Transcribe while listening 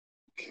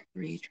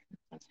Read.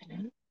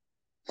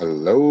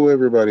 Hello,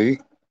 everybody.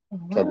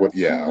 Plug what?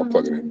 Yeah, I'll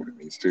plug it in when it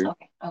needs to.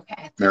 Okay,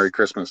 okay. Merry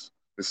Christmas.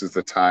 This is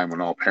the time when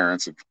all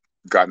parents have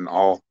gotten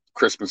all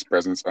Christmas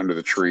presents under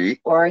the tree.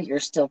 Or you're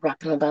still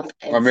wrapping them up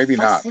Or and maybe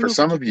not. For fussing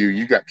some about of you,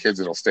 you got kids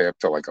that'll stay up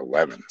till like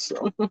 11,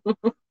 so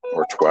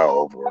or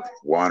 12 or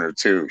 1 or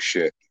 2.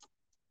 Shit.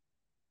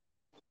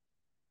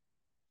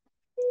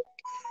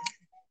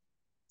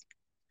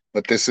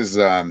 But this is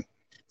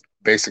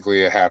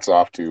basically a hats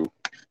off to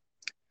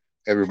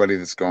everybody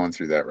that's going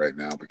through that right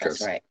now That's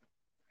because right.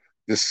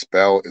 this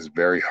spell is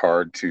very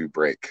hard to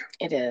break.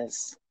 It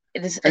is.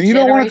 It is a And you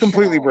don't want to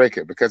completely generational break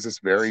it because too.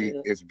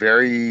 it's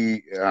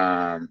very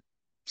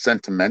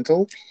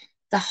sentimental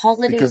The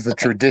holiday, because the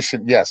okay,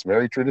 tradition, yes,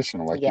 very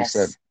traditional, like you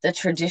said. yes, the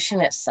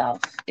tradition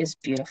itself is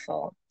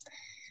beautiful.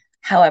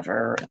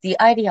 However,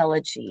 the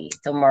ideology,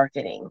 the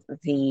marketing,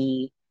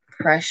 the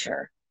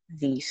pressure,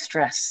 the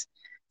stress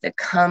that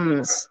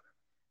comes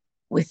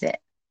with it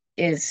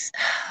is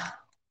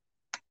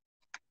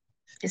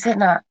is it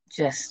not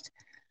just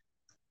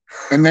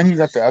And then you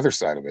got the other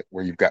side of it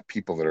where you've got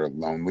people that are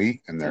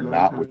lonely and they're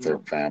not with their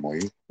Mhm.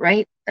 family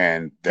right?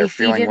 and they're If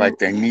you feeling like didn't,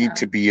 they need yeah,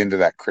 to be into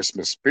that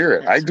Christmas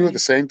spirit. I that's do it the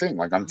right. same thing.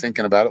 Like I'm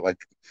thinking Mhm. about it like,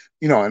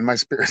 in my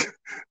spirit,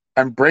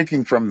 I'm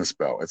breaking from the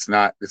spell. It's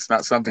not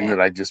something Right,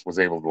 that I just was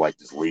able to like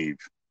just leave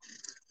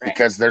right.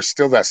 because there's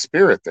still that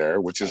spirit there,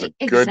 which is a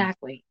good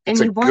Exactly. it's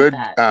And a you want good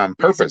that. It is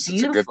a purpose. It's a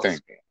good beautiful thing.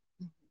 spirit.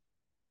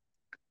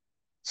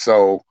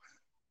 So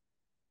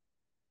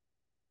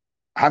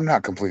I'm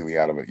not completely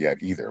out of it yet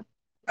either.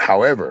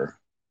 However,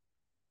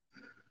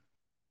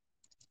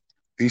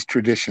 these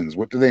traditions,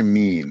 what do they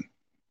mean?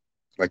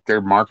 Like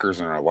they're markers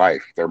in our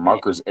life. They're Right.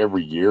 markers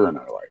every year in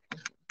our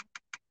life.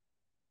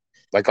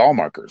 Like all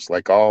markers,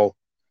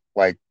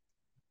 like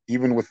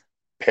even with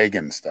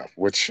pagan stuff,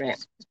 which, Right.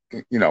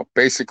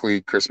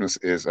 basically Christmas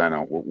is, I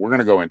know we're going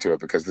to go into it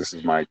because this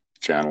is my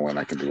channel and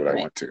I can do what I Right.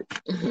 want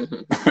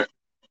to.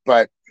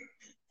 But,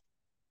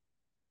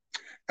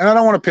 and I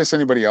don't want to piss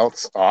anybody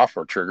else off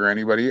or trigger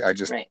anybody.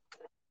 right.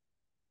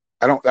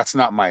 I don't, that's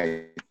not my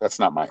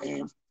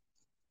aim.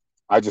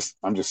 I'm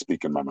just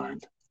speaking my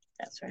mind.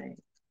 That's right.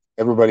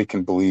 Everybody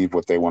can believe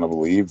what they want to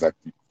believe.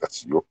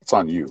 It's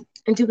on you.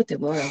 And do what they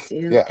want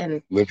to do. Yeah.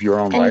 Live your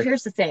own And life.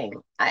 here's the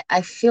thing.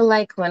 I feel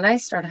like when I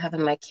started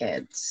having my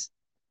kids,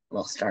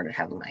 well, started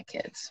having my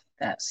kids,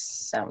 that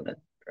sounded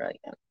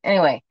brilliant.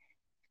 Anyway,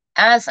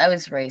 as I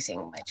was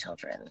raising my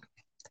children,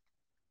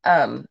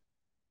 um,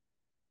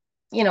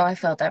 I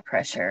felt that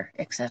pressure,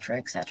 et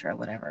cetera,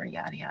 whatever,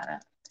 yada yada.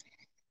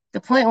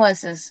 The point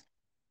was is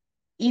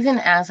even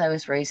as I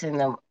was raising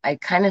them, I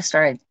kind of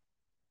started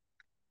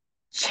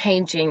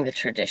changing the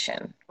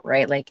tradition,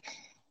 right? Like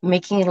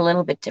making it a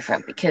little bit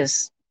different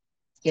because,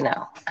 you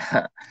know,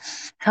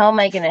 how am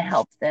I going to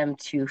help them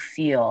to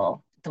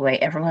feel the way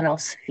everyone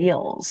else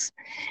feels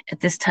at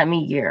this time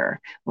of year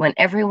when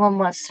everyone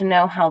wants to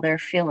know how they're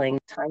feeling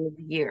time of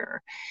the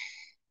year?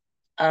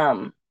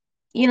 Um,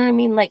 you know what I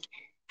mean? Like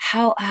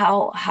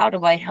how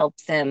do I help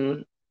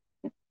them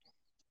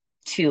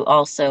to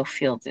also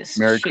feel this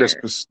Merry cheer,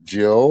 Christmas,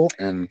 Jill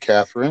and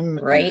Catherine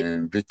right?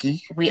 and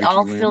Vicky, We Vicky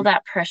all feel Lynn,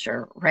 that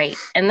pressure, right?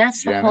 And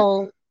that's the Janet.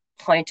 whole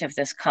point of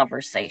this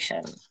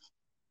conversation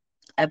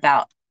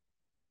about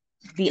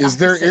the Is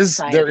there opposite is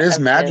there side is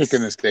of magic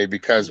in this. this day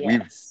because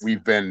Yes.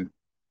 we've been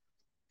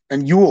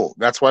and Yule.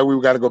 That's why we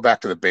got to go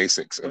back to the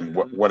basics and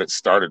Mm-hmm. what it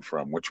started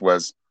from, which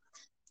was,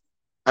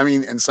 I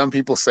mean, and some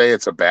people say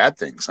it's a bad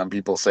thing. Some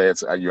people say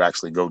it's you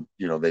actually go,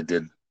 they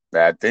did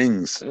bad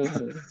things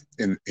Mm-hmm.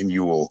 in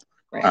Yule.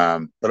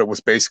 Right. But it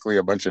was basically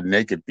a bunch of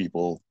naked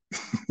people.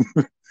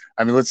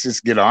 I mean, let's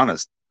just get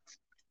honest.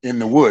 In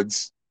the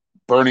woods,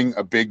 burning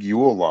a big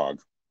Yule log,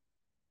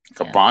 like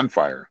a Yeah.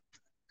 bonfire,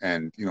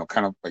 and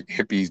kind of like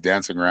hippies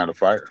dancing around a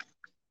fire.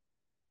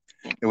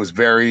 Yeah. It was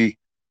very,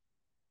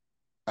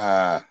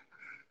 uh,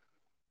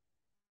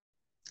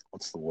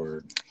 what's the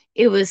word?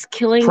 It was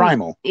killing.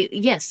 Primal.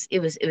 Yes, it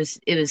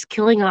was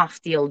killing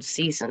off the old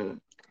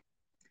season,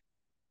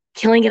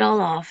 killing it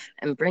all off,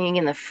 and bringing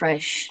in the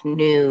fresh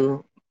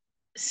new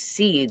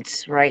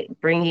seeds. Right,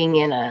 bringing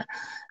in a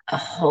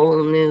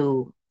whole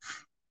new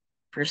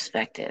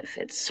perspective.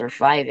 It's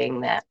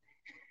surviving that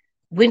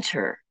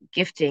winter,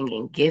 gifting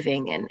and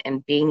giving,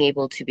 and being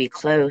able to be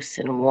close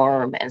and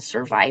warm and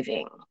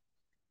surviving.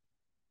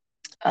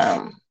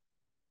 Um,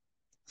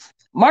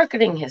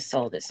 Marketing has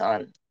sold us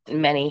on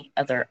many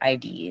other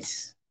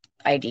ideas.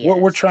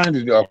 What we're Ideas. trying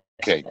to do.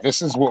 Okay,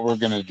 this is what we're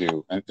gonna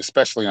do, and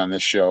especially on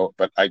this show.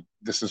 But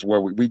this is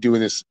where we do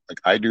this. Like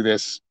I do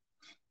this.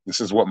 This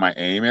is what my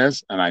aim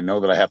is, and I know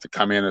that I have to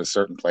come in at a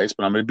certain place.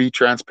 But I'm going to be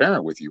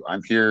transparent with you.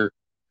 I'm here,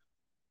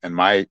 and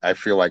I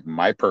feel like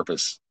my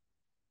purpose,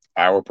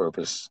 our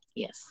purpose,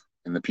 Yes.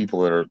 and the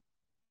people that are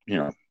you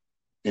know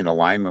in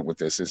alignment with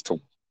this is to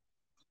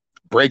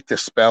break the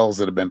spells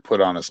that have been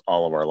put on us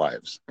all of our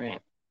lives. Right.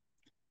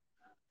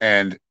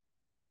 And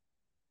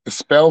the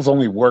spells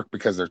only work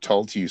because they're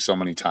told to you so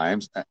many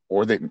times,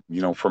 or that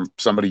from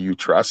somebody you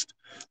trust.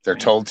 They're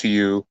Right. told to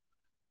you,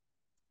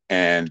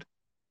 and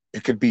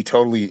it could be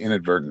totally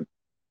inadvertent.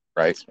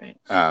 right? That's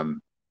right.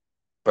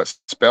 But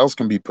spells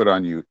can be put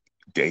on you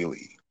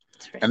daily.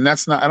 Right. And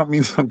that's not, I don't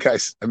mean some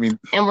guys, I mean,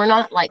 and we're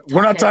not like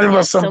we're not talking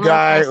about some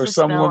guy or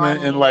some spell woman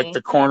on in like me.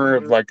 the corner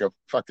of like a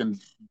fucking,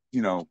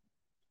 you know,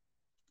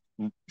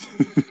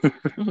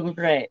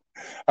 right.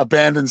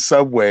 abandoned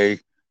subway,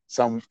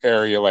 some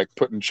area like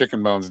putting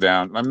chicken bones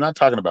down. I'm not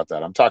talking about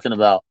that. I'm talking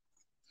about,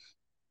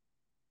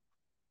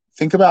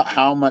 think about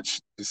how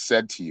much is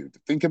said to you.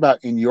 Think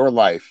about in your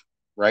life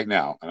right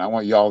now. And I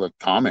want y'all to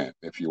comment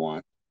if you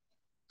want.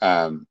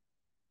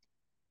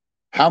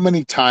 How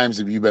many times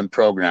have you been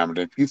programmed?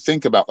 If you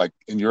think about like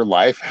in your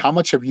life, how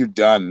much have you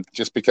done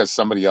just because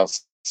somebody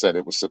else said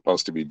it was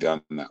supposed to be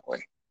done that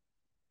way?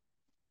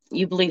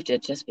 You believed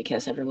it just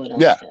because everyone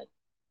else did.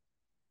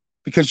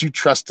 Because you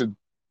trusted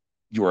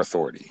your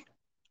authority,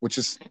 which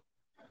is,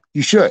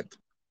 you should.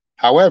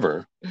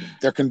 However,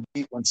 there can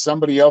be when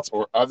somebody else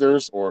or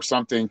others or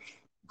something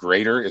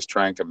greater is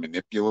trying to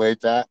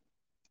manipulate that,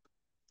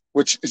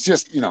 which is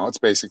just, it's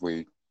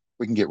basically,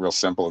 we can get real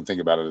simple and think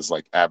about it as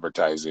like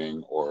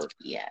advertising or,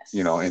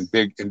 in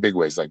big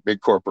ways, like big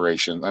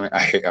corporations. I mean,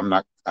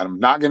 I'm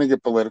not going to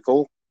get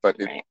political, but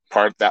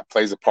that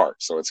plays a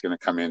part. So it's going to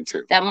come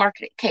into that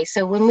market. Okay.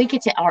 So when we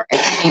get to our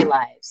everyday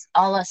lives,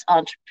 all us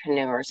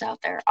entrepreneurs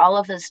out there, all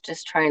of us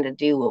just trying to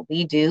do what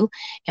we do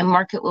and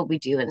market what we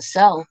do and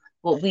sell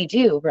what we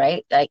do,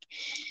 right? Like,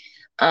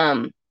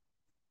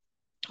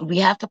 we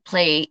have to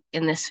play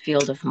in this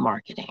field of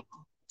marketing.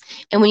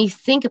 And when you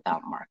think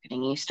about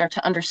marketing, you start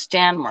to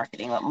understand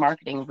marketing, what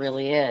marketing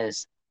really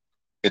is.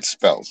 It's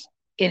spells.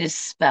 It is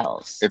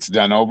spells. It's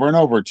done over and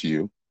over to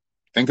you.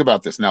 Think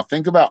about this. Now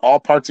think about all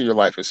parts of your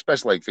life,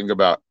 especially like think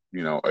about,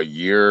 a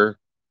year,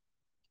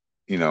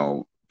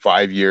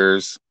 5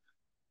 years.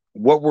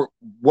 What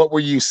were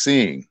you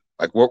seeing?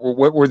 Like what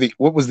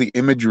was the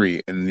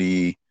imagery and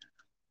the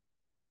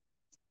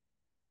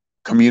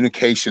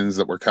communications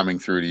that were coming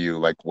through to you,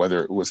 like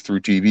whether it was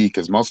through TV,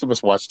 because most of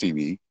us watch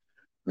TV.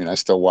 I mean, I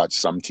still watch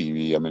some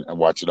TV. I mean, I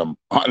watch it on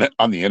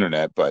the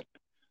internet,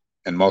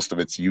 and most of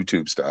it's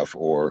YouTube stuff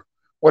or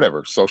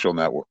whatever, social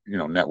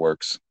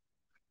networks,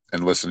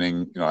 and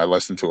listening. I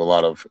listen to a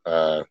lot of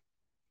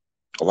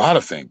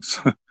things.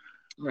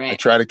 Right. I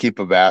try to keep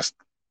a vast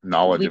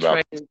knowledge about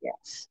it.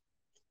 Yes.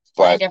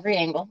 Find every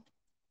angle.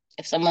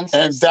 If someone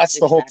says, and that's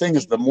the whole thing,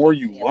 is the more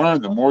you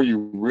learn, the more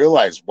you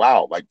realize,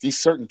 wow, like these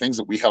certain things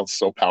that we held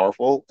so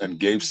powerful and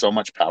gave so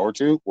much power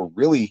to were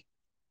really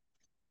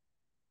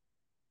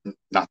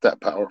not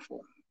that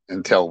powerful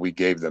until we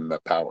gave them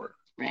that power.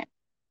 Right.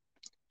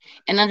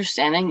 And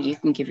understanding you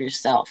can give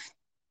yourself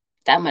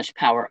that much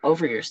power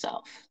over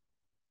yourself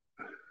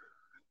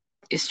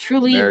is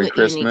truly Merry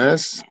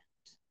Christmas.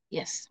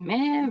 Yes.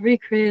 Merry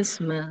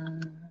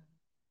Christmas.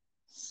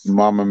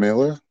 Mama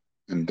Miller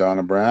and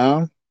Donna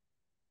Brown.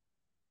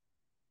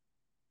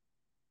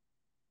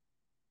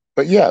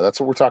 But yeah, that's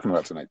what we're talking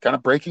about tonight. Kind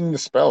of breaking the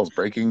spells,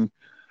 breaking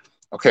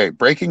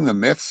the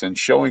myths and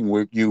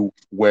showing you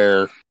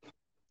where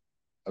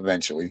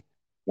eventually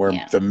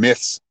the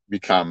myths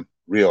become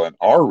real and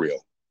are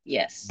real.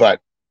 Yes.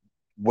 But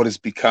what has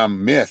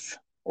become myth,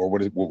 or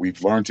what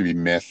we've learned to be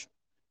myth,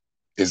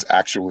 is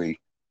actually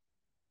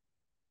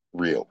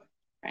real.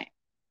 Right.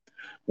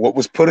 What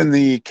was put in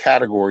the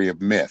category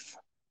of myth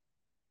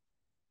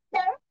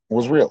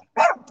was real.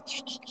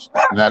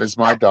 And that is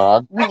my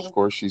dog. Of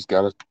course, she's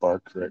got a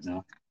bark right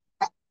now.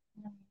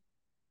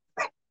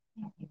 I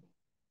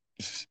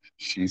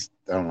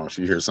don't know,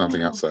 she hears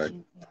something outside.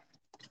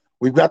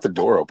 We've got the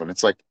door open.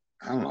 It's like,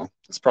 I don't know,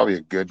 it's probably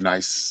a good,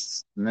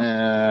 nice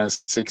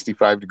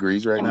 65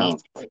 degrees right now.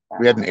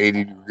 We had an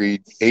 80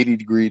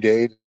 degree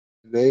day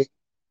today.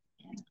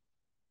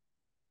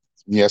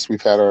 Yes,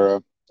 we've had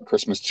our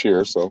Christmas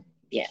cheer, so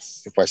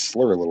yes, if I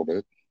slur a little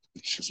bit,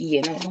 it's just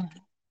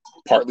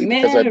partly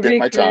because I bit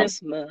my tongue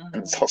and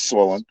it's all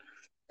swollen,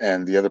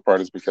 and the other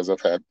part is because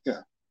I've had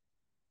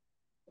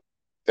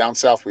down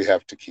south we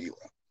have tequila.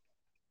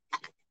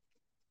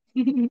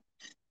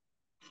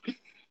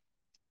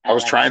 I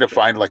was trying to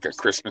find like a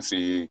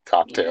Christmassy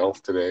cocktail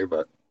today,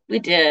 but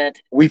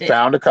we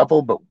found a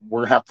couple, but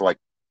we're gonna have to like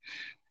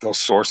go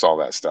source all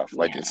that stuff.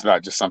 Like it's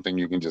not just something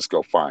you can just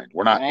go find.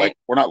 We're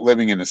not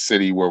living in a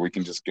city where we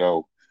can just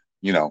go,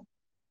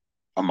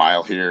 a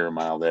mile here, a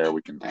mile there.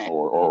 We can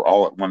or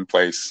all at one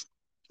place.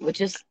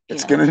 Which is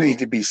it's gonna need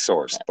to be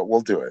sourced, but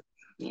we'll do it.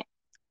 Yeah.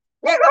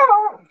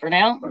 For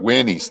now,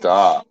 Winnie,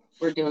 stop.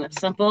 We're doing it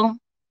simple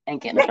and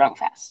getting drunk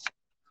fast.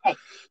 Hey.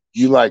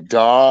 You like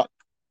Docs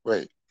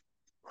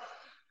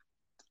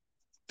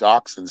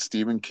and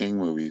Stephen King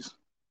movies.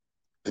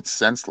 It's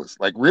senseless.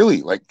 Like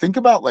really, like think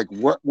about like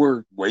what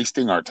we're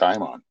wasting our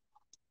time on.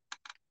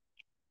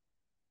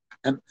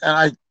 And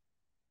I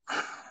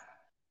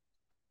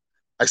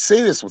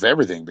say this with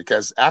everything,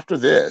 because after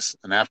this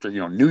and after,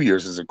 New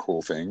Year's is a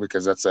cool thing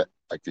because that's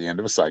like the end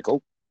of a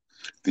cycle,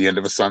 the end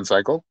of a sun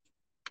cycle.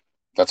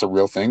 That's a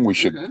real thing. We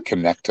should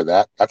connect to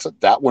that.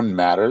 That one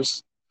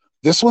matters.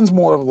 This one's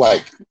more of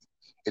like,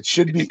 it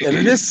should be, and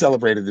it is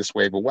celebrated this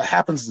way, but what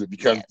happens is it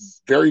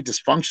becomes very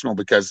dysfunctional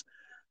because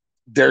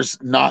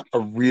there's not a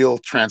real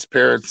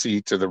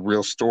transparency to the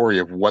real story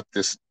of what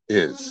this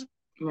is.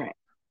 Right.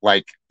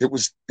 Like it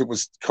was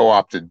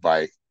co-opted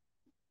by,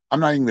 I'm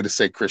not even going to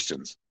say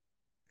Christians,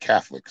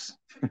 Catholics,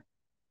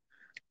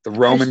 the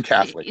Roman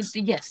Catholics,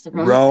 Yes, the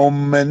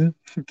Roman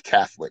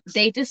Catholics.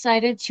 They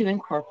decided to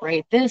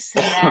incorporate this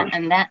and that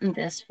and that and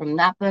this from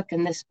that book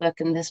and this book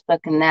and this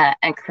book and that,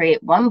 and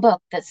create one book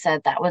that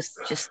said that was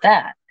just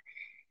that.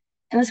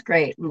 And it's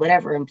great and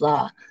whatever and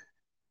blah.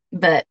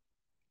 But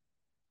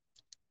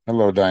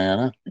hello,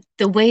 Diana.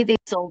 The way they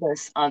sold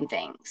us on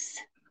things,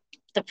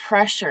 the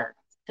pressure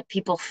that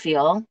people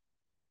feel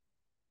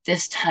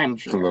this time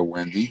of year. Hello,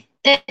 Wendy.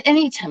 At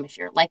any time of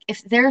year, like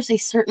if there's a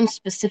certain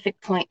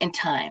specific point in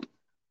time,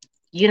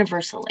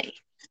 universally,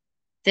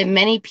 that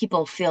many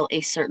people feel a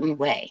certain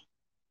way.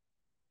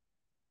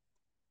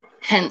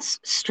 Hence,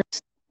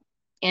 stress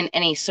in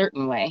any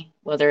certain way,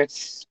 whether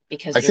it's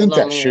because I think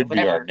that should be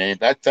our name.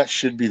 That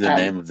should be the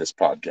name of this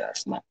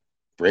podcast. What?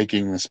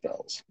 Breaking the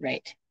Spells.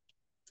 Right.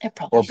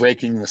 Or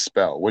Breaking the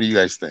Spell. What do you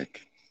guys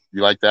think?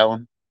 You like that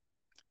one?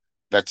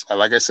 That's,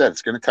 like I said,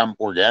 it's going to come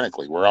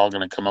organically. We're all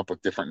going to come up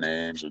with different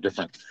names or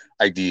different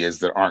ideas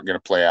that aren't going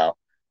to play out.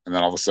 And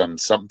then all of a sudden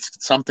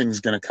something's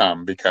going to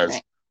come because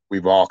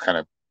we've all kind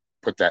of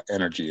put that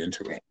energy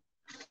into it.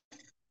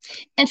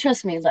 And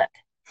trust me, look,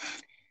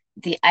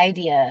 the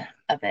idea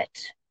of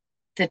it,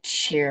 the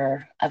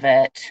cheer of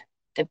it,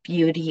 the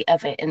beauty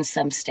of it in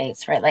some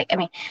states, right? Like, I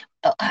mean,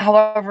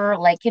 however,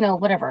 like, you know,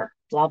 whatever,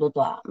 blah, blah,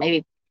 blah.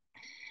 Maybe.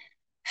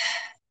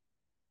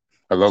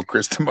 Hello,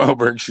 Krista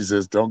Moberg. She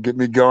says, don't get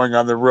me going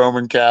on the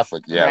Roman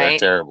Catholic. Yeah, they're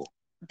terrible.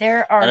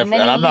 There are and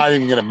I'm not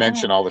even going to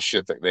mention all the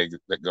shit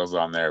that goes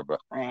on there. But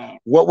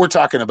what we're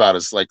talking about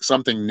is like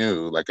something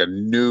new, like a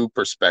new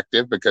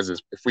perspective, because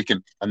if we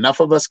can, enough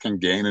of us can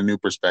gain a new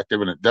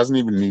perspective, and it doesn't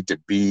even need to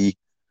be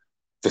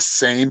the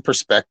same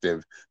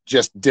perspective,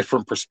 just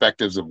different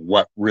perspectives of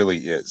what really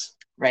is.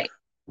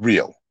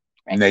 Real.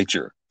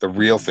 Nature, the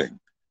real thing.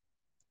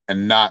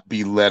 And not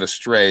be led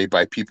astray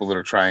by people that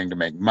are trying to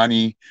make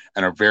money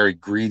and are very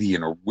greedy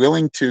and are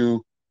willing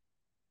to,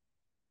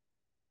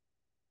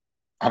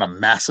 on a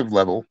massive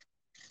level,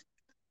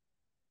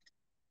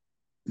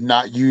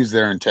 not use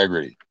their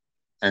integrity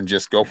and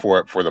just go for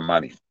it for the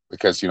money.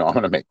 Because, you know, I'm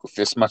going to make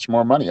this much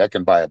more money. I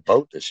can buy a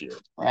boat this year.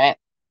 Right.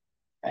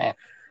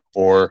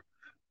 Or,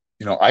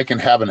 you know, I can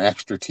have an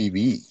extra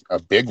TV,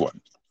 a big one.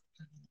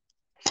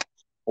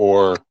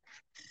 Or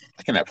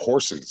I can have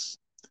horses,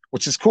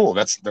 which is cool.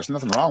 There's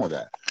nothing wrong with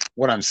that.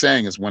 What I'm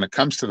saying is when it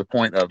comes to the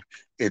point of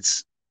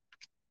it's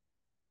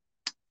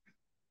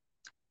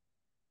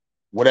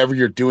whatever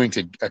you're doing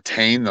to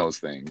attain those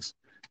things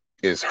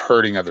is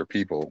hurting other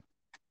people,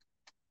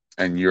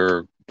 and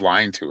you're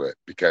blind to it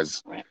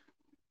because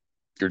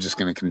you're just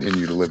going to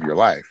continue to live your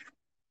life.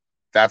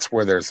 That's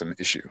where there's an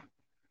issue.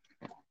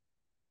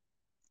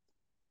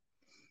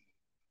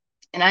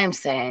 And I am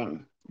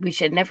saying we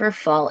should never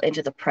fall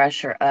into the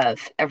pressure of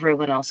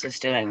everyone else is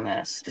doing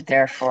this.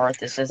 Therefore,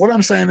 this is what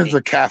I'm saying is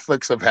the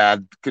Catholics have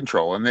had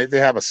control, and they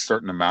have a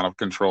certain amount of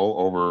control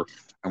over,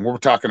 and we're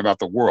talking about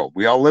the world.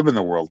 We all live in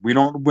the world. We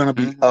don't want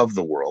to be of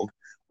the world.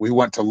 We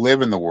want to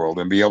live in the world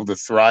and be able to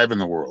thrive in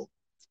the world.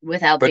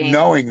 But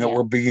knowing that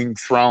we're being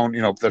thrown,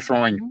 you know, they're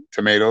throwing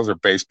tomatoes or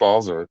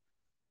baseballs or,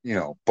 you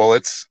know,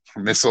 bullets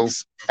or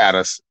missiles at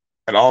us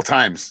at all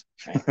times.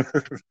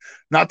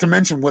 Not to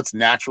mention what's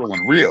natural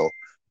and real.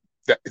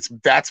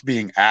 That's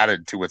being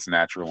added to what's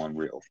natural and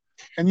real.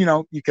 And, you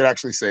know, you could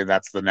actually say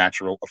that's the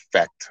natural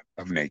effect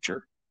of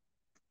nature.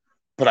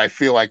 But I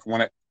feel like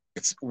when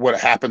it's what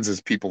happens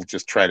is people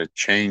just try to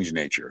change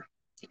nature.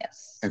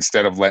 Yes.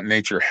 Instead of let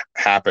nature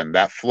happen.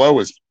 That flow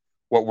is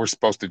what we're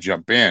supposed to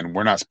jump in.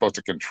 We're not supposed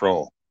to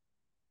control.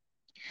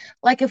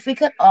 Like if we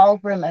could all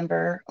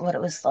remember what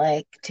it was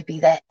like to be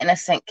that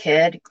innocent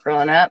kid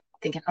growing up,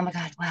 thinking, oh my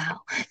God,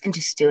 wow, and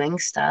just doing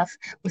stuff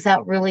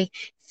without really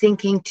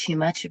thinking too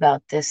much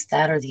about this,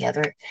 that, or the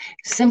other,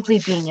 simply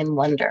being in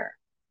wonder,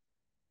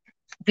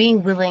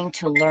 being willing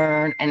to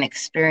learn and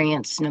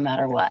experience no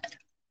matter what.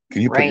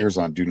 Can you put yours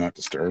on Do Not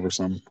Disturb or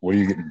something? What are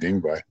you getting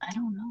dinged by? I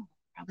don't know.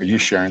 Probably are you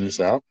sharing this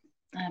out?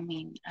 I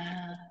mean,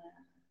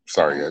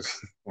 sorry, guys.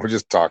 We're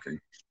just talking.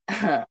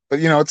 But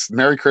you know, it's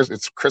Merry Christmas.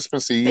 It's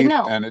Christmas Eve,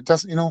 and it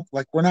doesn't. You know,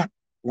 like we're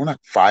not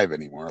 5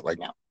 anymore. Like,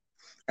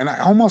 and I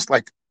almost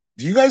like.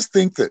 Do you guys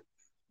think that?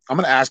 I'm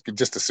going to ask you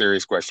just a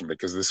serious question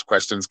because this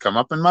question's come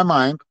up in my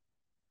mind,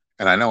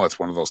 and I know it's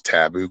one of those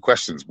taboo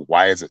questions.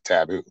 Why is it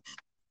taboo?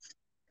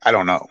 I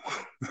don't know.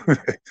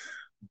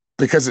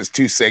 Because it's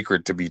too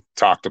sacred to be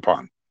talked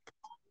upon.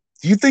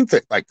 Do you think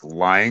that like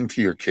lying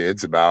to your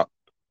kids about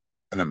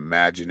an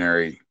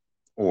imaginary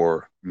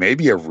or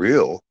maybe a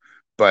real,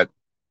 but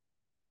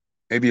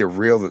maybe a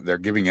real that they're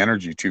giving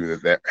energy to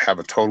that have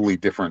a totally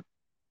different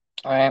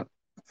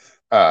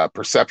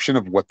perception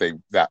of what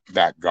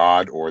that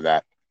God or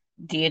that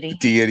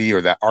deity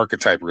or that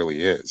archetype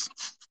really is?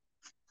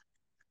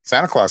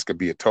 Santa Claus could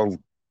be a totally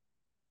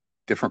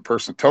different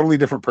person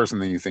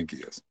than you think he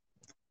is.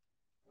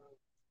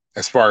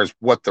 As far as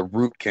what the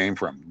root came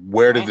from,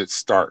 where did it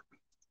start?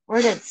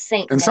 Where did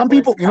Saint And some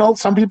Nicholas people, you know, come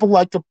some from? people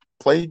like to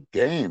play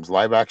games,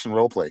 live action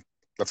role play.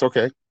 That's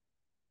okay.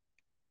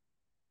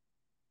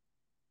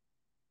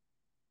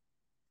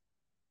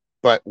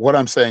 But what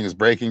I'm saying is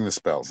breaking the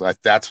spells. Like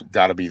that's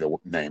got to be the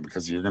name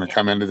because you're going to Yeah.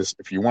 come into this.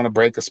 If you want to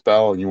break a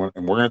spell and you want,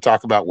 and we're going to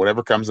talk about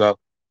whatever comes up,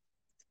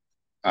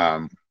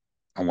 um,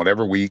 on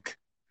whatever week.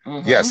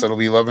 Yes, it'll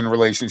be love and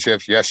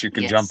relationships. Yes, you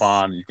can jump Yes.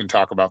 on. You can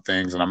talk about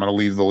things, and I'm going to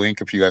leave the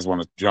link if you guys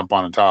want to jump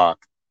on and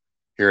talk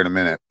here in a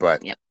minute.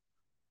 But Yep.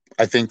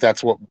 I think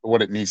that's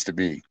what it needs to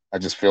be. I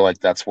just feel like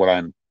that's what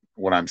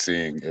I'm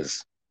seeing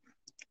is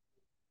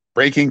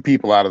breaking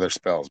people out of their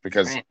spells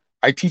because Right.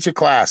 I teach a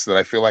class that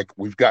I feel like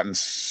we've gotten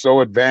so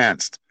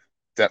advanced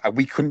that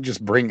we couldn't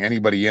just bring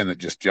anybody in that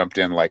just jumped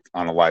in like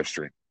on a live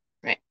stream.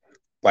 Right.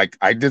 Like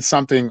I did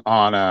something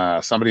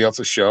on somebody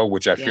else's show,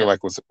 which I feel Yeah.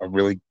 like was a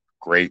really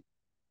great.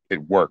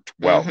 It worked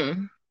well.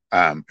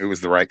 Mm-hmm. It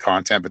was the right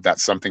content, but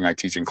that's something I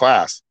teach in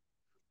class,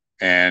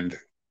 and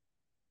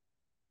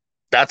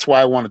that's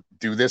why I want to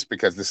do this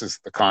because this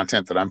is the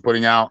content that I'm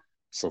putting out.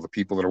 So the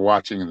people that are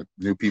watching and the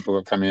new people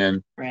that come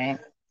in, Right.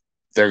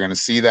 they're going to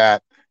see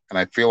that. And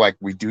I feel like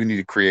we do need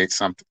to create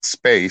some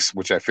space,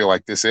 which I feel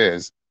like this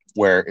is,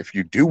 where if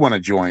you do want to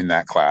join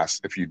that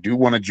class, if you do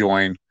want to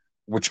join,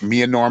 which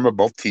me and Norma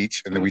both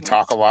teach, and then we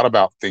talk a lot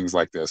about things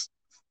like this.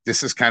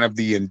 This is kind of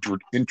the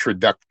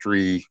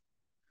introductory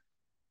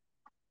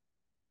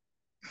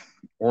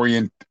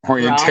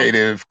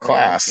orientative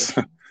class.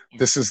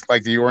 This is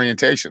like the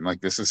orientation.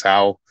 Like this is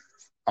how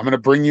I'm going to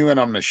bring you in.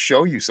 I'm going to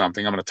show you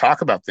something. I'm going to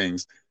talk about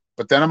things,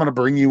 but then I'm going to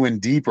bring you in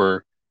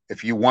deeper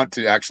if you want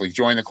to actually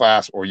join the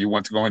class or you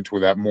want to go into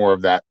that more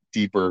of that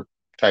deeper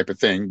type of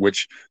thing,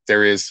 which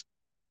there is.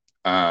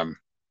 I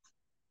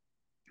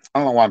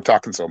don't know why I'm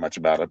talking so much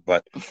about it,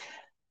 but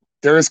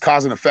there is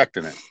cause and effect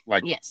in it.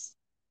 Like, yes,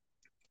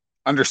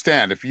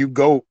 understand if you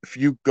go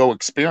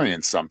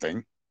experience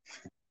something,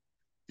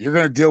 you're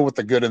going to deal with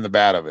the good and the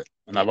bad of it.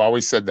 And I've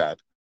always said that.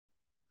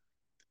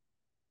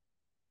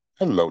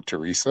 Hello,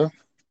 Teresa.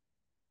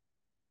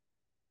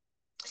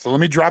 So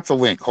let me drop the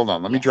link. Hold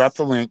on. Let me drop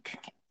the link.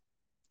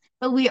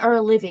 But we are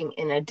living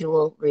in a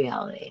dual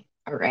reality.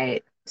 All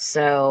right.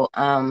 So,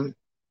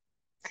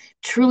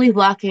 truly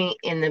walking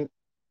in the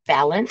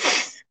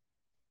balance,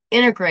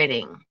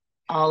 integrating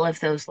all of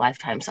those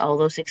lifetimes, all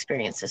those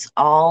experiences,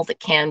 all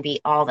that can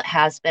be, all that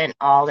has been,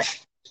 all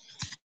that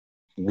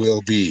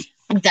will be.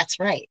 That's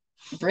right.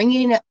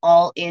 Bringing it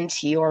all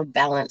into your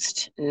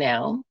balanced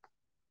now.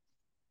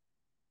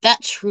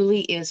 That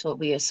truly is what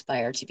we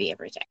aspire to be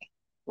every day,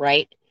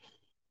 right?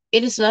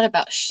 It is not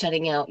about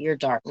shutting out your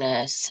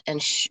darkness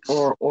and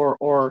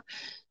or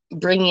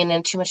bringing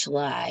in too much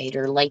light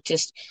or like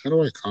just. How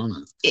do I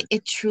comment?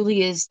 It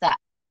truly is that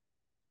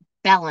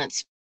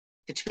balance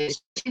between the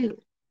two.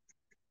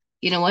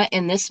 You know what?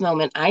 In this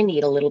moment, I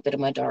need a little bit of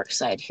my dark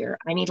side here.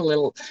 I need a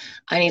little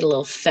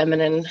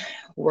feminine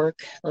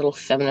work, a little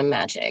feminine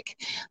magic.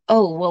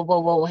 Oh,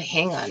 whoa,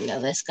 hang on.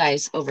 No, this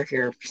guy's over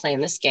here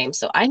playing this game.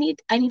 So I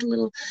need a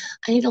little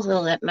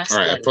of that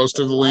masculine. All right, I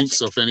posted the link,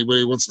 so if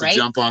anybody wants to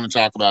jump on and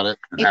talk about it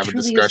and have a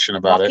discussion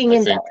about it,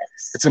 I think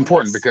it's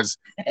important because,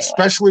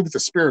 especially with the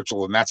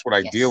spiritual, and that's what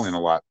I deal in a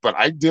lot. But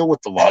I deal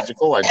with the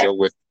logical. I deal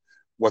with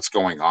what's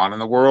going on in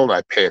the world.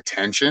 I pay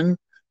attention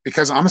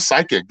because I'm a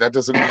psychic. That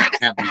doesn't mean I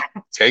can't be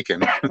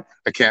taken.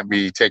 I can't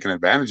be taken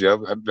advantage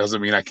of. That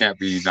doesn't mean I can't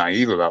be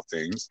naive about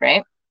things.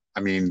 Right. I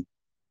mean,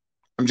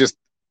 I'm just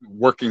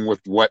working with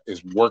what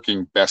is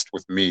working best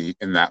with me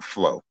in that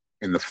flow,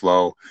 in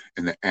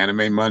the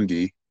anime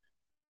Mundi,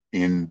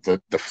 in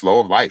the flow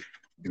of life,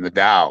 in the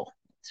Tao.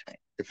 That's right.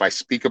 If I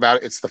speak about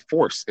it, it's the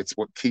force. It's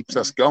what keeps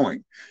us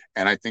going.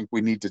 And I think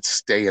we need to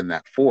stay in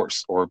that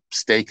force or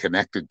stay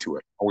connected to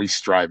it, always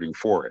striving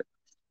for it.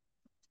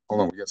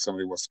 Hold on, we got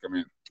somebody who wants to come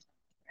in.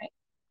 Right.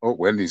 Oh,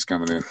 Wendy's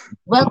coming in.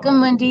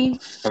 Welcome, Wendy.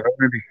 Hello,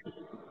 Wendy.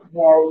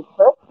 Merry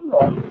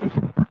Christmas.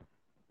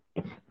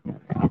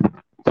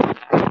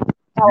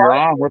 You're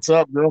on. What's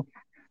up, girl?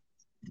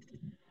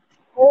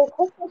 Merry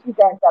Christmas. You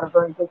guys got a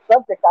very good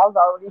subject. I was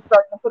already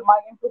starting to put my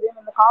input in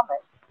the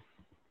comments.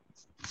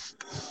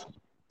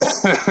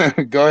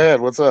 Go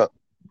ahead. What's up?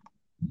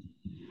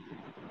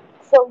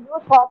 So you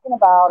were talking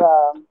about,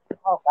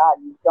 oh God,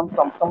 you jumped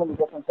from so many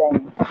different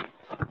things.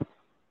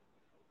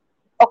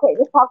 Okay,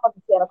 let's talk about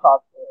the Santa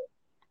Claus story.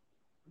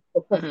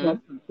 The Christmas,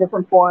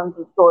 different forms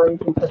and stories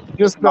and Christmas.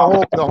 Just the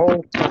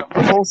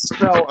whole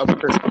spell of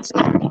Christmas.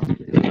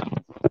 Okay.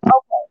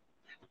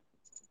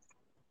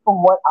 From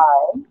what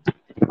I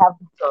have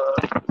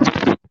observed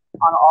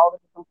on all the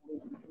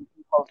different beliefs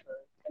and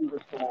cultures and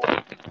rituals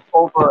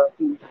over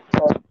the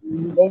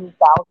many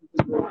thousands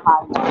of years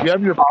time. You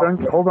have your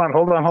finger.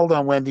 Hold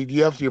on, Wendy. Do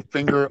you have your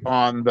finger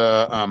on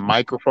the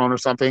microphone or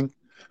something?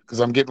 Because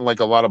I'm getting like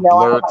a lot of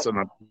blurts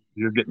and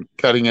you're getting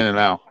cutting in and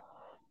out.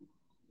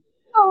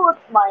 No, it's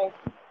my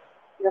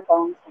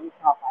earphones. It's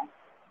not my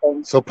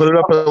thing. So put it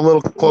up a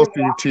little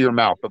closer to your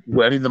mouth.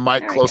 I need the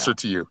mic closer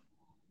to you.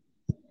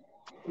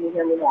 Can you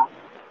hear me now?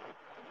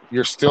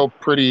 You're still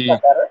pretty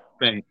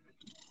faint.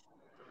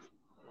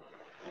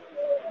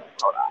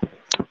 Hold on.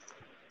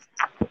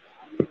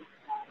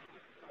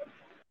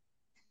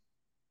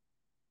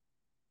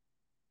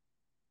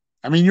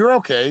 I mean, you're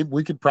okay.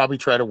 We could probably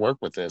try to work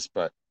with this,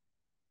 but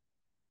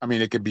I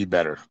mean, it could be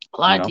better.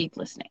 A lot of deep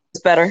listening.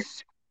 It's better.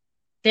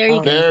 There you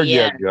go. There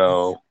Yeah. you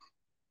go.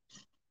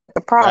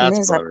 The problem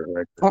That's is I better.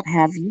 Right there. don't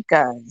have you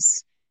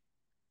guys.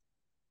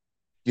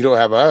 You don't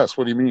have us.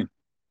 What do you mean?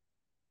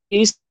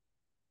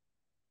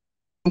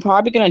 I'm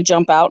probably gonna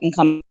jump out and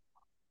come.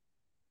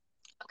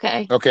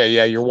 Okay. Okay,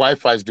 yeah, your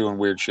Wi-Fi's doing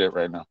weird shit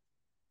right now.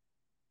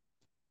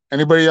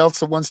 Anybody else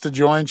that wants to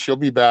join, she'll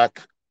be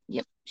back.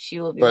 Yep. She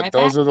will be But right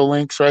those back. are the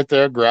links right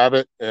there. Grab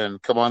it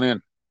and come on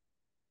in.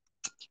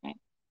 Okay.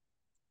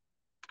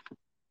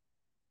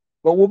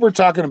 But what we're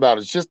talking about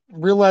is just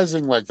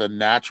realizing like the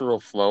natural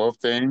flow of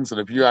things. And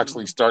if you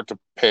actually start to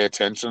pay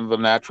attention to the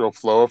natural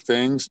flow of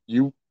things,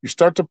 you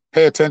start to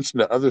pay attention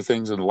to other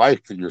things in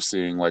life that you're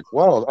seeing. Like,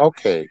 well,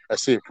 okay, I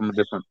see it from a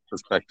different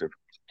perspective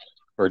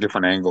or a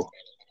different angle.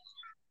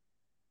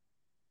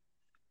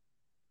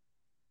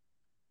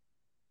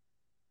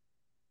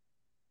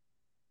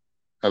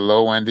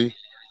 Hello, Wendy.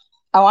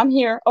 Oh, I'm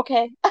here.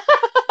 Okay. I'm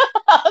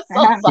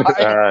so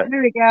sorry. All right.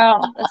 There we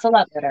go. That's a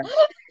lot better.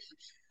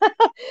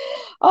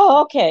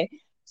 Oh, okay.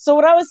 So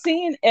what I was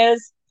seeing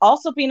is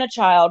also being a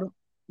child,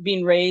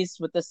 being raised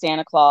with the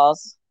Santa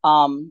Claus,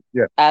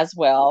 Yeah. as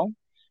well.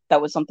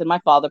 That was something my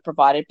father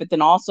provided, but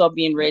then also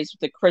being raised with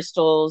the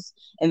crystals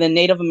and the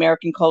Native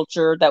American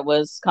culture that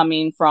was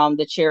coming from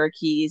the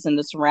Cherokees and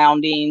the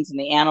surroundings and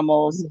the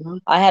animals. Mhm.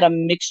 I had a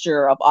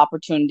mixture of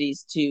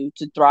opportunities to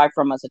thrive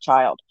from as a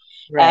child.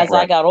 Right. As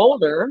I got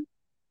older,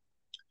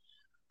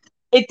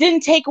 it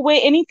didn't take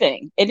away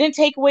anything. It didn't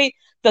take away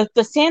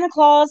the Santa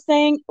Claus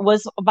thing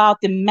was about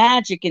the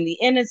magic and the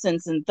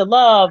innocence and the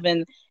love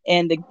and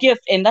the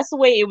gift, and that's the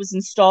way it was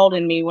installed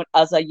in me when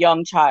as a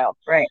young child.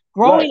 Right.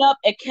 Growing up,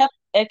 it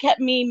kept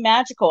me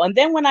magical. And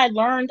then when I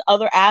learned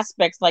other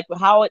aspects, like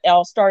how it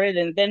all started,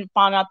 and then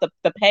found out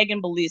the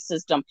pagan belief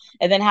system,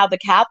 and then how the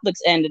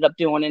Catholics ended up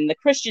doing it, and the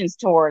Christians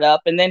tore it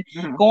up, and then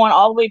Mhm. going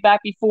all the way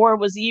back before it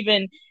was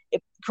even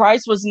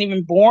Christ wasn't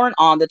even born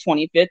on the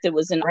 25th. It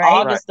was in Right.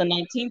 August the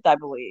 19th, I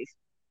believe.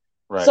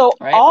 Right. So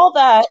Right. all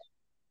that,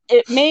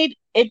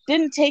 it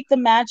didn't take the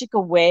magic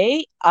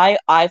away.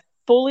 I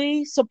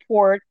fully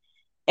support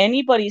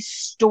anybody's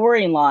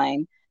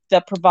storyline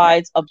that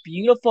provides a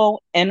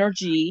beautiful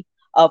energy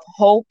of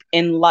hope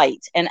and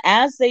light. And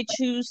as they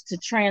choose to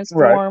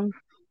transform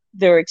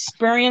their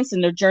experience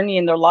and their journey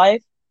in their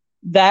life,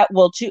 that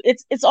will too.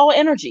 It's all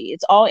energy.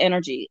 It's all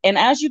energy. And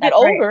as you get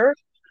That's right. older,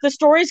 the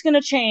story's going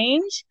to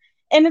change,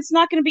 and it's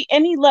not going to be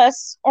any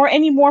less or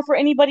any more for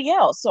anybody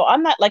else. So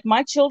I'm not like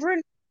my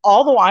children,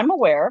 although I'm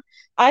aware,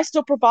 I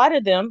still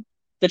provided them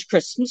the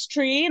Christmas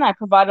tree, and I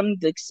provided them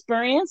the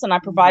experience, and I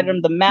provided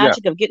them the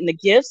magic of getting the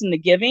gifts and the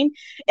giving,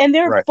 and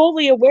they're Right.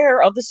 fully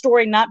aware of the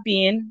story not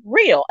being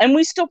real, and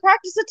we still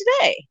practice it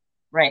today.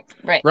 Right.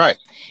 Right. Right.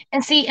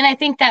 And see, and I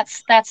think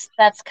that's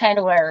kind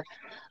of where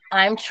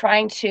I'm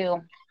trying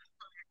to,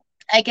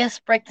 I guess,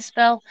 break the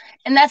spell.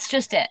 And that's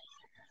just it.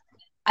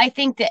 I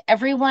think that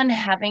everyone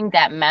having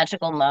that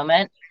magical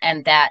moment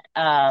and that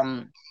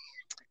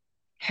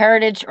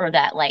heritage or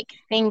that like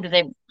thing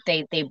that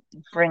they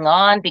bring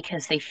on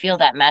because they feel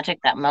that magic,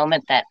 that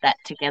moment, that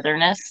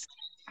togetherness.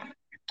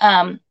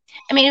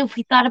 I mean, if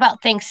we thought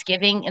about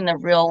Thanksgiving in the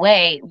real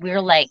way,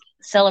 we're like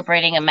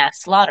celebrating a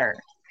mass slaughter,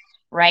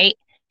 right?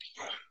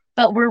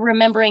 But we're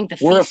remembering the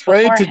We're feast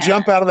afraid to beforehand.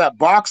 jump out of that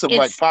box of like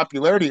It's-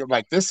 popularity. Of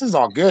like, this is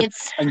all good.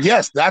 It's And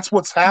yes, that's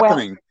what's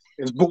happening.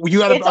 But you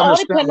got It's to all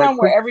understand. depending Like, on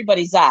where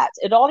everybody's at.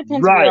 It all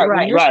depends Right, where you're at. When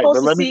right, you're right. supposed But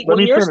to let me- see, let when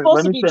me you're finish, supposed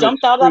let to me be finish.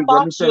 jumped out of that Please, let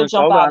me box, you'll finish.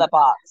 jump Hold out on. of that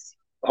box.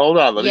 Hold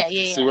on. Let me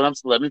Yeah. see what I'm.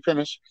 Let me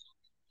finish.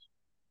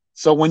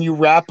 So when you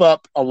wrap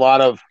up a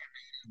lot of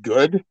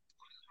good,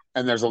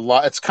 and there's a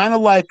lot, it's kind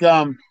of like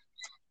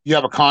you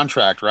have a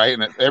contract, right?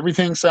 And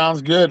everything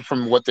sounds good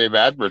from what they've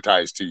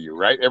advertised to you,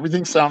 right?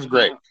 Everything sounds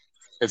great.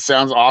 It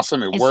sounds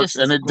awesome. It It's works, just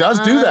and this it does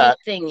do one that.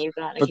 thing you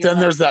gotta But hear then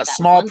there's that that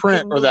small one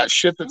print thing or you- that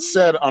shit that's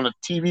said on a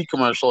TV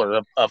commercial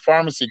or a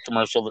pharmacy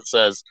commercial that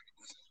says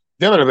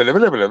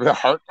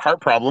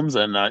heart problems,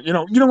 and you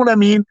know what I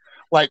mean.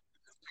 Like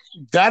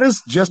that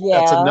is just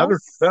that's another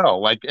Yes. spell.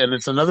 Like, and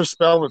it's another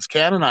spell that's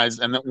canonized,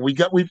 and that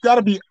we've got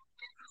to be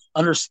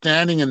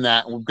understanding in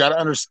that. We've got to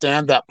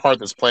understand that part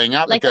that's playing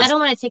out Like I because don't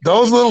want to take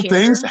those away the little cheer,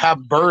 things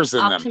have burrs in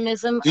them.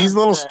 optimism. These of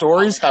little the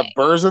stories have holiday.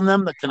 burrs in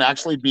them that can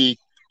actually be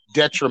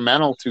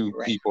detrimental to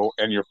Right. people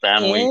and your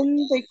family. In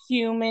the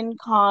human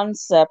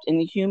concept, in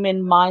the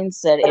human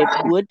mindset, it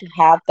would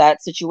have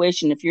that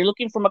situation. If you're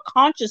looking from a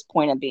conscious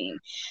point of being,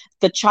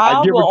 the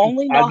child get will what you-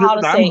 only I know get how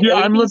what to I'm- say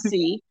I'm looking-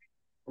 ABC.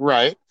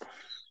 Right.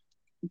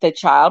 The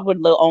child would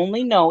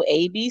only know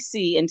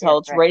ABC until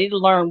it's right. ready to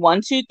learn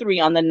 1, 2,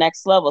 3 on the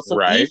next level. So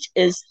Right. each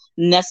is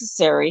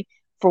necessary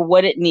for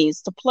what it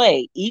needs to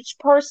play. Each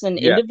person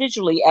Yeah.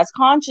 individually as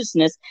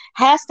consciousness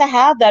has to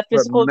have that But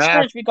physical math-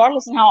 experience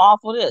regardless of how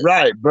awful it is.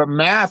 Right. But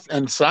math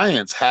and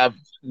science have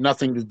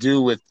nothing to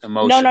do with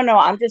emotion. No.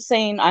 I'm just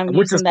saying I'm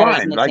Which is using that as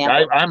fine. an Like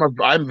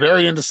example. I'm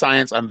very into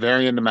science. I'm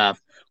very into math.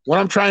 What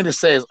I'm trying to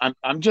say is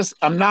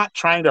I'm not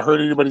trying to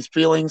hurt anybody's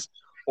feelings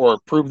or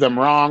prove them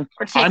wrong.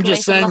 Or take I'm away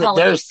just from saying the that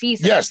holiday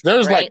season.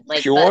 there's right?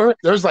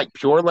 like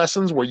pure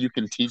lessons where you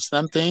can teach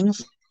them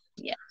things.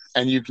 Yeah.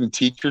 And you can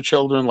teach your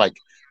children, like,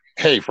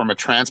 hey, from a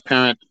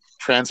transparent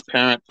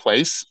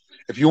place,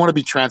 if you want to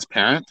be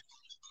transparent,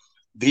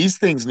 these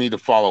things need to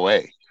fall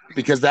away,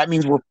 because that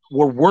means we're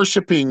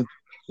worshiping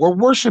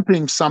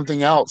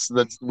something else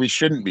that we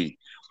shouldn't be.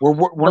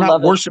 We're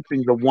not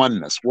worshiping the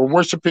oneness. We're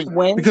worshiping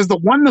because the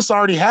oneness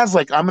already has,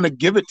 like, I'm going to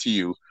give it to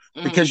you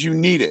because you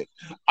need it.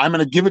 I'm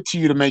going to give it to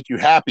you to make you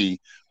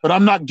happy, but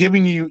I'm not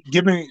giving it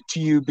to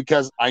you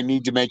because I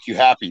need to make you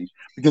happy.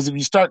 Because if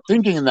you start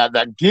thinking in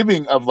that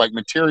giving of like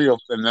material,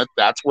 and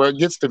that's where it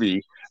gets to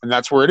be, and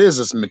that's where it is.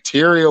 It's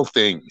material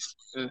things,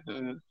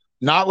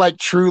 not like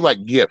true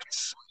like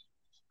gifts,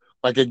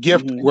 like a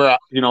gift where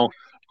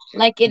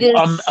like it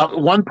is.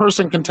 One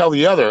person can tell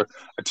the other,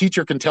 a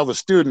teacher can tell the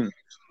student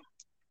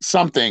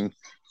something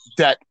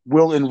that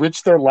will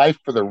enrich their life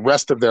for the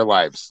rest of their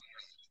lives.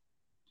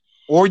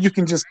 Or you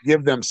can just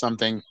give them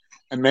something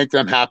and make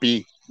them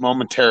happy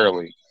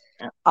momentarily.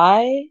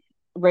 I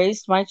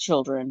raised my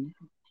children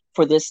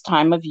for this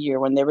time of year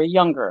when they were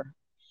younger.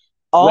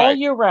 All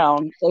year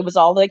round, it was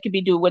all they could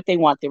be doing what they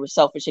want. They were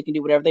selfish. They can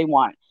do whatever they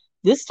want.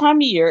 This time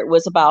of year, it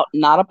was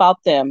not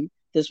about them.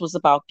 This was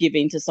about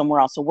giving to somewhere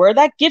else. So where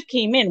that gift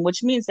came in,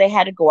 which means they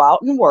had to go out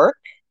and work.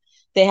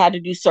 They had to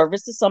do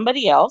service to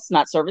somebody else,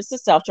 not service to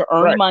self, to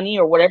earn money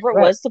or whatever it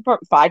was, to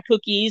buy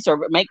cookies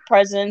or make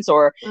presents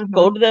or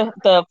go to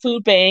the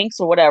food banks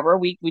or whatever.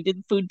 We did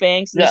the food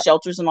banks and the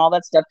shelters and all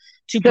that stuff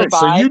to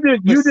provide. So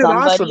you did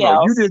awesome.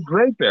 Else. You did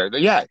great there.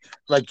 Yeah,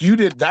 like you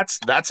did.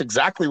 That's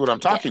exactly what I'm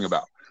talking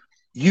about.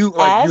 You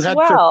had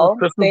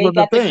Christmas they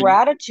got the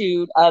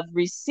gratitude of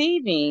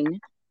receiving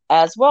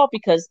as well,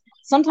 because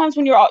sometimes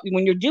when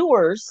you're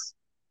doers,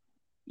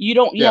 you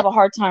have a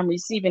hard time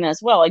receiving as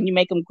well, and you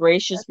make them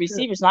gracious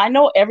receivers. Now I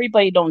know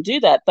everybody don't do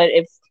that, but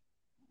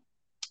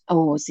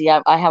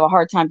I have a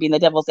hard time being the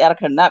devil's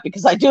advocate on that,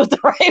 because I do it the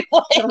right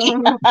way.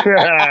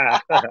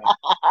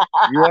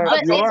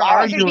 You're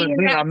arguing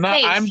me.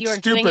 I'm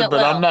stupid,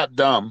 but I'm not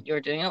dumb.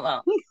 You're doing it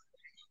well.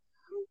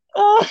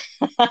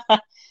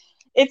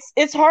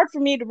 It's hard for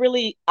me to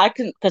really,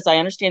 because I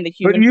understand the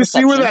human. But you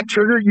perception.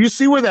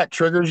 see where that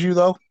triggers you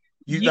though.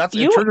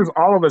 It triggers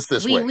all of us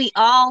this way. We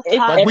all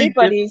talk. We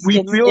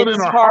feel it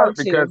in our heart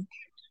because.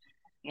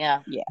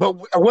 Yeah. But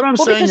what I'm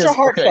saying is, your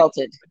heart felt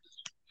it.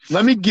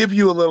 Let me give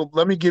you a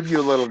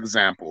little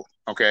example,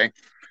 okay?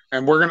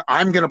 And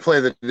I'm gonna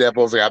play the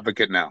devil's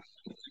advocate now.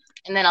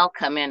 And then I'll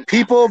come in.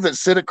 People that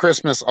sit at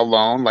Christmas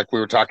alone, like we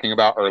were talking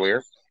about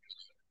earlier,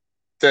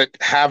 that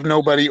have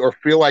nobody or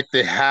feel like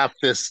they have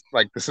this,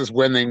 like this is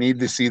when they need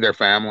to see their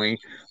family.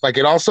 Like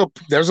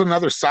there's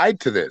another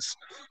side to this.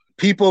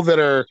 People that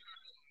are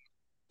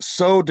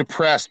so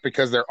depressed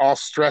because they're all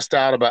stressed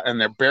out about,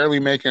 and they're barely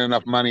making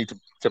enough money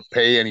to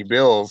pay any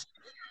bills,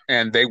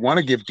 and they want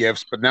to give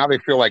gifts, but now they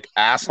feel like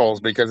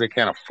assholes because they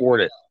can't afford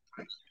it.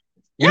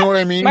 You know what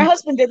I mean? My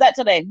husband did that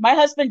today. My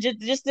husband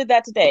just did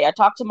that today. I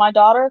talked to my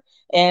daughter,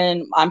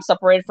 and I'm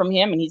separated from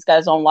him, and he's got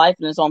his own life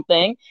and his own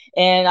thing.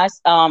 And I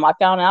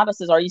found out. I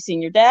says, "Are you seeing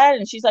your dad?"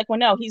 And she's like, "Well,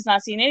 no, he's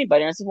not seeing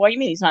anybody." And I said, "What do you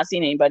mean he's not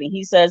seeing anybody?"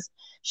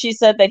 She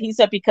said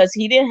because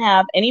he didn't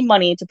have any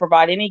money to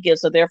provide any gifts,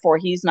 so therefore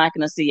he's not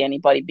going to see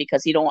anybody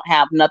because he don't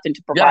have nothing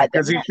to provide.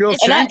 Because he feels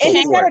and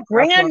he's got a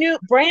brand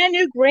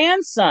new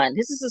grandson.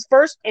 This is his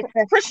first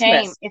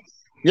Christmas.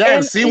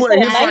 And see what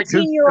he's like. A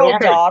 19-year-old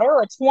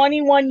daughter, a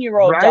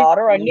 21-year-old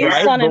daughter, a new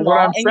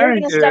son-in-law, and you're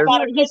going to step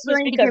out of Christmas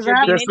because you're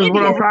being an idiot. This is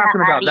what I'm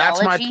talking about.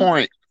 That's my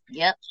point.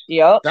 Yep.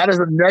 That is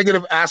a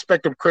negative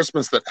aspect of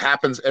Christmas that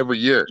happens every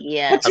year.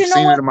 Yeah. I've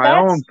seen it in my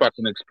own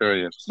fucking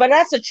experience. But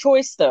that's a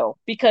choice, though,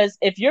 because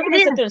if you're going to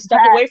sit there and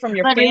step away from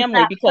your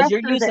family because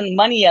you're using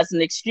money as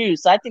an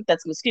excuse, I think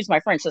that's, excuse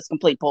my French, that's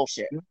complete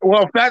bullshit.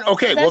 Well,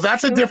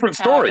 that's a different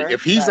story.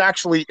 If he's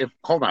actually,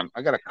 hold on,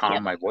 I got to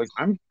calm my voice.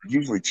 I'm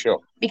usually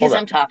chill. Because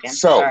I'm talking.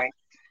 So, sorry.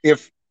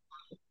 If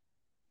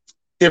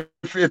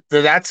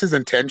that's his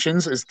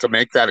intentions, is to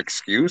make that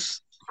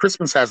excuse,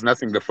 Christmas has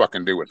nothing to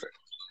fucking do with it.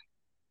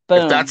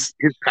 Boom. If that's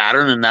his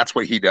pattern and that's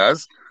what he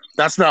does,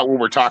 that's not what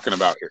we're talking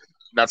about here.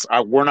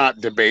 We're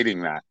not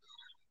debating that.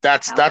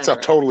 That's a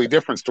totally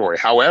different story.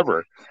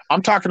 However,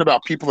 I'm talking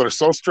about people that are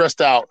so stressed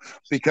out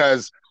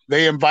because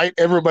they invite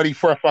everybody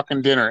for a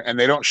fucking dinner and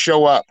they don't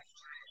show up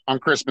on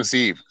Christmas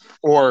Eve,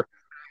 or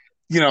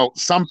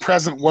some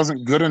present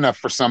wasn't good enough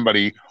for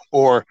somebody,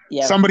 or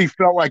somebody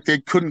felt like they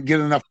couldn't get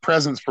enough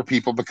presents for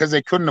people because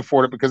they couldn't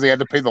afford it because they had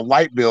to pay the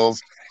light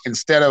bills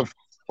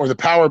or the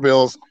power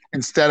bills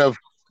instead of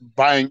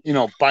buying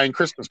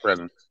Christmas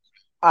presents.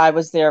 I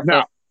was there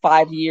for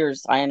 5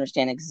 years. I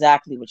understand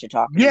exactly what you're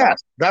talking about.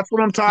 Yes, that's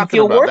what I'm talking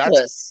about. You feel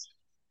worthless.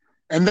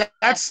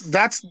 That's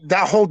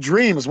that whole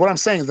dream is what I'm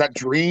saying, is that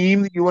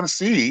dream that you want to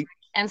see.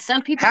 And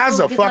some people has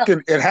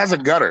it has a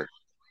gutter.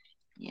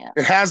 Yeah.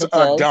 It has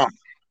a dump.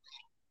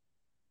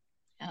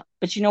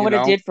 But you know what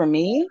it did for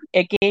me?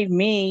 It gave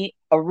me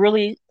a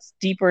really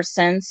deeper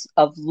sense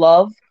of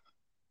love,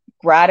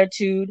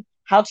 gratitude,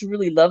 how to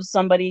really love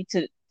somebody,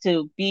 to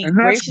to be And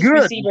that's gracious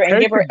good. receiver and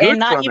Take giver, the good and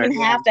not from even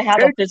it. have to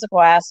have a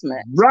physical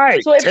aspect.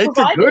 Right. So it Take the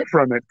provided. good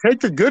from it. Take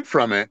the good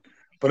from it.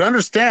 But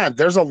understand,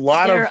 there's a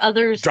lot There of are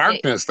others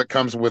darkness that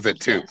comes with it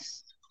too.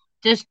 Yes.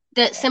 Just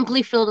that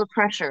simply feel the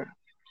pressure,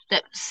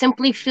 that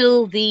simply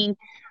feel the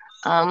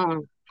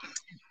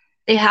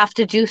they have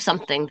to do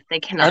something they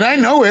cannot. And I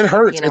know it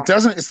hurts. You know? It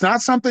doesn't. It's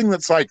not something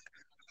that's like.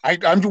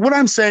 I'm. What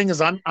I'm saying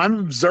is, I'm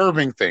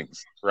observing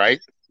things,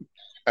 right?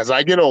 As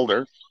I get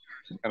older,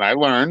 and I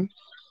learn,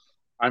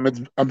 I'm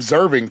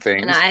observing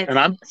things, and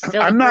I'm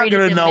not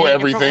going to know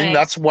everything.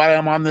 That's why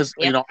I'm on this.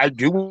 Yep. You know, I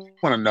do want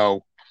to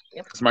know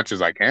as much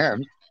as I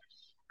can,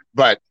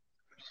 but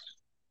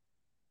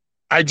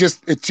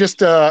it's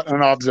just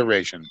an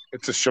observation.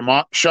 It's a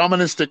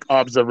shamanistic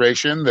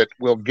observation that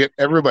will get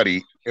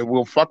everybody. It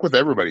will fuck with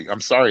everybody.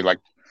 I'm sorry, like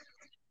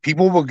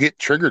people will get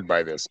triggered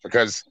by this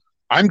because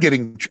I'm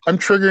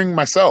triggering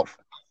myself.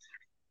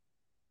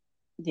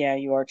 Yeah,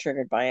 you are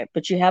triggered by it,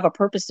 but you have a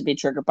purpose to be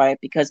triggered by it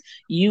because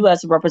you,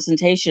 as a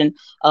representation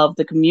of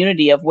the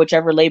community of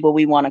whichever label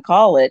we want to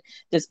call it,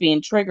 that's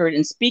being triggered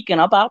and speaking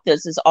about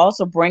this is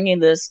also bringing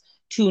this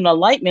to an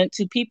enlightenment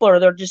to people, or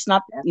they're just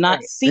not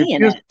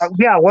seeing it.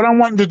 Yeah, what I'm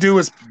wanting to do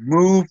is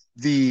move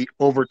the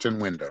Overton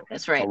window.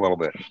 That's right. A little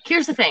bit.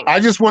 Here's the thing. I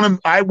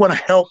want to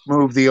help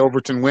move the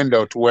Overton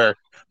window to where,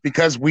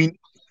 because we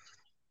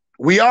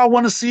all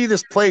want to see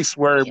this place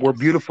where we're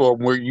beautiful,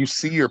 where you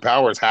see your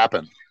powers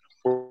happen,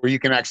 where you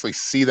can actually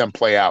see them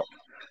play out,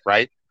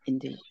 right?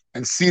 Indeed.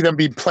 And see them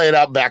be played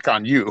out back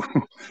on you,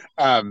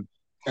 and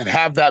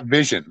have that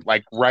vision,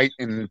 like right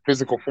in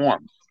physical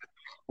form.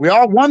 We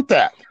all want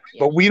that,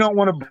 but we don't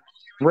want to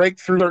break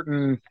through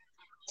certain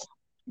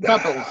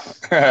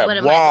bubbles,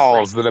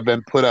 walls that have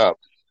been put up,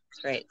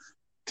 right,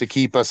 to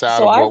keep us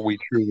out of what we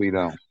truly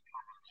know.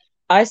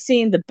 I've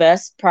seen the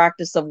best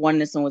practice of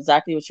oneness and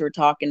exactly what you were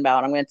talking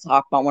about. I'm going to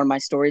talk about one of my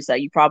stories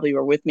that you probably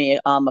were with me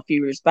a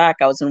few years back.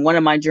 I was in one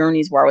of my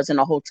journeys where I was in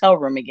a hotel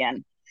room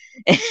again.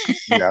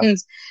 And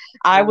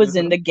I was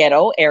in the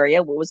ghetto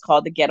area, what was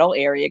called the ghetto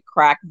area,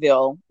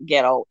 Crackville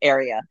ghetto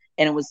area.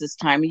 And it was this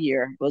time of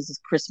year. It was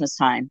this Christmas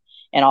time.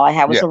 And all I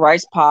had was a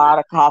rice pot,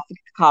 a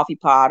coffee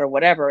pot or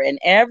whatever. And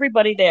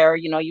everybody there,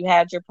 you know, you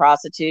had your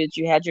prostitutes,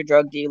 you had your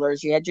drug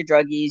dealers, you had your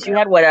druggies, you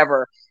had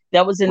whatever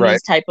that was in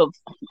these type of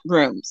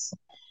rooms.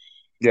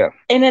 Yeah.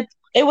 And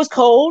it was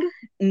cold.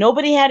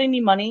 Nobody had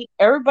any money.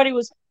 Everybody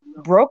was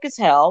broke as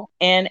hell.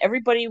 And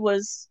everybody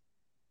was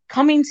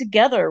coming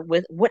together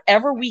with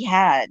whatever we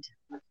had.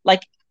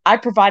 Like, I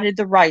provided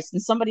the rice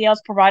and somebody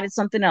else provided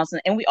something else.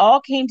 And we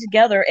all came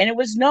together, and it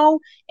was no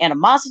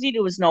animosity.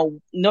 There was no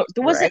there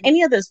wasn't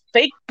any of this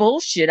fake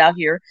bullshit out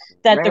here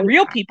that the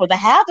real people that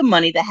have the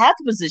money, that have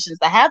the positions,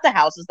 that have the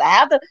houses, that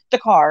have the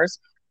cars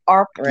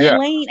are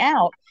playing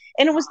out.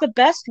 And it was the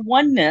best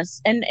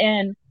oneness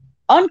and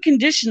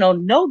unconditional,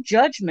 no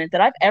judgment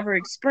that I've ever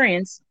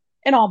experienced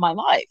in all my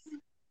life.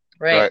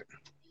 Right.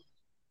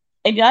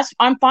 And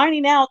I'm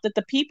finding out that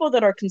the people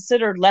that are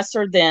considered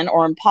lesser than,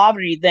 or in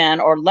poverty than,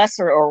 or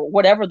lesser, or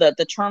whatever the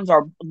terms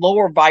are,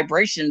 lower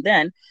vibration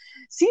than,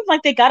 seems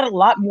like they got a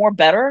lot more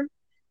better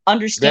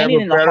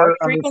understanding in the heart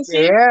frequency.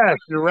 Yes,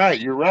 you're right.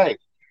 You're right.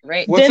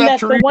 Right. What's than up,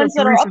 the ones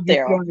that are up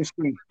there.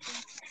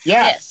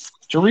 Yes.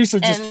 Teresa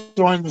just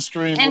joined the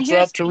stream. What's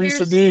up,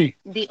 Teresa D?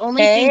 The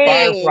only thing,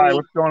 Firefly,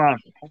 what's going on?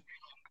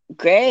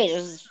 Great. It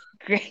was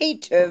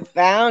great to have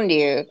found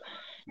you.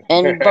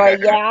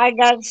 But yeah, I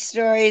got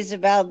stories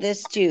about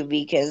this too,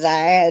 because I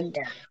had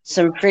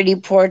some pretty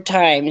poor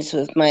times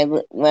with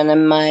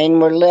when mine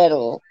were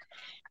little,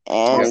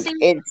 and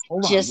it's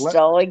just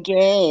all a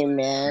game,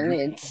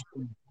 man.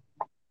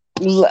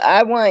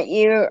 I want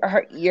your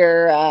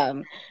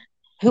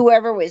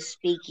whoever was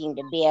speaking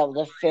to be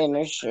able to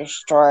finish your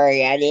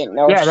story. I didn't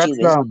know if she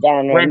was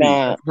done or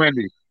not.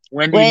 Wendy.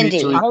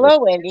 Hello,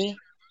 Wendy.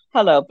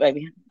 Hello,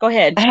 baby. Go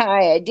ahead.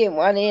 Hi, I didn't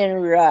want to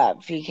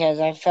interrupt because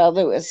I felt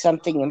it was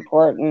something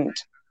important.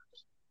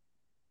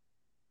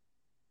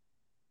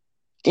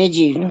 Did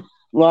you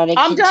want to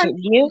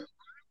continue? Done.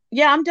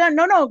 Yeah, I'm done.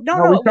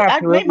 No.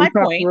 I made my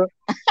point.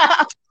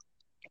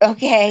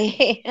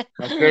 Okay.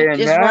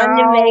 Just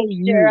wanted to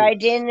make sure I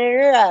didn't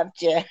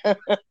interrupt you.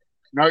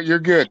 No, you're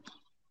good.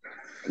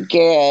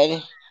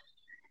 Good.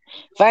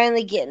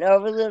 Finally getting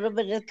over a little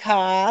bit of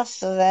cough,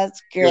 so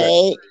that's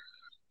great. Good.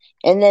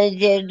 And then I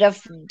did a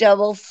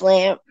double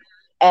flamp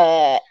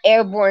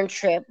airborne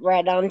trip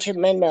right onto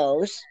my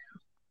nose.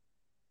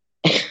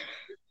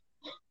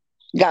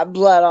 Got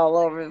blood all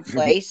over the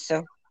place,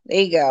 so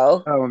there you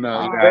go. Oh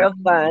no. Real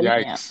fun.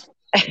 Yikes.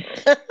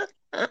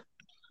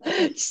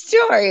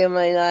 Story of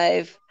my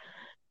life.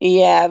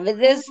 Yeah, but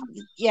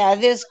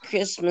this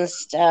Christmas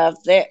stuff,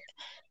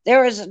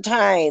 there was a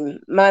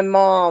time my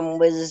mom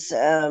was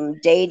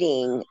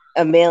dating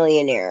a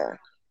millionaire.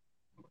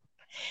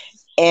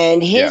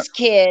 And his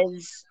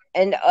kids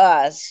and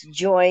us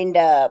joined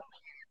up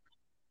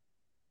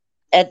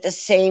at the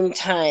same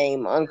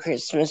time on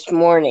Christmas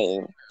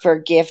morning for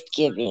gift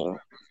giving.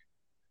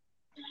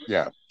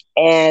 Yeah.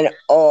 And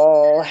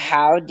oh,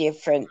 how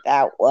different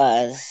that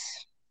was.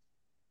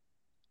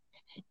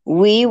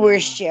 we were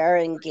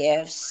sharing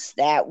gifts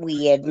that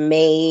we had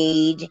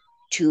made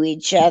to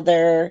each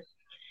other,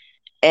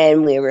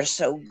 and we were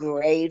so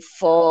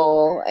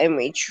grateful, and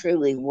we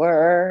truly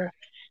were,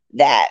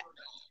 that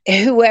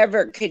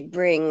whoever could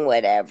bring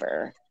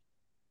whatever,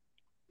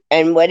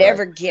 and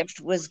whatever gift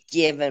was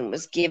given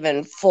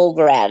full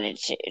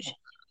gratitude.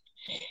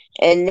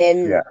 And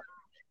then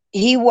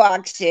he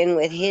walks in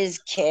with his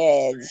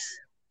kids,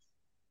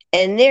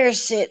 and they're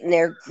sitting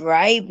there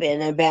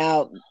griping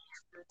about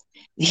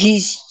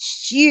these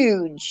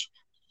huge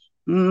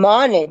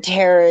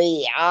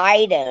monetary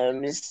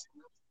items.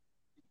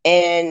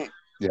 And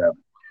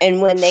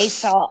when they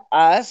saw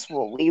us,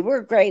 what we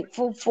were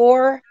grateful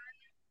for,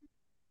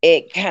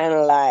 it kind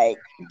of like,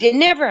 it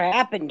never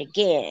happened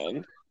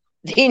again.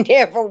 They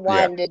never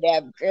wanted to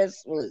have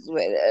Christmas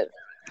with us.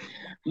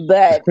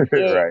 But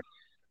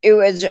it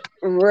was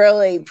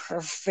really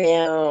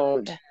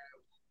profound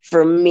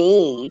for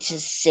me to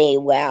say,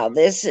 wow,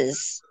 this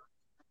is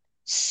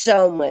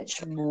so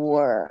much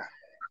more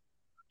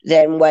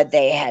than what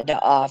they had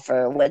to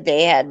offer. What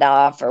they had to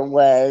offer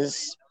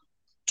was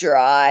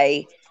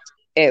dry.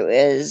 It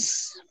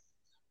was,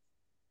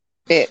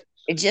 it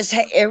just,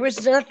 there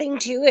was nothing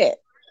to it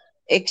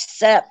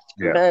except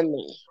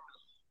money.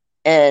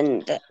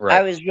 And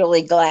I was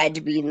really glad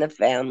to be in the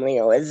family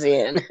I was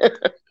in.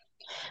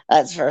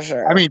 That's for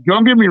sure. I mean,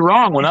 don't get me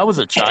wrong. When I was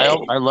a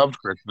child, I loved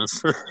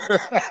Christmas.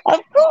 Of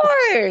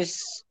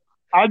course.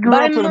 I grew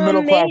up in a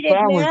middle-class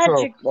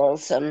family, so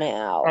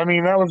somehow. I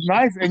mean, that was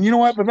nice. And you know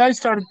what?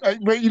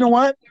 But you know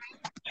what?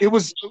 It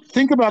was,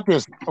 think about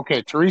this.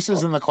 Okay,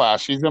 Teresa's in the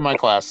class. She's in my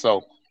class.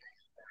 So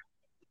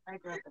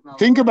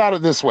think about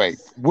it this way.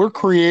 We're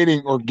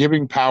creating or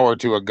giving power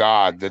to a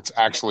God that's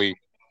actually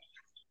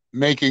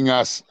making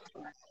us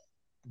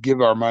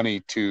give our money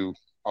to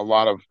a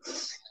lot of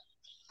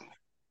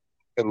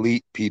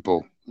elite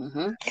people.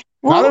 Mm-hmm.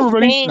 Not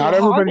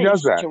everybody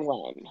does that.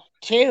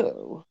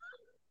 Too.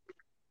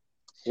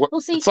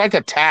 Well, see, it's like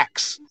a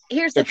tax.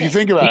 Here's the thing. You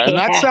think about it, and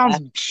that sounds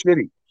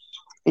shitty.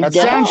 That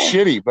sounds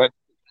shitty, but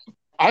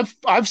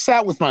I've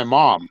sat with my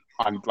mom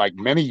on like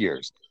many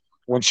years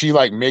when she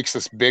like makes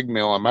this big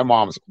meal, and my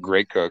mom's a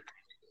great cook.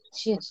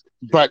 She is.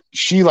 But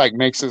she like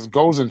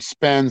goes and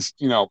spends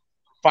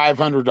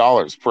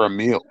 $500 for a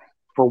meal,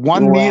 for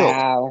one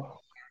meal.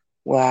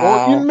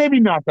 Wow. Or maybe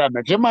not that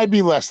much. It might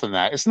be less than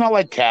that. It's not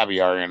like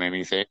caviar and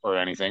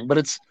anything, but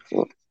it's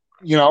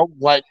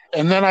like.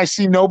 And then I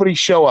see nobody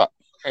show up,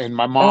 and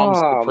my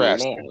mom's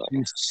depressed.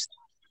 She's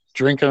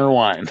drinking her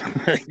wine.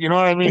 You know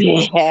what I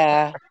mean?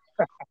 Yeah.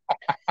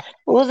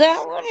 Well,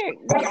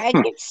 I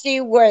could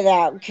see where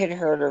that could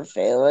hurt her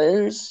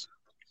feelings.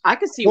 I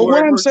could see. Well,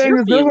 what I'm saying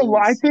is,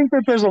 I think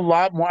that there's a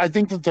lot more. I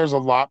think that there's a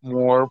lot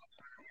more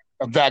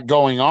of that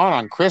going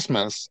on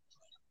Christmas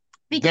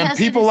than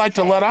people like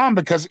to let on,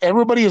 because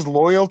everybody is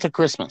loyal to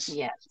Christmas.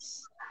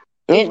 Yes.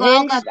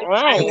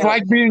 It's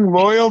like being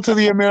loyal to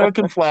the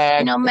American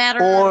flag, no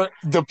matter, or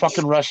the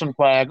fucking Russian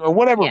flag, or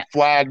whatever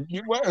flag.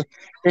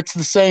 It's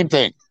the same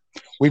thing.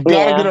 We've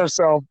got to get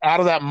ourselves out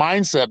of that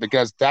mindset,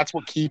 because that's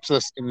what keeps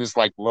us in this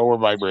like lower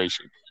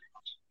vibration.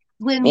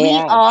 When we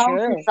all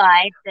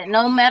decide that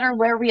no matter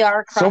where we are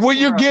across so what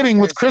you're getting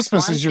with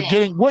Christmas is you're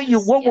getting what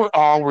we're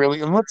all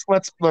really, and let's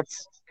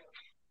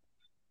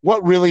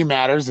what really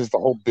matters is the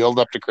whole build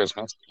up to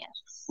Christmas.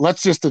 Yes.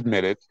 Let's just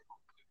admit it.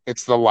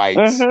 It's the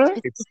lights. Mm-hmm.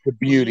 It's the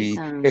beauty.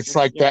 It's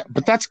like that.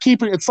 But that's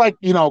it's like,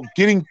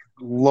 getting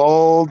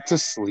lulled to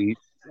sleep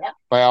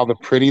by all the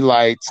pretty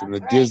lights and the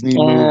Disney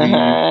movie.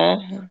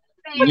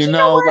 But you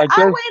know what?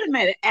 Wait a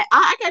minute.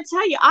 I gotta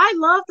tell you, I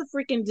love the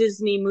freaking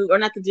Disney movie, or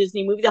not the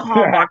Disney movie, the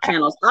Hallmark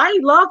channels. I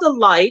love the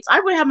lights.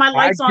 I would have my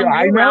lights on.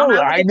 I know.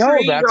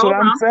 That's what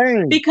I'm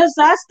saying. Because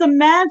that's the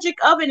magic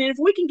of it. And if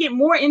we can get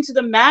more into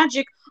the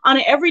magic on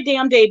an every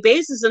damn day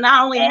basis, and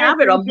not only have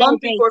it a month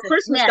before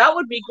Christmas, that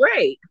would be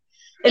great.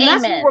 And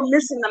that's where we're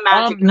missing the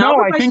magic. No,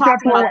 I think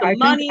that's where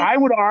I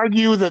would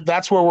argue that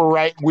that's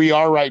where we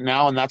are right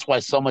now, and that's why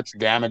so much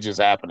damage is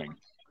happening.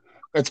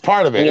 It's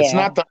part of it. Yeah. It's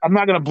not I'm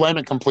not going to blame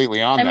it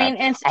completely on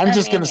that. I'm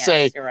just going to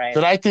say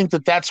that I think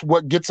that that's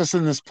what gets us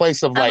in this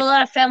place of like, a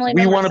lot of family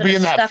we want to be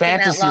in that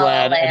fantasy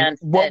land. And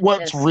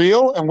what's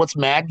real and what's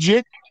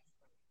magic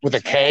with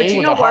a K,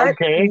 with a hard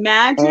K.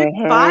 Magic,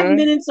 5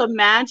 minutes of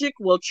magic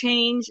will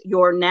change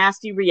your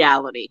nasty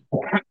reality.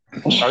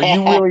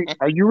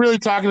 Are you really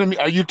talking to me?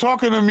 Are you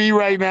talking to me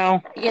right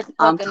now? Yes,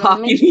 I'm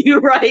talking to you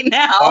right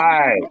now. All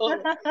right.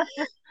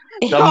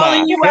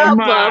 Calling you out,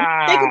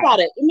 bub. Think about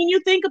it. I mean, you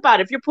think about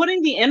it. If you're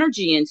putting the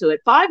energy into it,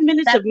 5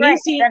 minutes of me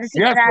seeing.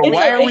 Yes, but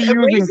why are we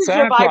using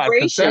Santa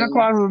Claus?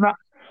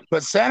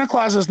 Santa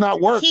Claus is not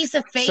work. He's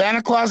a fake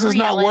Santa Claus is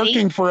not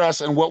working for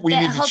us, and what we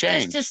need to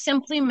change. To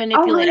simply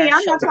manipulate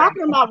I'm not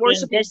talking about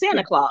worshiping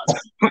Santa Claus.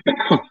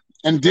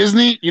 And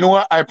Disney, you know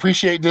what? I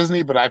appreciate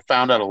Disney, but I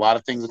found out a lot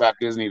of things about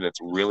Disney that's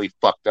really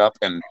fucked up,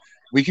 and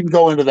we can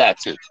go into that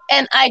too.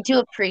 And I do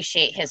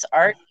appreciate his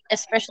art,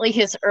 especially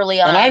his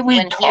early on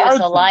when he was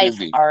alive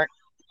art.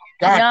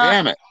 God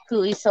damn it.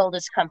 Who he sold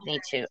his company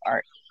to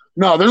art.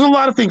 No, there's a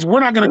lot of things. We're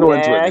not going to go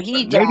into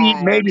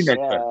it. Maybe next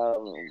time.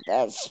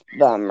 That's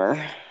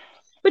bummer.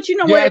 But you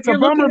know what? If you're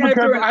looking at it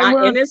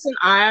through innocent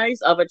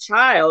eyes of a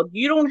child,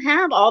 you don't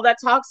have all that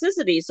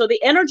toxicity. So the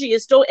energy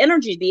is still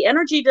energy. The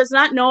energy does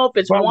not know if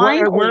it's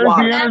wine or water. Where is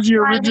the energy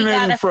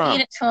originating from?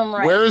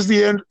 Where is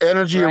the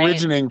energy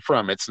originating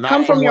from? It's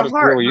not from your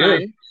heart,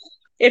 man.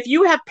 If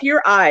you have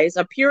pure eyes,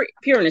 a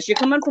pureness, you're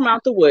coming from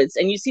out the woods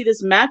and you see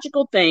this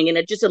magical thing and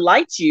it just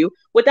delights you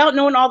without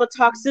knowing all the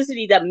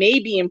toxicity that may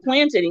be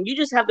implanted, and you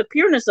just have the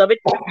pureness of it,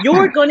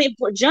 you're going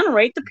to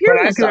generate the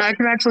pureness. But I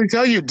can actually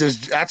tell you,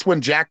 that's when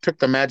Jack took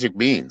the magic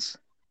beans.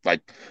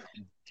 Like,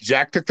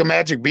 Jack took the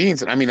magic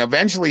beans, and I mean,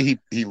 eventually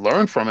he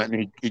learned from it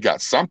and he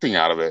got something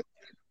out of it.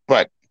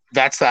 But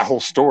that's that whole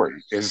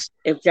story. Is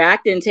if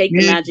Jack didn't take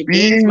the magic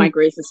beans, my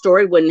Grace, the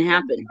story wouldn't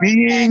happen.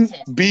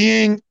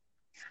 Being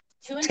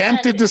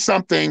tempted to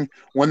something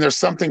when there's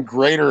something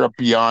greater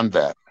beyond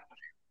that.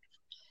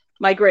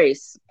 My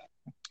Grace,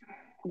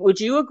 would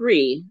you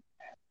agree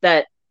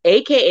that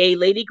AKA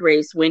Lady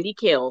Grace, Wendy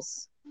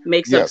Kales,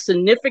 makes a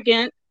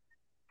significant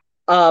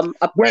presence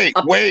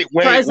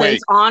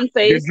on Facebook?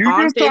 Did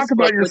you just talk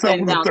about yourself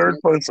in the third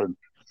person?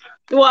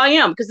 Well, I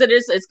am, because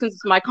it's because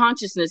my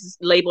consciousness is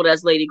labeled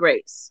as Lady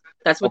Grace.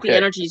 That's what the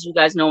energies you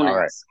guys know as.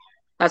 Right.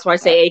 That's why I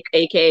say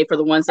AKA for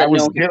the ones that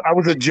know. I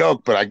was a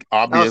joke, but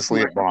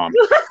obviously it bombed.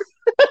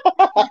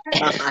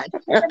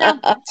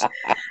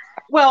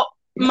 Well,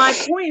 my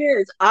point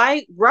is,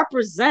 I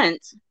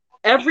represent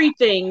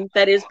everything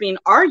that is being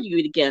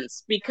argued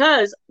against,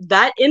 because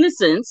that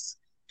innocence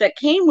that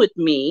came with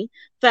me,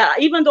 that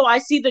even though I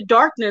see the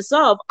darkness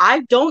of,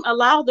 I don't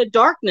allow the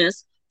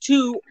darkness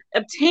to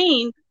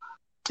obtain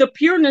the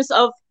pureness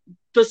of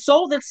the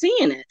soul that's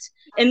seeing it.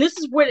 And this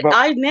is what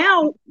I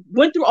now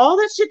went through all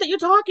that shit that you're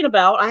talking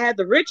about. I had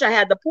the rich, I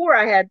had the poor,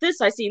 I had this,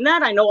 I seen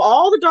that. I know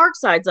all the dark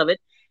sides of it.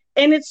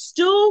 And it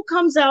still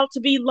comes out to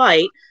be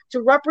light,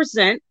 to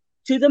represent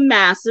to the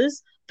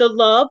masses the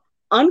love,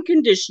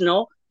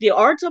 unconditional, the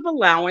art of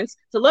allowance,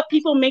 to let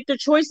people make their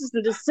choices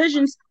and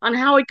decisions on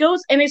how it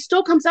goes. And it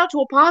still comes out to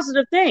a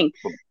positive thing.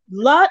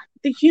 Let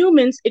the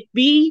humans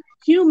be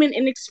human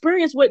and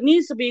experience what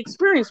needs to be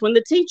experienced. When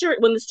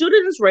the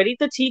student is ready,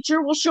 the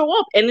teacher will show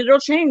up and it'll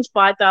change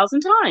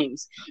 5,000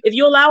 times. If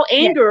you allow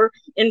anger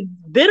and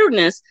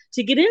bitterness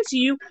to get into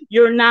you,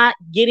 you're not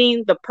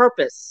getting the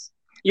purpose.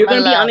 You're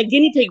going to be on a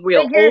guinea pig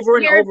wheel over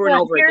and over and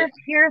over again.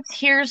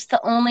 Here's the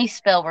only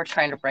spell we're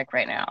trying to break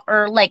right now,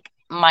 or like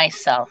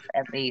myself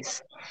at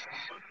least.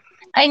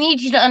 I need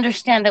you to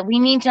understand that we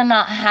need to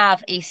not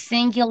have a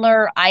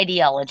singular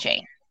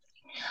ideology.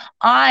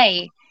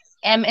 I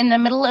am in the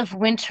middle of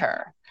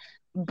winter,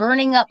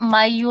 burning up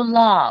my Yule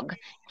log,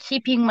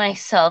 keeping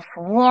myself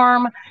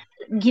warm,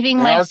 giving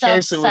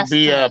myself sustenance. In our case, it would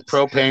be a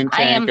propane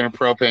tank and a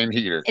propane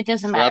heater. It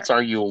doesn't matter. That's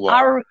our Yule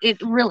log.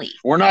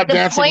 We're not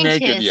dancing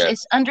naked yet.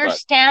 It's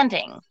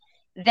understanding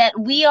that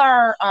we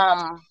are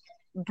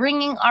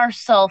bringing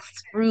ourselves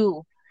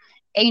through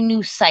a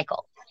new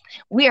cycle.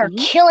 We are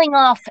killing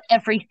off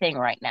everything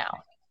right now.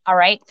 All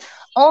right.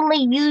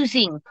 Only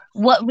using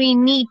what we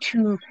need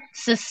to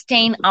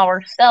sustain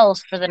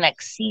ourselves for the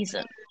next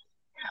season.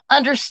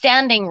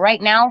 Understanding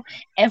right now,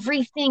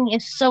 everything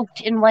is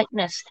soaked in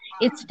whiteness.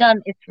 It's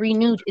done. It's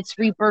renewed. It's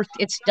rebirthed.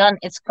 It's done.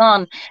 It's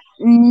gone.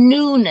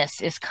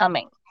 Newness is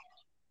coming.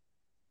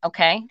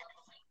 Okay.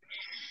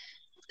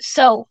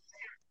 So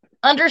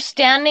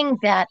understanding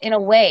that in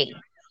a way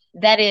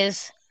that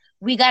is,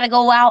 we got to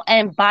go out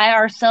and buy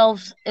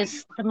ourselves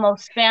is the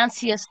most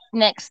fanciest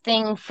next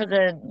thing for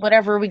the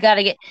whatever we got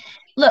to get.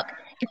 Look,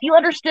 if you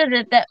understood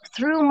it, that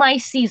through my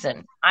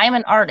season, I'm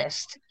an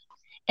artist,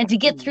 and to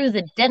get through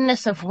the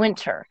deadness of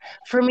winter,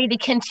 for me to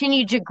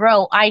continue to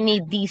grow, I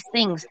need these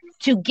things.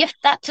 To gift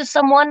that to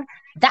someone,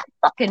 that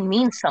fucking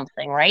means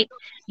something, right?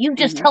 You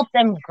just help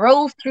them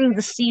grow through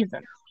the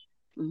season.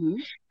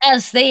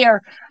 As they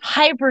are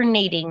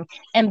hibernating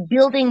and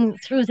building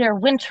through their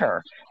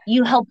winter,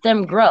 you help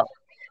them grow.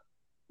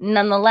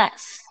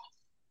 Nonetheless,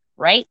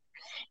 right?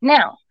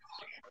 Now,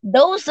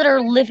 those that are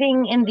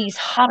living in these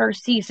hotter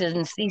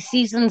seasons, these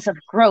seasons of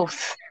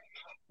growth,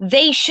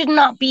 they should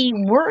not be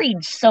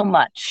worried so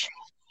much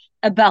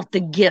about the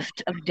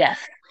gift of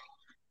death.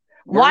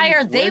 Why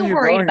are they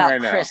worried about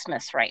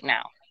Christmas right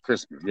now?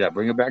 Christmas, yeah,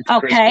 bring it back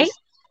to Christmas.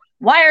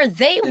 Why are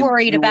they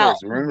worried about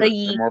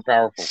the more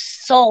powerful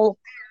soul?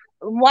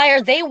 Why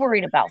are they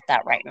worried about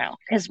that right now?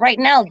 Because right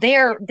now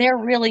they're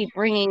really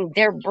bringing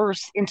their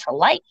bursts into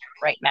light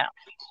right now.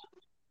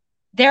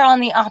 They're on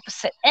the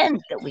opposite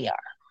end that we are.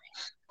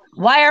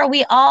 Why are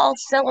we all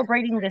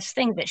celebrating this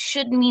thing that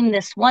should mean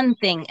this one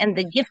thing, and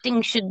the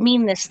gifting should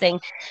mean this thing?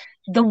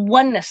 The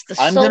oneness, the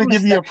I'm going to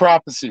give you a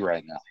prophecy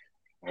right now,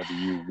 whether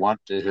you want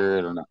to hear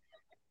it or not.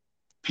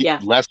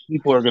 Less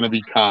people are going to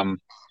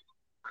become.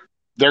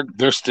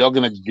 They're still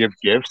going to give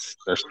gifts.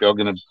 They're still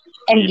going to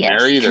be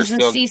married. They're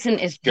still the season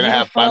is going to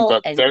have fun.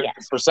 But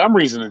for some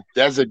reason, it's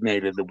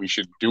designated that we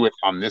should do it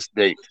on this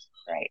date.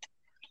 Right.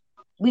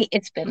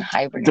 It's been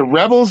hibernated. The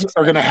rebels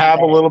are going to have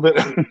a little bit.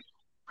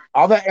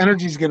 All that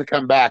energy is going to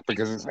come back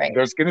because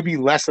there's going to be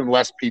less and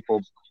less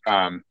people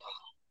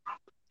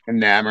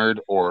enamored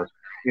or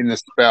in the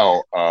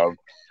spell of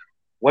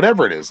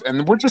whatever it is.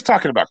 And we're just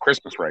talking about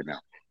Christmas right now.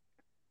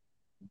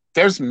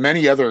 There's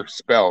many other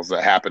spells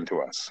that happen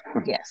to us.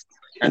 Yes.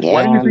 And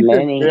why do you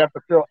think they have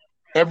to fill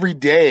every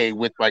day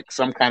with like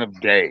some kind of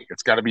day?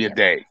 It's got to be a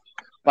day.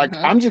 Like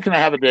I'm just gonna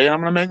have a day and I'm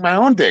gonna make my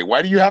own day.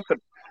 Why do you have to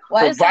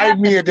provide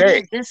me a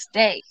day? This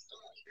day.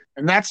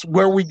 And that's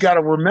where we got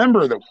to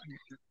remember that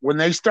when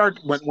they start,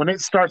 when it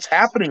starts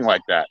happening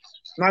like that,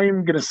 I'm not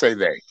even gonna say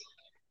they.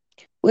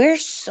 We're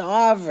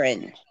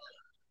sovereign,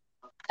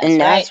 and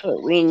that's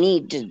what we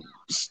need to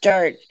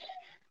start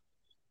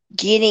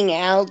getting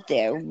out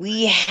there.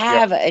 We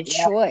have a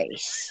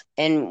choice,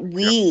 and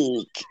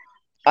we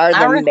are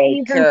the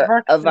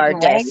maker of our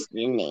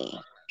destiny.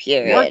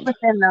 Period. Work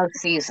within those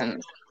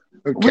seasons.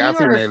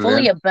 Kathy when you're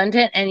fully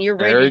abundant and you're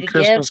ready Merry to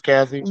Christmas, give,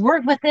 Kathy.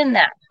 Work within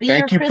that.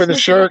 Thank you for the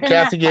shirt.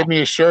 Kathy gave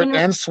me a shirt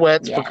and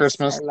sweats for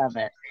Christmas. I love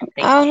it.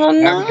 Oh,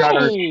 nice. I haven't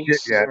got her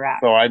shit yet,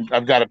 so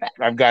I've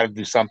got to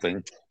do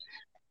something.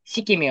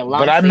 She gave me a long.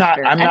 But I'm not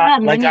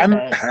like I'm.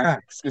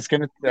 It's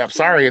gonna. I'm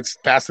sorry, it's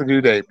past the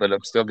due date, but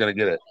I'm still gonna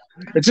get it.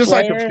 It's just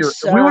like if you're.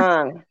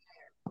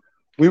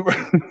 We were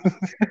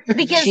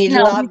because we've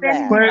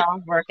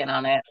been working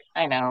on it.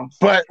 I know.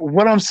 But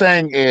what I'm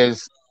saying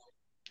is,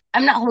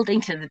 I'm not holding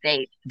to the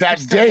date.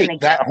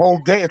 That whole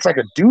day, it's like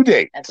a due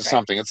date to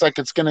something. It's like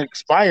it's going to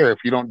expire if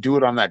you don't do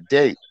it on that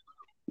date.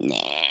 Nah.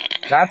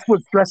 That's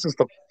what stresses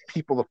the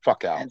people the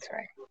fuck out. That's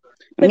right.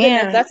 But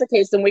then if that's the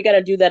case, then we got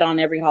to do that on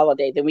every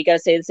holiday. Then we got to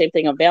say the same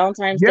thing on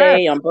Valentine's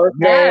Day, on birthdays.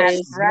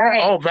 Yes,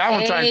 right. Oh,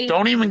 Valentine's!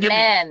 Don't even give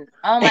me.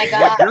 Oh my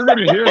God! You're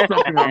going to hear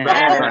something on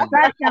Valentine's.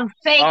 That's such a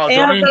fake. Oh,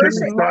 don't even get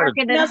me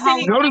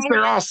started. Notice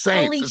they're all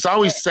saints. It's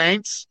always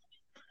saints.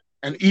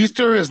 And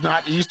Easter is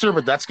not Easter,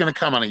 but that's going to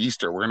come on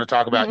Easter. We're going to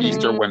talk about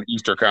Easter when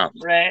Easter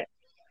comes. Right.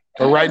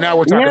 But right now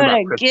we're talking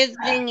about the good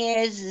thing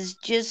is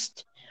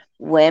just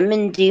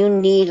women do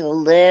need a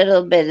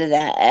little bit of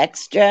that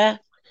extra,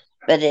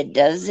 but it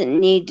doesn't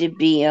need to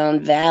be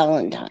on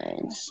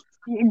Valentine's.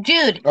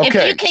 Dude, if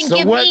you can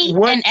give me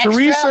an extra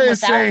Teresa is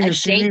saying a is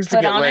she needs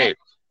to get laid.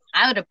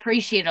 I would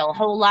appreciate a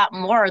whole lot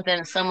more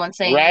than someone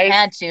saying you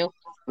had to.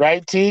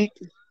 Right, T?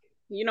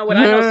 You know what?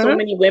 I know so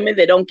many women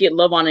that don't get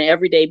love on an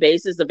everyday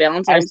basis. The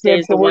Valentine's Day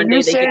is the one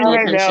day they get the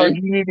attention.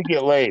 You need to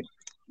get laid.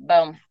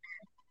 Boom.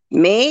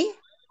 Me?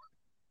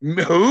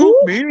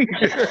 Who? Me?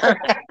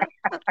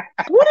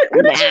 What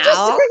did you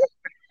just say?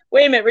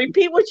 Wait a minute.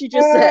 Repeat what you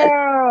just said.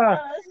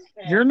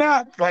 You're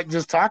not like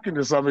just talking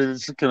to somebody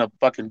that's just gonna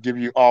fucking give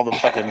you all the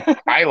fucking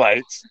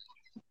highlights.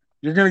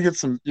 You're gonna get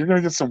some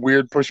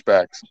weird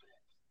pushbacks.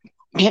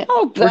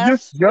 Oh, we're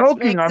just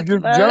joking. I'm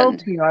just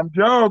joking. I'm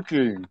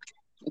joking.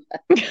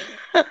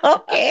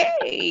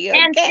 Okay.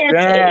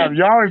 Damn,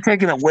 y'all are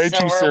taking it way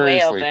too seriously.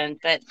 Way open,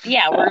 but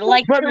yeah, we're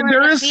like. But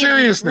there is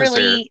seriousness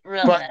here.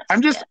 Realness, but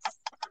I'm just.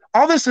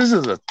 All this is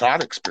a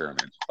thought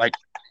experiment. Like,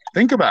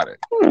 think about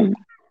it.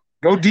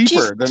 Go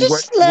deeper than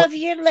just love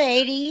your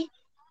lady.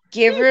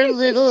 Give her a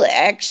little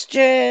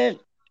extra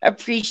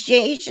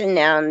appreciation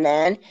now and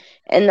then.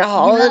 And the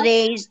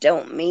holidays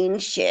don't mean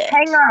shit.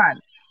 Hang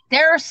on.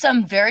 There are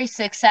some very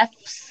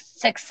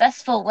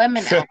successful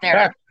women out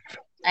there.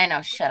 I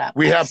know, shut up.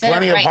 We have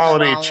plenty of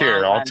holiday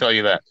cheer, I'll tell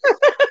you that.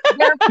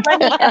 There are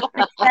plenty of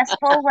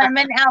successful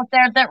women out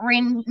there that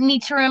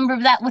need to remember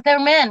that with their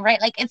men,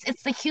 right? Like,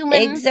 it's the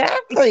human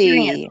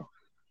experience.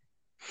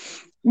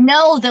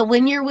 Know that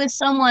when you're with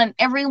someone,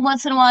 every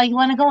once in a while you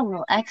want to go a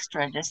little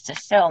extra just to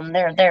show them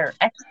they're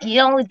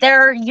you're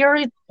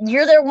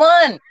their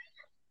one.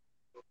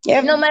 Yeah.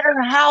 No matter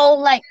how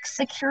like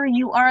secure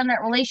you are in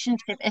that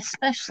relationship,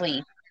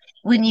 especially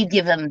when you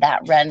give them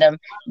that random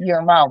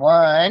 "you're my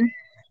one,"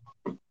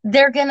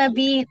 they're gonna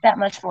be that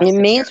much more. It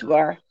means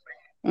more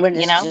when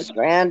it's just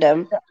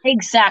random.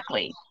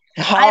 Exactly.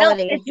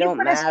 Holidays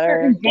don't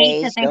matter.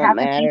 Days don't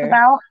matter.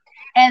 About,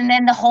 and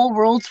then the whole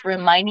world's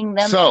reminding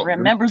them to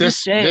remember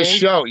this day. This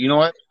show, you know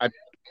what?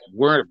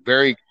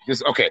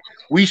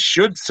 We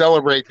should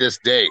celebrate this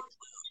day,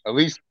 at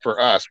least for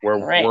us, where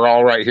we're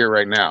all right here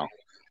right now.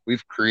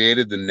 We've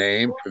created the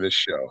name for this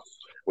show,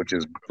 which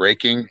is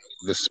Breaking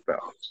the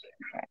Spell.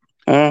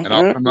 And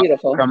I'll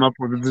come up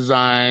with a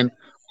design.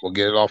 We'll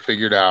get it all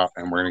figured out,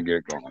 and we're gonna get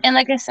it going. And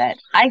like I said,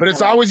 but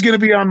it's always gonna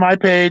be on my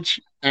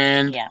page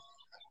and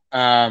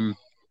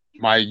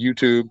my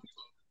YouTube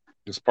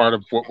is part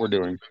of what we're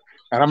doing.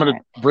 And I'm going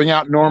to bring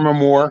out Norma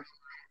more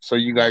so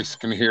you guys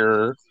can hear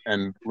her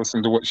and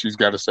listen to what she's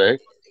got to say.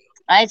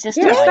 I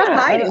just stop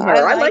hiding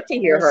her. I like to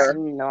hear her.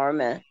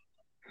 Norma.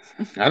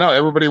 I know.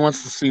 Everybody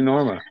wants to see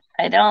Norma.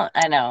 I know.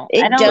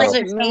 It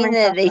doesn't mean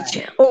that they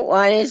don't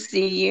want to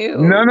see you.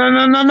 No.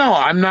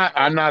 I'm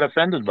not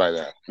offended by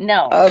that.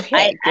 No.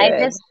 Okay. I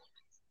just,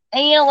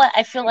 and you know what?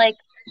 I feel like,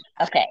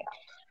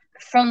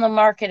 from the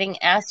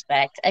marketing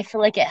aspect, I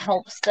feel like it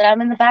helps that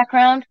I'm in the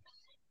background.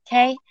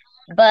 Okay.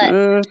 But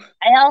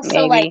I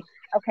also I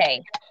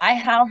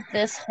have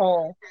this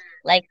whole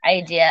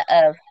idea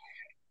of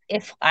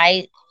if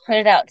I put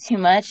it out too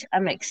much,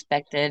 I'm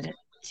expected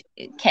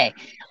to,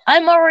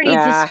 I'm already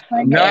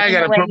disappointed. Now I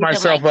got to put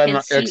myself on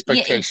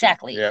expectation. Yeah,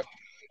 exactly. Yep.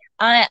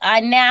 I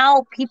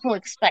now people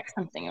expect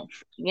something of,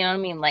 you know what I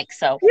mean? Like,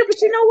 so. Yeah,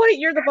 but you know what?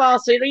 You're the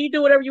boss. So you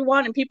do whatever you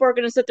want, and people are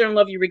going to sit there and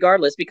love you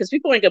regardless, because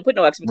people ain't going to put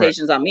no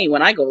expectations on me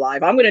when I go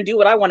live. I'm going to do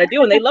what I want to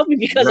do, and they love me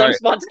because I'm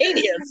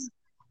spontaneous.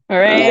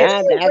 Right. Yeah,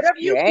 that's whatever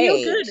you feel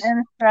great. good.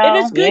 And so, And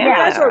it's good. Yeah. You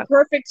guys are a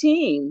perfect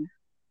team.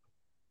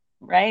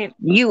 Right.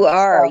 You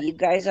are. So- You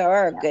guys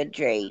are a good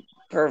trait.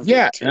 Perfect.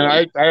 Yeah, team.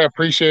 and I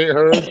appreciate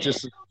her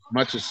just as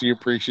much as she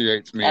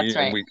appreciates me. That's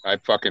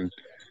right. And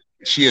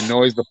she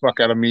annoys the fuck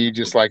out of me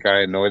just like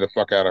I annoy the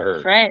fuck out of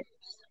her. Right.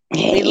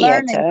 We Yeah,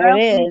 learn that's and how grow it from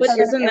is. each But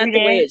other isn't that every the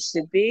way day, it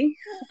should be?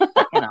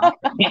 you know.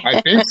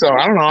 I think so.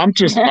 I don't know. I'm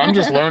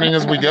just learning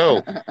as we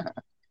go.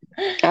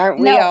 Aren't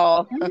we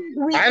all?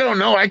 I don't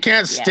know. I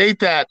can't Yeah. state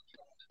that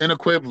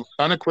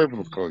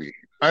unequivocally.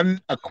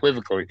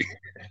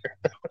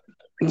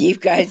 You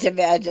guys have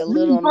had a We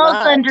little both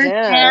much,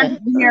 understand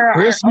we are our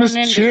Christmas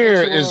own cheer is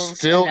individuals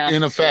still enough in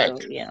to,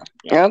 effect. yeah.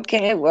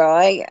 Okay, well,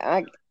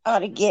 I ought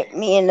to get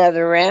me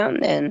another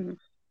round then.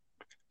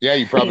 Yeah,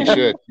 you probably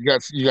should.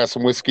 You got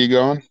some whiskey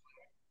going?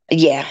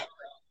 Yeah,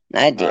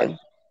 I do. All right.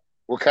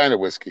 What kind of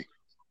whiskey?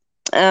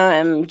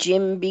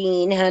 Jim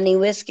Beam honey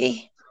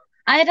whiskey.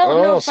 I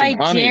don't know if I some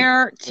honey.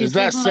 dare to Is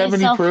that give 70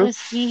 myself proof?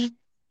 whiskey.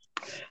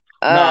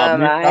 I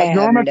have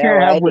Norma no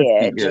can't have idea. whiskey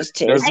It here. just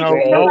There's tastes no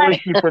great.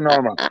 whiskey for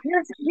Norma.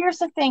 Here's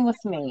the thing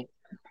with me.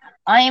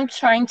 I am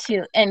trying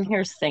to, and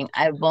here's the thing,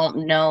 I won't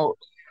know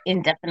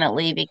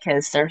indefinitely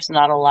because there's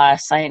not a lot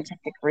of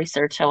scientific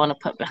research I want to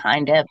put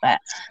behind it, but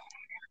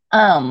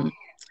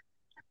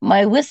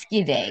my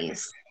whiskey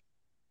days,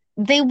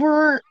 they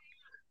were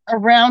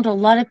around a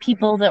lot of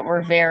people that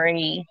were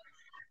very,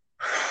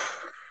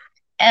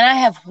 and I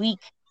have weak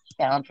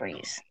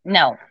boundaries.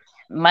 No,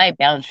 my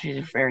boundaries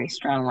are very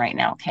strong right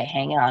now. Okay,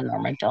 hang on,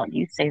 Norma, don't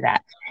you say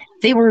that.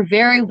 They were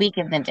very weak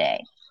in the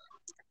day.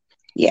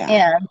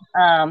 Yeah.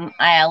 And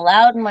I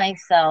allowed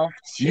myself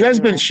to. You guys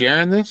been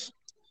sharing this?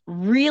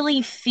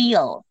 Really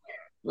feel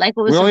like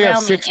it was We only have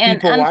around 6 me.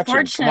 And people watching.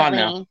 Come on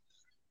now. unfortunately,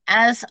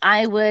 as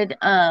I would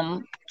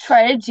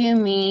try to do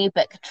me,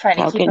 but try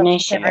to How keep can up I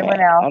with share?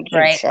 everyone I'll else, do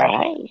right?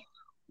 try.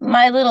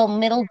 My little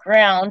middle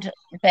ground,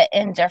 but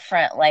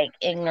indifferent, like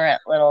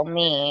ignorant little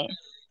me,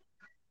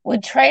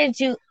 would try to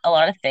do a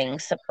lot of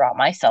things that brought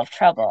myself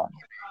trouble.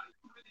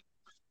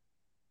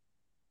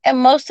 And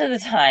most of the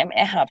time,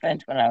 it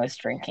happened when I was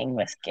drinking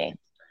whiskey.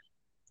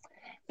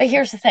 But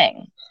here's the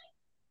thing.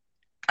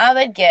 I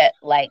would get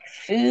like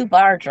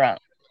foo-bar drunk.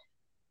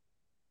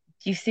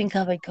 Do you think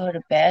I would go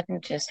to bed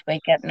and just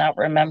wake up not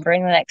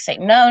remembering the next day?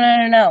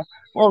 No.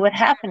 What would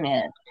happen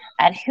is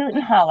I'd hoot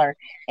and holler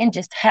and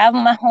just have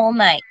my whole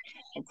night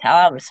until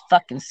I was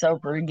fucking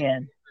sober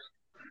again.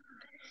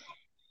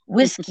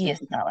 Whiskey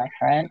is not my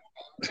friend.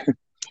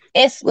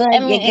 It's, Well, I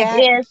mean, you got-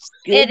 it is.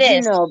 Good It to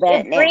is. know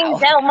that It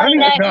brings now. out my Honey,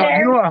 no, nightmares.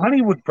 you know what?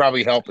 Honey would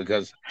probably help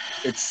because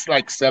it's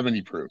like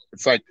 70 proof.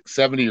 It's like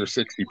 70 or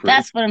 60 proof.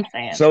 That's what I'm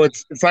saying. So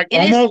it's like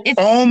It is- it's-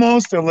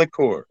 almost a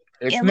liqueur.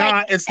 It's It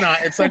not. It's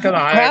not. It's like on the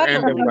higher end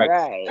of Probably like.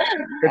 right.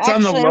 It's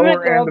on the Actually, I'm gonna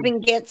lower go end up of.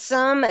 and get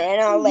some,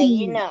 and I'll let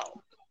you know.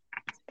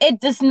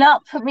 It does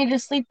not put me to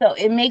sleep though.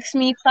 It makes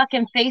me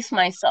fucking face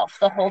myself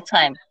the whole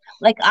time.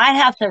 Like I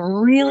have to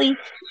really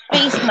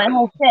face my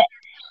whole shit.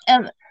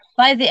 And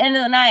by the end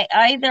of the night,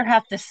 I either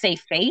have to say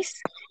face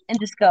and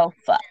just go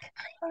fuck.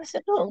 I was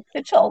a little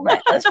bitch all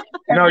night.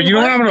 No, you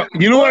know what I'm gonna.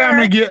 You know what I'm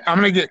gonna get. I'm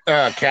gonna get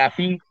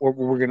Kathy. Or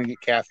we're gonna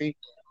get Kathy.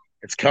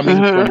 It's coming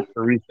from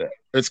Teresa.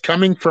 It's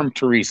coming from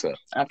Teresa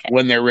Okay.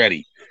 when they're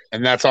ready,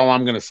 and that's all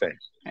I'm gonna say.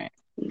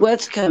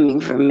 What's coming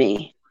from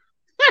me?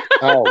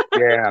 Oh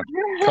yeah,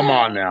 come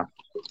on now,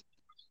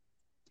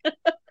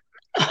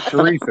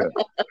 Teresa.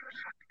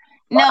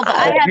 No, but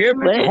I The have gift,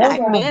 What did hold I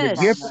on, the miss?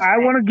 gift I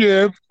want to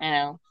give I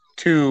know.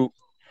 to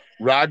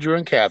Roger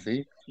and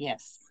Kathy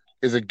Yes.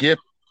 is a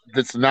gift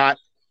that's not.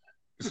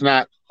 It's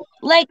not,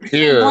 Like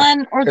Here.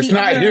 one or It's the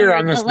not other, here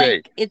on this but, like,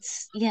 date.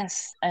 It's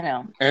yes, I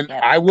know. and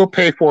Yep. I will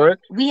pay for it.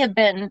 We have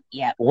been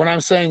What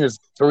I'm saying is,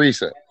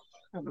 Teresa,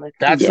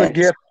 that's the Yes.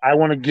 gift I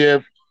want to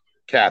give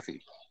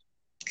Kathy.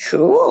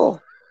 Cool.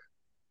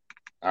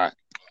 All right.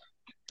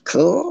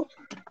 Cool.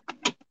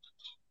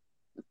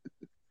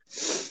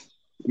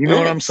 You know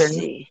what I'm Let's saying?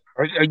 see.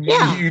 Are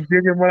Yeah. you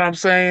digging what I'm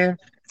saying?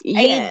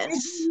 Yes,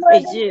 I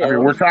do. I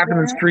mean, we're talking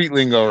in street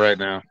lingo right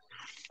now.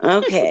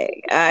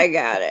 Okay, I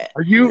got it.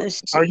 Are you?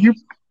 Let's Are see. you?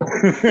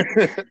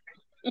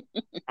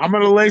 I'm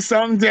gonna lay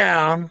something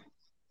down.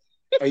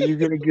 Are you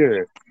gonna get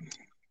it?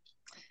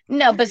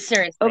 No, but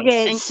seriously.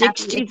 Okay, and it's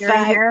Kathy, if you're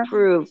 65 here,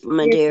 proof,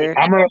 my seriously, dear.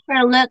 I'm gonna. for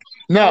a look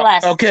the No.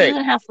 last Okay.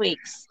 2.5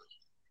 weeks.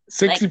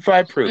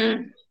 65 proof.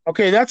 Mm,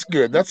 Okay, that's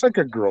good. That's like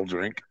a girl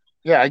drink.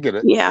 Yeah, I get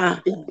it. Yeah,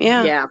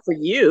 yeah. Yeah, for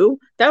you,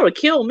 that would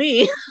kill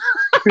me.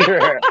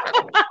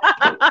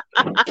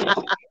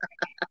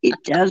 It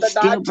does The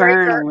still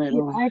non-drinker. burn a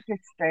little. I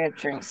just straight up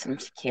drink some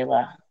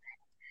tequila.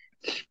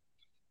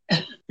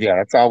 Yeah,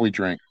 that's all we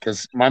drink.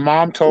 Because my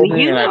mom told Well,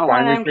 me, you and I know what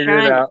finally I'm figured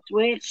trying it to out.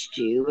 switch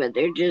to, but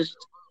they're just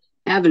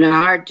having a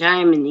hard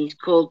time in these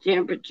cold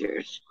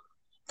temperatures.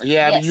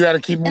 Yeah, but Yes. you got to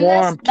keep them And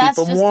warm. that's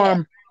Keep them just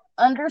warm.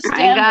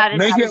 understand. got a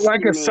Make it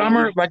like a system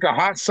in. like a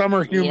hot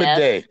summer humid Yes.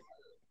 day.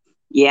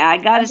 Yeah, I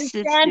got a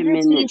Understand system your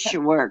in that season.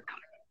 should work.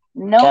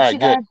 Know All what right, you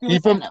good. gotta do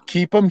within them.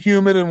 Keep them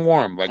humid and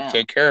warm. Like, Yeah.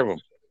 take care of them.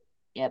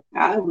 Yep.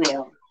 I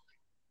will.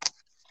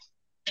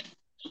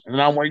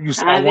 And I want you.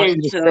 I've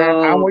been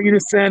I want you to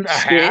send a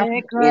half.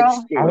 Sick,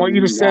 girl. I want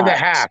you to send a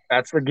nuts. half.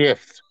 That's the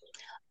gift.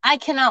 I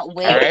cannot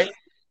wait All right,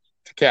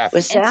 to Kathy.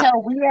 What's that?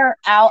 until we are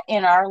out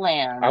in our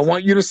land. I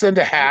want you to send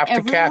a half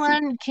to Kathy.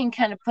 Everyone can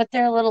kind of put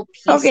their little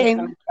piece Okay. of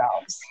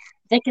themselves.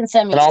 They can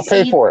send me And I'll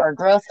pay seeds for it. or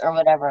growth or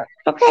whatever.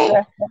 Okay.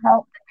 Just to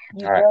help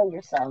you All right. grow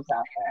yourselves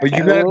out there. But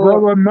you gotta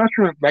grow a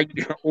mushroom. Like,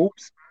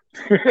 oops,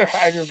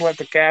 I just let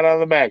the cat out of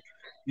the bag.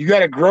 You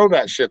gotta grow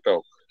that shit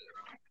though.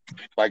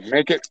 Like,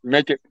 make it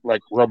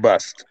like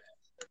robust.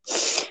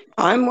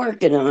 I'm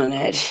working on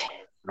it.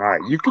 All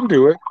right, you can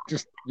do it.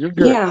 Just you're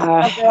good.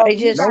 Yeah, girl, I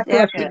just No have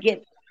pressure. to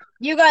get.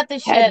 You got the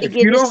Had to shit. If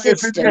get you a don't,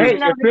 system.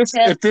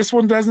 if this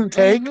one doesn't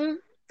take, Mhm.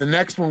 the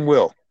next one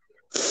will.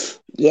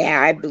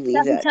 Yeah, I believe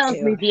Something that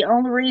tells me too. the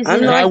only reason I'm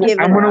And not your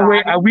giving I'm gonna up.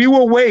 wait. We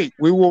will wait.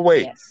 We will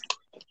wait. Yes.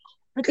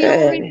 But the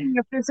only Good. reason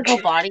your physical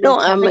body No,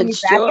 is how holding you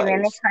much back in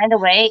any choice? kind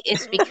of way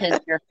is because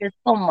your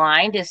physical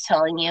mind is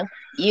telling you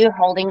you're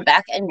holding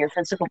back and your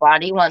physical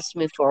body wants to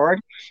move forward.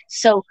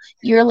 So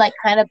you're like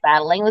kind of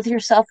battling with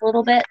yourself a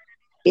little bit.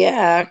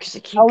 Yeah, because I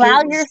keep Allow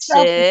getting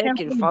yourself to sick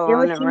simply and do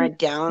falling what right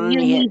down and you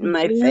need hitting to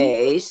my do.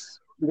 face.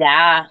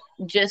 Yeah,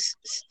 just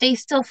stay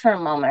still for a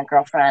moment,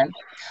 girlfriend.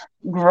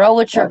 Grow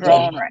what you're Okay.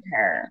 growing right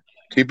here.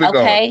 Keep it going.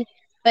 Okay?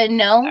 But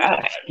no,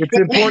 It's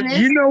the important.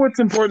 business, You know it's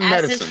important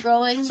as medicine. it's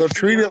growing, So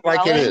treat you're it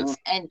like it growing, is.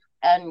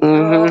 and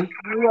Mhm.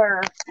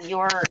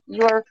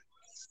 you're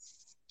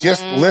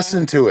Just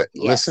listen to it.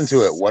 yes. Listen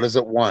to it. What does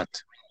it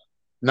want?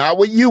 Not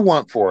what you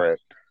want for it.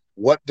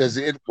 What does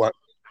it want?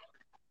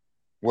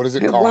 What is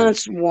it It calling?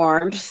 wants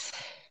warmth.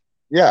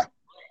 Yeah.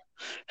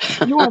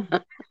 You are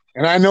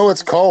And I know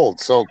it's cold,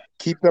 so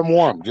keep them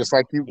warm, just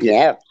like you get.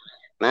 Yep.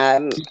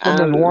 I'm Keep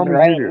them as warm as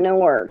right you do. in the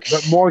works.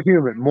 But more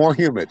humid, more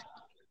humid.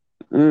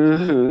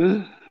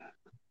 Mm-hmm.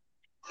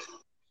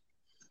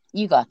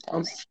 you got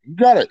this. You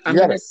got it. You I'm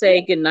got gonna it.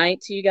 say good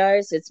night to you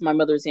guys. It's my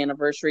mother's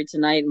anniversary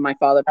tonight, and my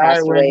father All right,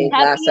 passed away Wendy.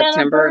 last Happy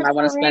September, and I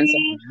want to spend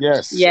some. anniversary.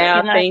 Yes.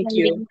 Yeah, Good night, thank lady.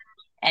 you.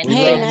 And We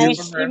Hey, love you.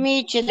 nice to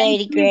meet you, thank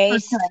Lady you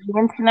Grace. for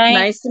coming in tonight.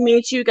 Nice to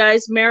meet you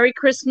guys. Merry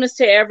Christmas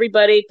to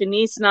everybody.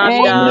 Feliz Hey,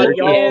 Navidad,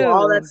 you y'all,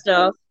 all too. that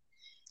stuff.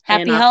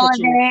 Happy And I'll catch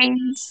you.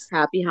 holidays.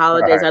 Happy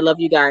holidays. All right. I love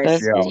you guys.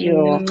 Bless Yeah. you.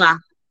 Mwah.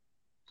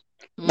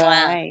 Mwah.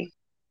 Bye.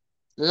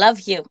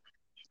 Love you.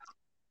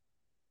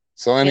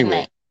 So Good anyway,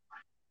 night.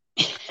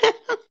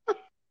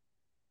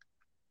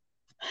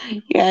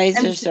 You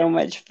guys are so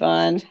much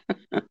fun.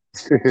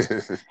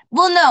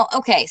 Well, no,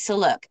 okay, so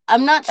look,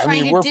 I'm not I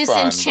trying mean, to we're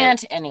fun,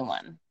 disenchant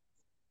anyone,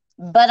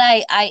 but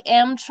I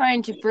am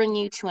trying to bring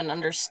you to an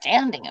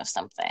understanding of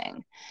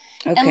something.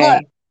 And look,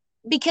 Okay.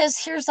 because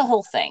here's the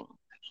whole thing.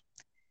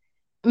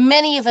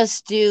 Many of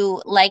us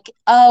do, like,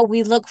 oh,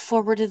 we look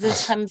forward to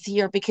this time of the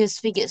year because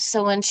we get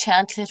so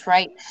enchanted,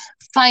 right?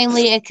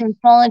 Finally, I can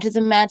fall into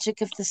the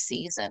magic of the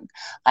season.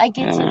 I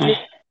get to do,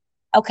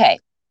 okay,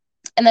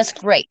 and that's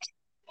great.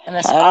 And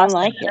that's I don't awesome.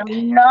 like And it.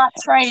 I'm not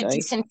trying to Actually.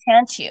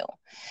 disenchant you.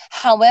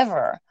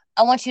 However,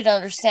 I want you to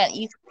understand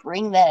you can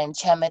bring that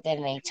enchantment at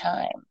any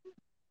time.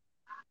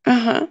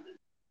 Uh-huh.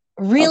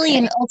 Really, Okay.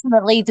 and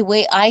ultimately, the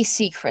way I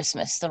see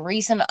Christmas, the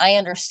reason I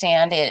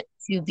understand it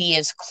to be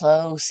as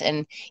close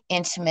and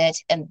intimate,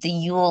 and the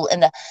Yule,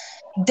 and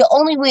the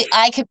only way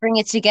I could bring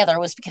it together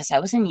was because I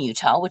was in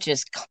Utah, which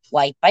is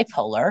quite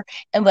bipolar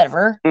and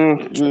whatever.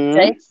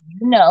 Mhm.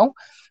 You know,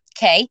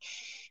 okay,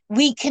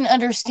 we can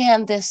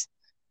understand this.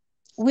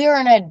 We're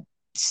in a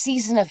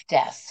season of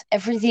death.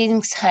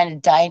 Everything's kind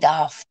of died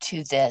off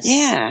to this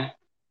Yeah.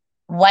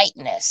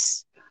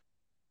 whiteness.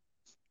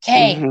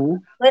 Okay, Mhm.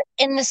 but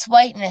in this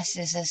whiteness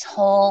is this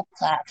whole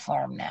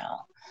platform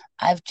now.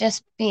 I've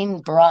just been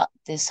brought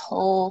this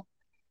whole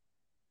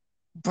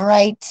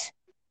bright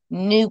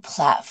new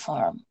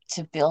platform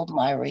to build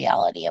my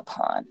reality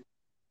upon.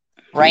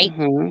 Right?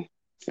 Mhm.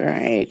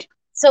 Right.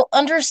 So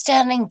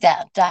understanding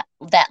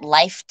that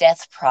life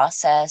death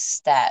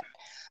process, that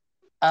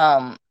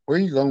where are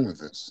you going with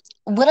this?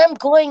 what I'm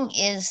going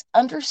is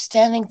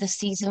understanding the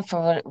season for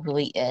what it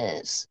really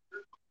is.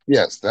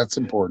 Yes, that's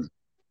important.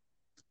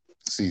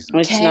 Season.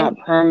 It's Okay. not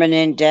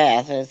permanent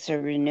death. It's a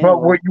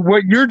renewal. But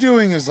what you're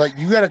doing is like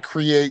you got to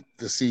create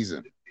the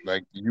season.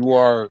 Like you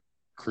are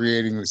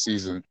creating the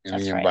season in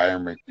That's the right.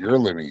 environment you're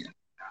living in.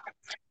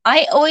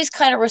 I always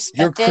kind of You're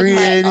respected my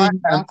creating aunt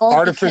and an uncle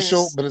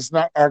artificial, because, but it's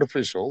not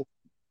artificial.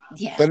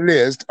 yeah, But it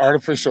is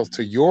artificial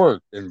to your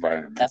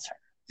environment. that's right.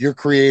 You're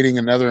creating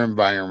another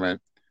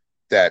environment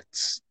that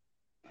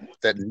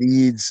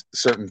needs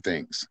certain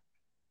things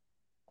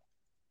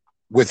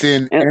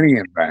within any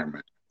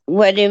environment.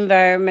 What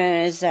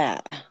environment is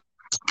that?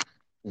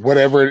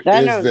 Whatever it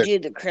I is don't that. do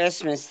the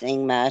Christmas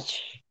thing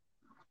much.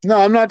 No,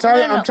 I'm not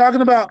talking. No. I'm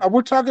talking about.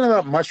 We're talking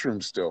about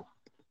mushrooms still.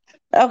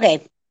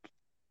 Okay.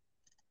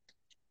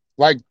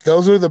 Like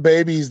those are the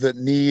babies that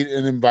need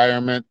an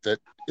environment that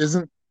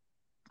isn't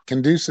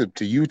conducive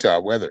to Utah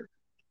weather.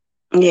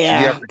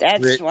 Yeah,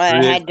 that's why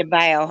I had to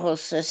buy a whole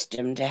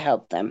system to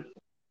help them.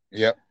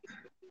 Yep.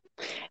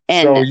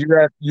 And so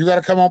you got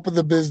to come up with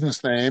a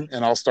business name,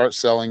 and I'll start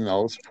selling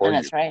those for you.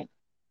 That's right.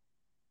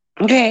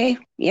 Okay.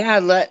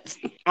 Yeah,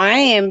 I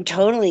am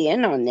totally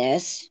in on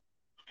this.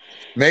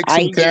 Make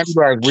some candy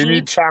bars. We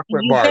need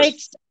chocolate bars. You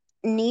guys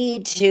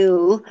need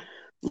to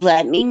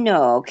let me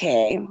know,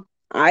 okay?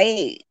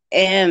 I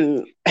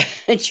am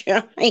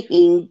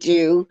trying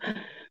to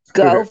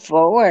go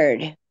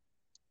forward.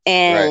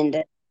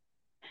 And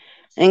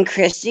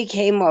Christy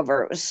came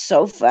over. It was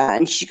so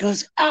fun. She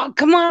goes, "Oh,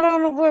 come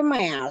on over to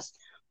my house."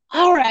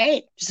 All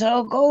right.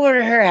 So go over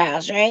to her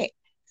house, right?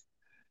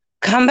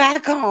 Come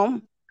back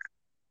home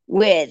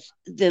with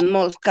the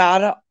most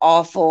god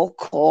awful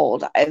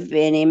cold. I've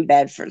been in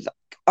bed for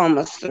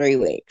almost 3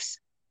 weeks.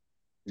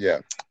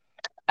 Yeah.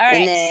 All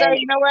right. So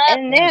you know what?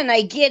 And then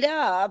I get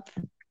up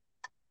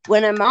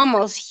when I'm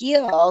almost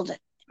healed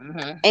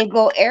and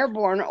go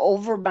airborne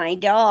over my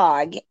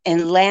dog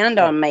and land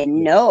on my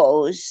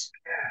nose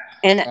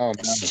and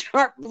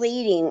start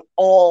bleeding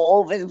all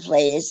over the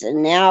place.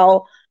 And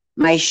now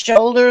my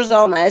shoulders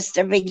all messed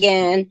up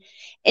again.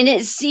 And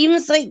it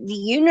seems like the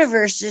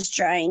universe is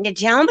trying to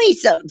tell me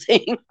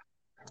something.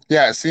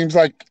 Yeah, it seems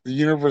like the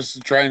universe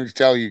is trying to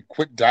tell you,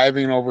 quit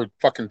diving over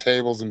fucking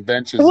tables and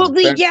benches. Well,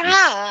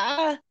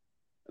 yeah,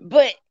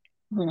 but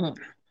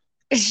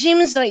it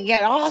seems like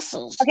it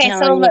also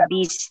telling me to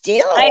be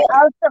still.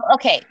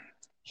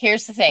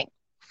 Here's the thing.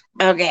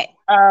 Okay.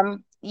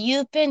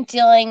 You've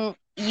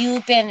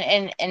been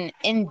in an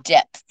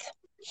in-depth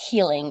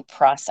healing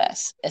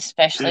process,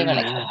 especially when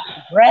it comes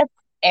to breath,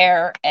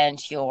 air, and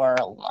your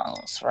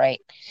lungs,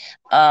 right?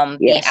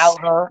 The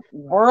outer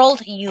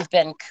world, you've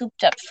been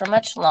cooped up for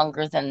much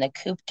longer than the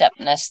cooped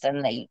upness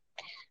you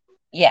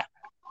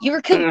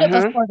were cooped up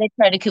before they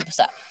tried to coop us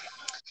up.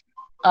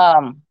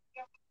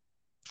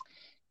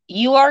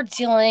 You are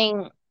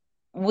dealing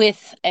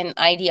with an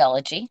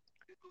ideology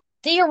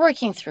that you're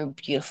working through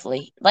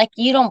beautifully. Like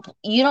you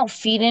don't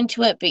feed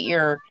into it, but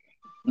your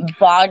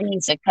body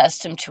is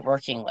accustomed to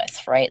working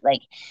with, right?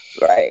 Like,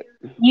 right.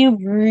 You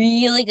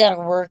really got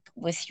to work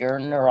with your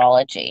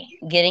neurology,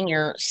 getting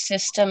your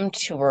system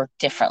to work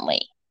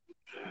differently.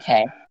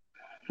 Okay.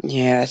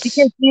 Yes.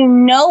 Because you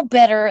know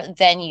better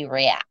than you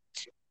react.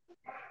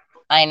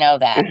 I know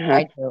that.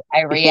 I do.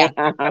 I react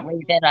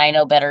differently than I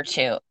know better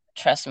too.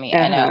 Trust me,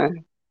 I know.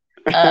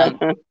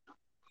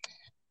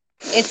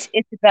 It's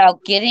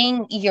about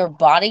getting your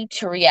body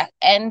to react.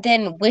 And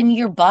then when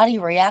your body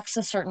reacts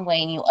a certain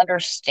way and you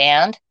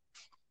understand,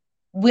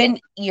 when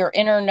your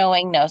inner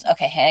knowing knows,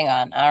 okay, hang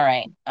on. All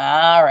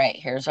right.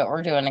 Here's what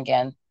we're doing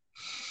again.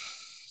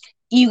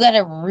 You got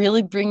to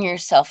really bring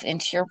yourself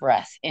into your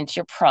breath, into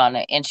your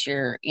prana, into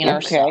your inner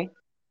self.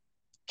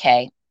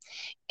 Okay.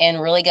 And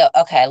really go,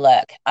 okay,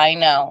 look, I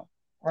know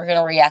we're going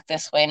to react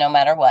this way no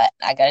matter what.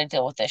 I got to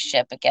deal with this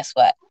shit. But guess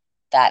what?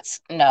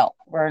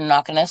 We're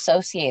not going to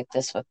associate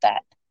this with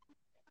that.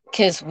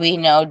 Because we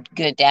know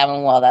good damn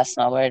and well that's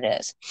not what it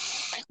is.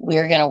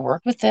 We're going to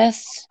work with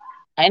this.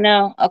 I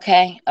know.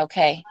 Okay.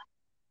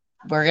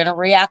 We're going to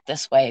react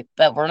this way,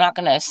 but we're not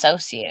going to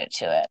associate it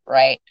to it,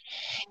 right?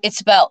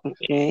 It's about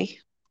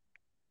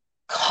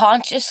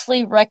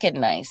consciously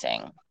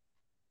recognizing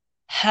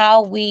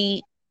how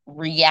we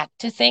react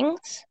to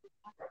things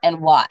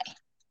and why.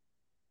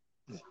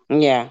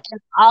 Yeah.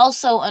 And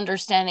also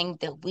understanding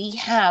that we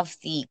have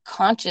the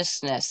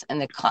consciousness and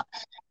the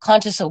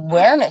conscious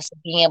awareness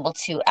of being able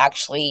to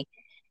actually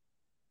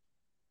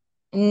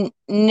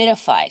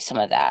nittify some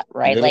of that,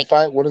 right?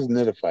 Nittify? What does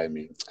nittify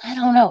mean? I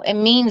don't know. It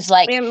means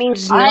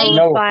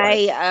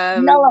nullify.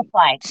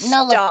 Nullify.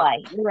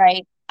 You're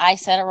right. I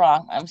said it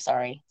wrong. I'm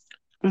sorry.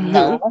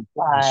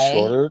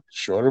 Nullify.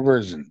 Shorter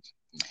version.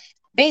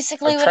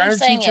 Basically, what I'm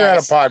saying is, trying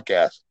to teach her how to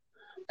podcast,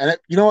 and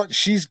you know what?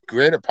 She's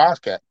great at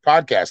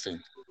podcasting.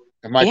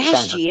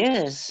 She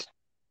is.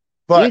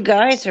 But you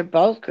guys are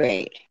both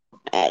great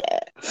at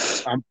it.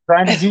 I'm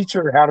trying to teach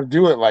her how to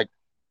do it. Like,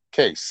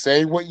 okay,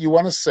 say what you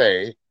want to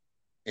say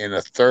in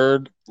a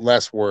third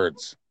less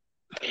words.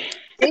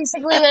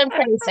 Basically, what I'm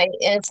trying to say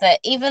is that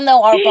even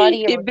though our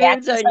body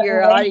depends on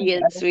your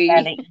audience,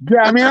 sweetie.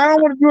 Yeah, I mean, I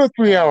don't want to do a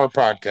 3-hour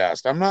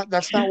podcast.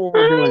 That's not what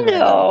we're doing. I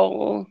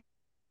know.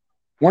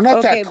 We're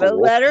not that cool. But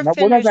let her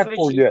finish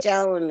what she's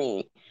telling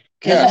me.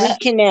 Because we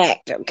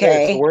connect,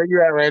 okay? So where are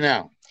you at right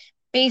now?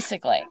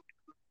 Basically,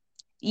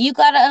 you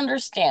got to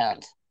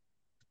understand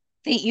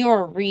that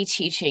you're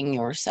reteaching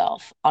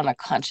yourself on a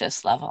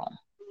conscious level.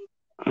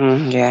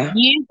 Yeah.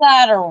 You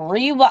got to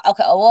okay,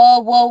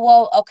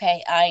 whoa.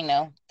 Okay, I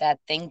know. That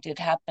thing did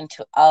happen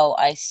to... Oh,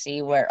 I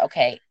see where...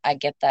 Okay, I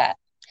get that.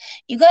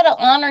 You got to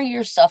honor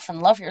yourself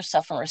and love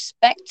yourself and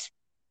respect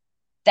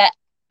that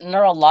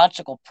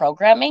neurological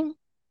programming.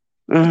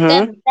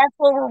 That's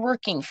what we're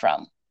working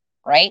from,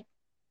 right?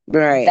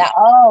 Right.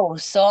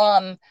 So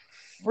I'm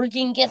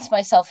working against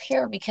myself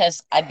here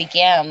because I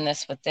began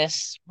this with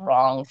this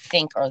wrong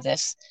think or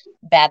this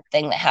bad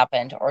thing that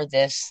happened or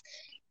this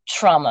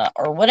trauma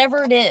or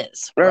whatever it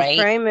is, or right?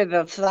 frame of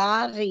a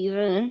thought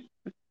even.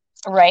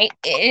 right?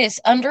 It is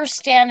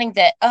understanding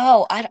that,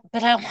 but I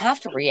don't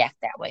have to react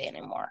that way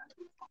anymore.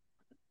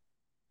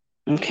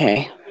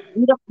 Okay.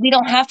 We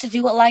don't have to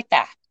do it like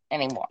that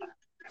anymore.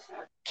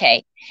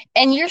 Okay.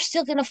 And you're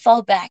still going to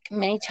fall back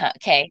many times.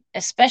 Okay.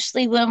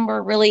 Especially when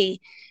we're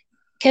really,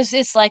 because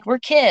it's like we're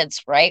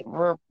kids, right?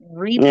 We're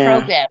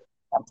reprogramming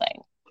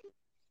something.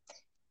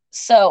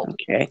 So,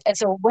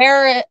 as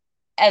aware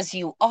as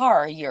you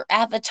are, your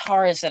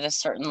avatar is at a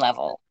certain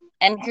level.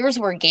 And here's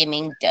where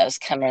gaming does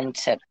come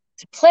into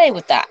to play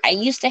with that. I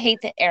used to hate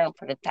that Aaron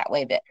put it that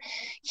way, but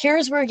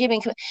here's where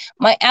gaming,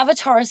 my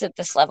avatar is at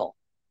this level.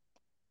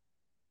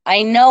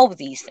 I know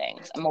these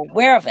things. I'm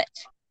aware of it.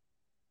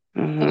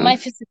 Mm-hmm. But my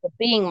physical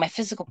being, my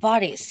physical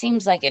body, it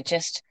seems like it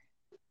just,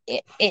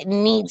 it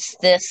needs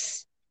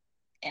this,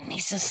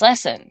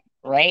 lesson,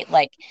 right?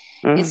 Like,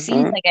 it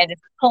seems like I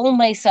just pull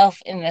myself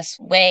in this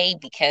way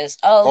because,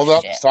 hold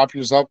up, shit. stop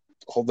yourself.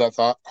 Hold that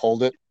thought.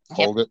 Hold it.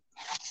 Hold it.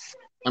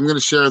 I'm going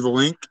to share the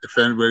link if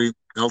anybody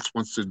else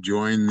wants to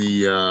join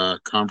the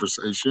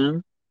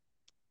conversation.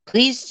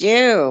 Please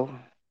do.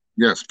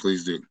 Yes,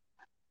 please do.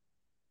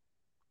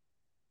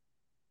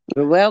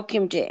 You're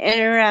welcome to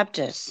interrupt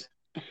us.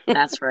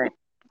 That's right.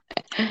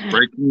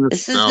 Breaking the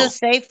This spell. is a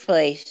safe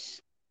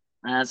place.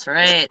 That's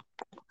right.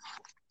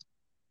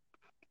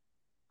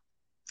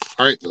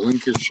 All right, the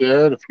link is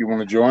shared. If you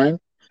want to join,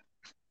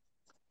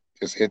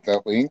 just hit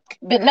that link.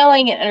 But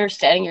knowing and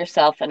understanding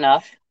yourself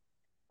enough,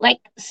 like,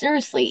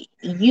 seriously,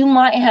 you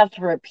might have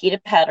to repeat a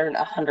pattern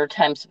 100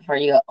 times before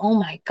you go, oh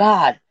my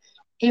God,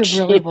 it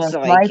really was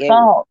my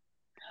fault.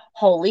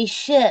 Holy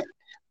shit.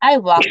 I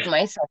walked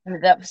myself into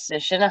that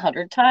position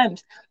 100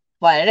 times.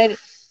 Why did I?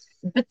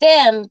 But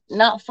then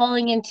not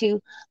falling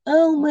into,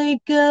 oh my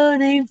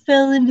God, I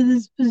fell into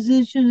this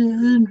position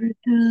 100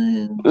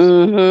 times. Mm-hmm.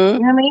 You know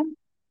what I mean?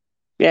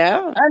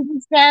 Yeah.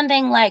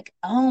 Understanding, like,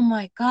 oh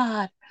my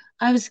God,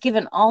 I was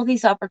given all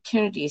these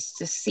opportunities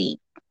to see,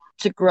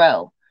 to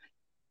grow,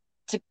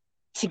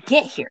 to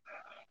get here.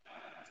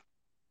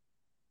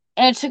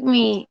 And it took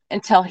me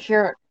until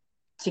here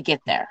to get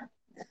there.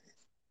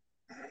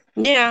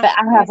 Yeah. But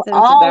I have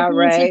all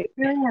these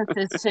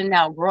experiences to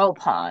now grow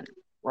upon,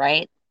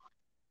 right?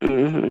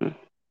 Mm-hmm.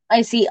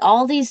 I see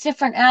all these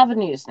different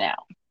avenues now.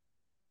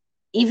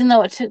 Even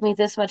though it took me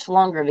this much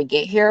longer to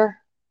get here,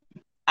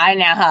 I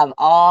now have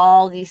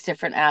all these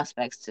different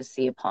aspects to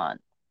see upon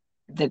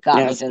that got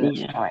me to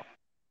this point.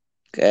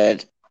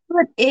 Good.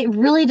 But it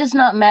really does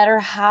not matter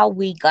how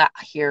we got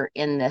here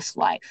in this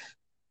life.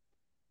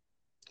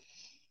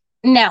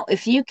 Now,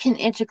 if you can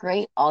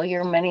integrate all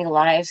your many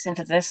lives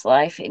into this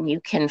life and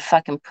you can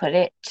fucking put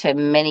it to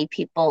many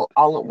people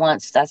all at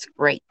once, that's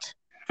great.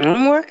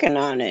 I'm working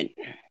on it.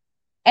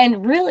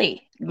 And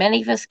really,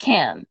 many of us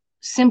can,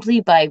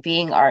 simply by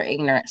being our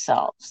ignorant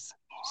selves.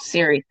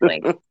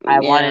 Seriously, I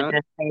wanted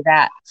to say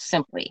that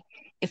simply.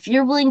 If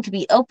you're willing to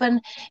be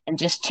open and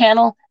just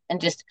channel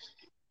and just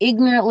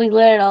ignorantly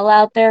let it all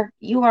out there,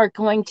 you are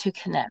going to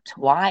connect.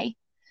 Why?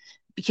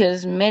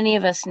 Because many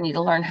of us need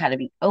to learn how to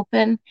be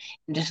open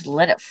and just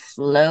let it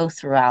flow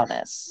throughout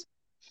us.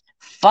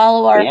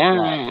 Follow our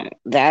flow.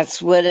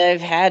 That's what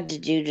I've had to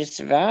do to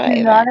survive.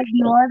 Do not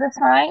ignore the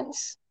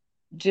signs.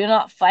 Do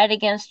not fight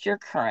against your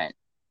current.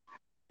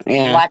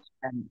 Yeah. Watch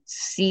them,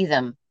 see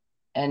them,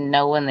 and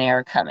know when they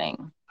are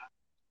coming.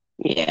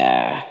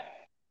 Yeah.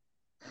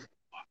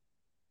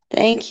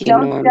 Thank you,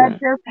 Don't Norma.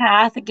 judge your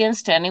path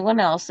against anyone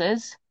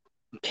else's.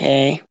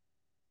 Okay.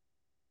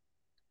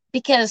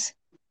 Because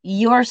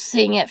you're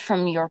seeing it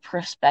from your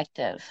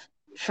perspective,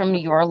 from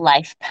your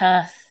life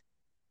path.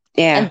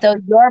 Yeah. And though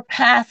your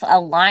path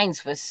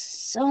aligns with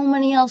so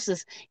many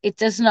else's, it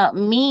does not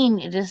mean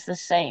it is the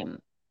same.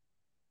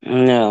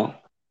 No.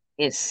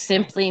 It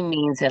simply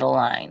means it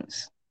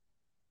aligns.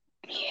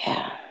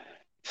 Yeah.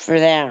 For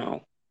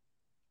now.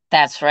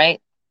 That's right.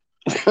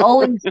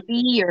 Always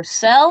be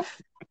yourself.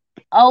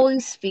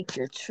 Always speak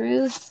your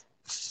truth.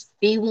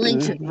 Be willing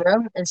to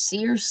grow and see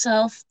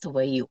yourself the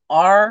way you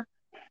are.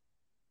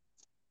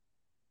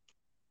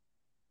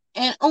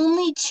 And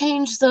only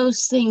change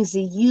those things that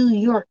you,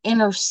 your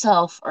inner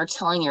self, are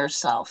telling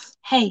yourself,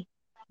 hey,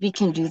 we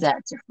can do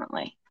that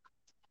differently.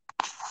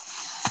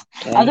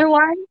 Okay.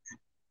 Otherwise,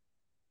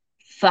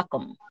 fuck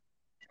them.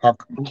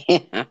 Fuck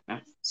them.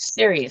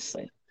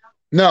 Seriously.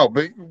 No,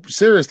 but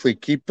seriously,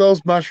 keep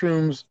those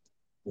mushrooms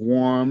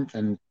warm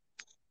and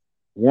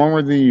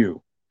warmer than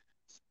you.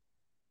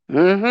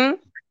 Mm-hmm.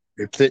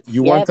 If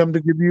you want them to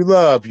give you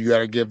love, you got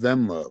to give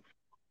them love.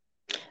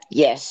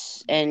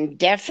 Yes, and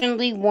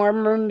definitely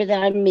warmer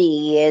than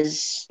me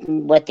is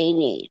what they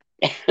need.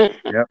 Yep.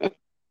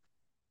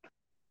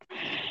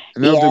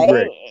 And they'll do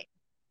great.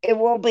 It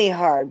won't be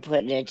hard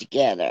putting it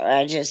together.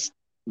 I just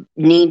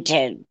need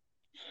to.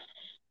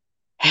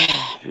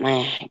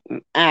 I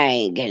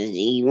ain't gonna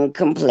even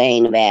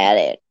complain about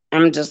it.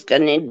 I'm just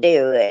gonna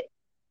do it.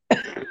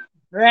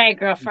 Right,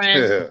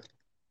 girlfriend.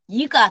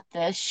 You got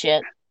this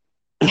shit.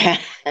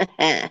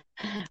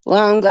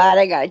 Well, I'm glad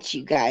I got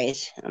you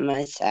guys on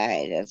my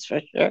side. That's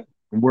for sure.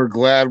 We're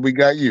glad we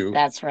got you.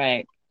 That's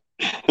right.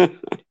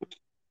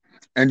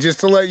 And just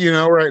to let you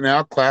know right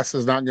now, class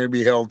is not going to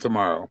be held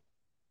tomorrow.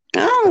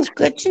 Oh, it's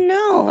good to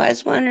know. I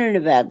was wondering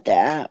about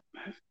that.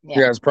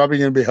 Yeah, it's probably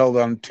going to be held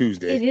on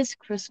Tuesday. It is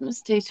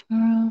Christmas Day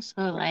tomorrow,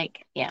 so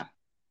like, yeah.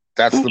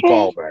 That's the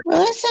fallback.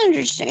 Well, that's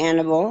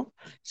understandable.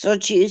 So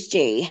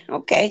Tuesday,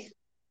 okay.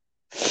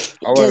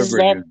 I'll let Does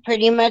everybody that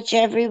pretty much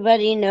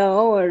everybody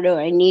know, or do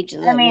I need to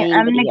let I mean,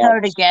 I'm anybody gonna go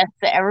to else? guess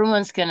that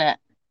everyone's gonna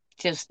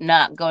just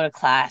not go to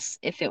class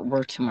if it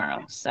were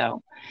tomorrow.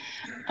 So,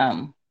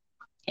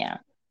 yeah.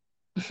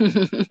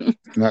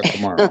 Not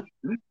tomorrow.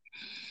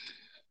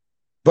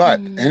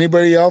 But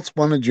anybody else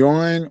want to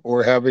join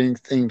or have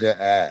anything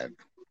to add?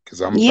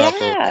 Because I'm about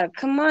to.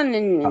 Come on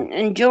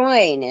and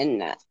join,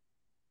 and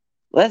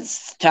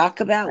let's talk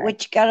about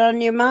what you got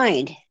on your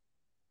mind.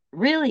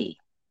 Really?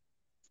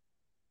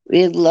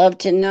 We'd love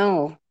to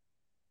know.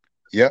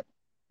 Yep,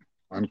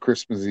 on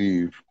Christmas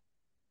Eve.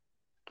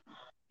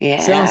 Yeah,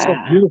 It sounds so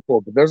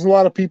beautiful, but there's a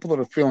lot of people that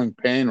are feeling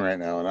pain right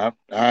now, and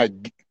I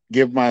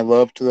give my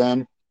love to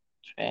them.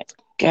 Right.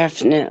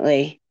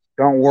 Definitely.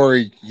 Don't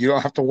worry. You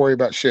don't have to worry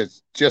about shit.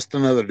 It's just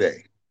another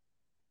day.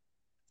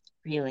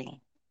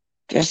 Really?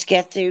 Just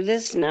get through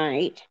this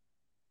night.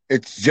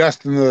 It's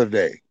just another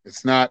day.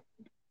 It's not.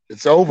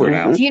 It's over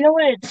now. Do you know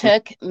what it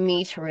took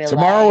me to realize?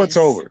 Tomorrow it's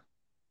over.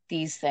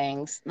 These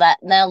things.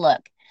 Now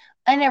look,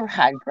 I never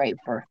had great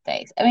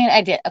birthdays. I mean,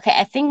 I did. Okay,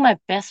 I think my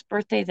best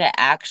birthday that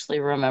I actually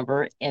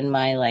remember in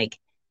my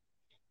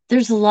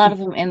there's a lot of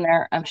them in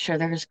there. I'm sure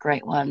there's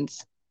great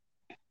ones.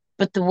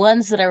 But the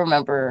ones that I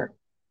remember,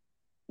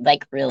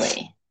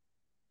 really,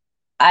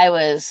 I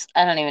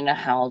don't even know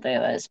how old I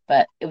was,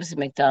 but it was a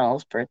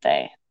McDonald's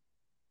birthday.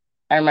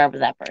 I remember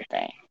that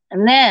birthday.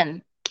 And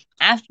then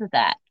after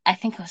that, I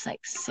think I was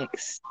like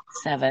 6,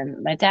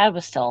 7. My dad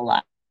was still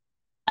alive.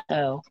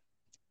 So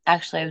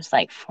actually, I was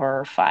like 4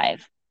 or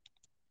 5.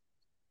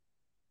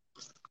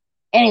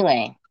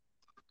 Anyway,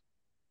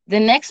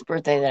 the next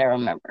birthday that I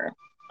remember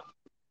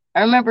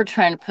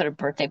trying to put a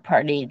birthday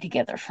party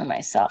together for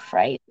myself,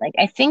 right? Like,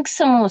 I think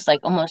someone was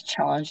almost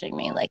challenging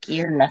me,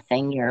 you're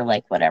nothing, you're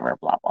whatever,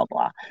 blah, blah,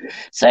 blah.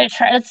 So I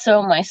tried to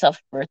throw myself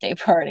a birthday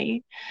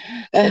party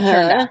that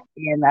turned out to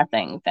be a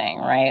nothing thing,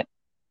 right?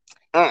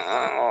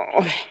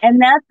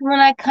 And that's when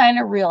I kind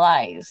of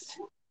realized,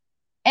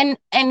 and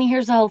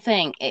here's the whole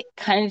thing, it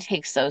kind of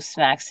takes those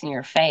smacks in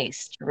your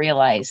face to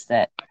realize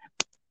that,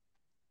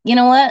 you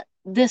know what?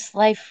 This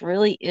life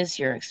really is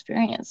your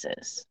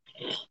experiences.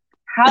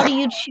 How do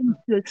you choose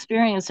to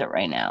experience it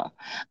right now?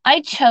 I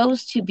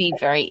chose to be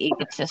very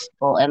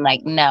egotistical and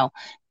no,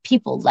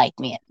 people like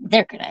me.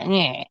 They're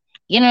gonna,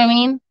 you know what I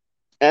mean?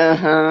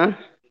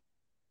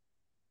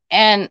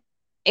 And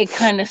it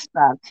kind of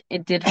sucked.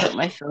 It did hurt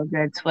my feel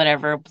goods,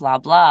 whatever, blah,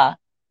 blah.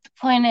 The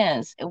point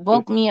is, it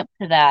woke me up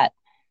to that.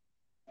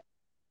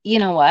 You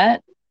know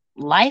what?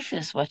 Life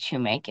is what you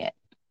make it.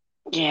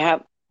 Yeah.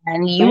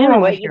 And you were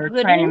over here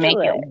trying to make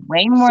it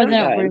way more than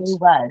it really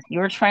was. You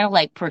were trying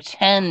to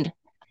pretend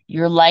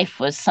your life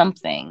was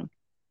something.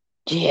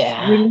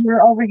 Yeah. When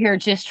you're over here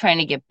just trying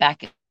to get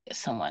back at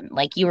someone.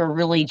 You were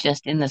really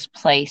just in this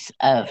place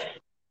of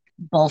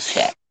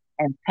bullshit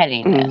and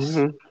pettiness.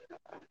 You know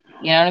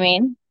what I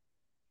mean?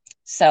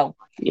 So,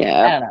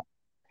 yeah. I don't know.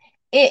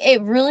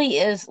 It really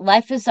is.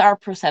 Life is our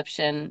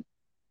perception.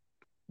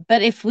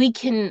 But if we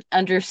can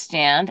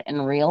understand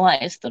and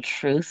realize the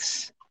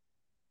truths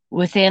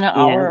within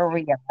our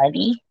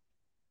reality,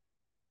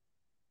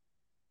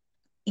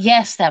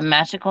 yes, that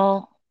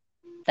magical,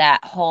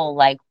 that whole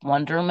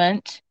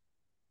wonderment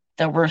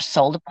that we're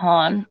sold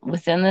upon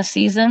within the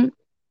season,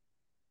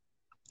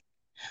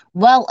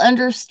 while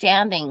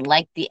understanding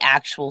the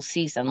actual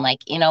season.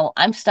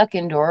 I'm stuck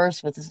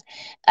indoors with this.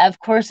 Of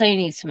course I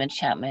need some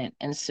enchantment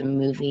and some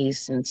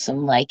movies and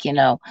some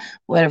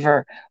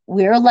whatever.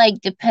 We're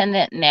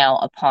dependent now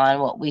upon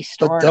what we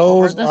stored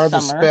over the summer. The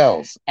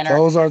spells.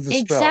 Those are the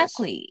spells.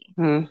 Exactly.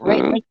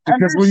 Right.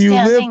 Because when you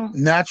live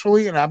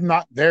naturally, and I'm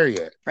not there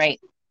yet. Right.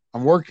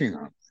 I'm working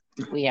on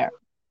it. We are.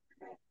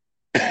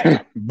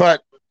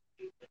 But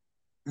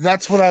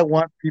that's what I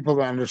want people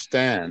to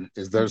understand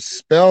is there's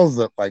spells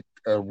that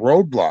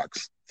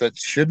roadblocks that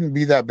shouldn't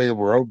be that big of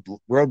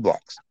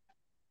roadblocks.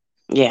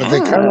 Yeah. But they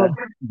come up.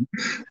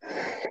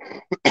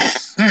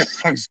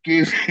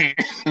 Excuse me.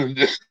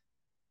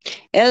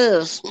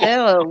 Those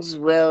spells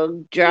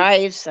will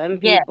drive some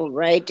people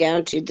right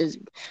down to the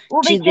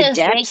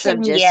depths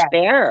of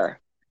despair.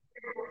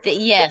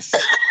 Yes,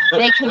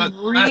 they can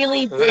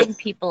really bring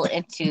people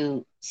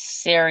into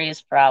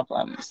serious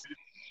problems.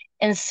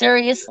 And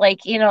serious,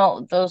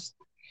 those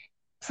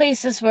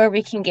places where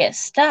we can get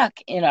stuck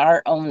in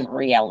our own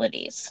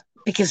realities,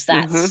 because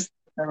that's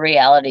the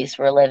realities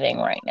we're living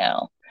right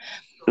now.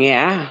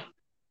 Yeah.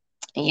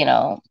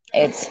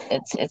 It's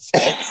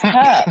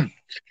tough.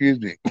 Excuse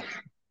me.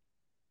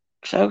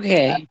 It's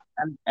okay.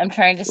 I'm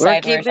trying to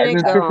decide where I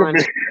just took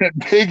a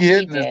big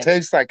hit and it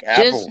tastes like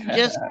apple.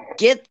 Just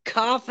get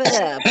coughing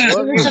up.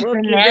 It's a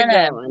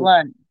banana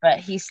blunt, but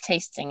he's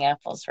tasting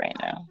apples right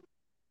now.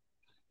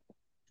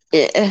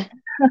 Yeah.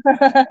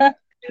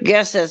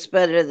 Guess that's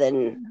better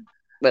than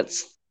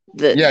what's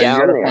the Yeah,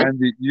 down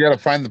you gotta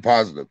find the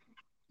positive.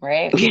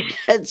 Right?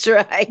 That's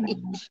right.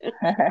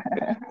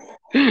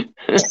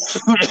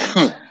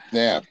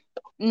 Yeah.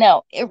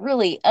 No, it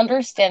really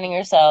understanding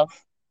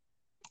yourself.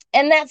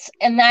 And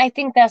I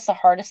think that's the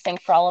hardest thing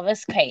for all of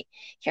us. Okay,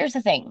 here's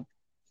the thing.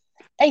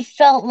 I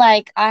felt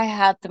like I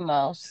had the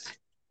most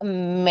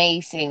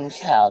amazing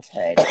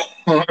childhood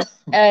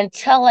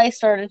until I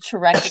started to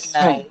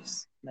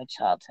recognize my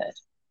childhood.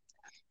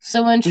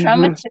 So when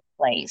trauma took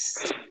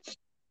place,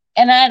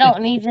 and I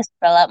don't need to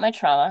spell out my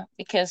trauma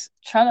because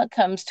trauma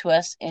comes to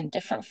us in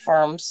different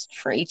forms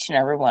for each and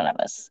every one of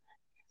us.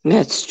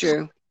 That's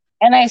true.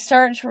 And I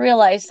started to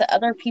realize that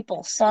other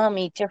people saw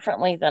me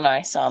differently than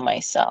I saw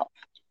myself.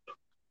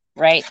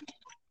 Right?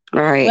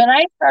 Right. When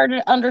I started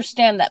to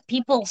understand that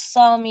people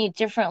saw me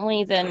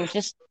differently than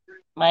just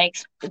like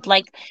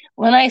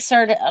when I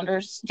started to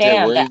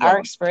understand that our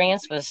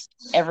experience was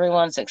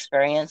everyone's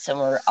experience and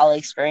we're all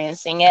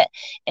experiencing it,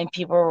 and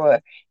people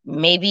were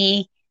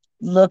maybe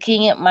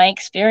looking at my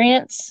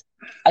experience,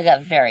 I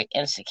got very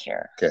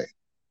insecure. Okay.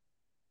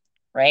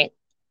 Right?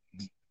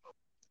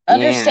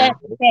 Understand.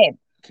 Okay.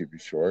 Keep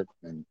it short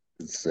and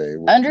say.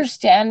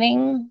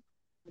 Understanding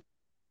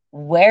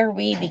where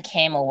we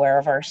became aware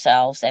of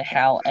ourselves and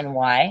how and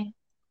why,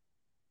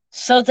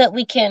 so that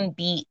we can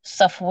be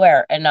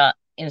self-aware and not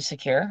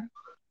insecure.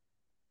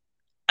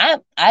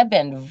 I've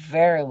been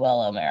very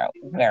well aware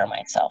of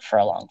myself for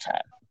a long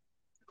time.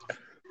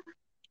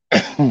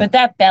 But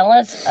that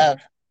balance of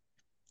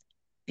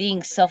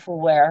being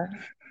self-aware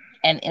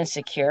and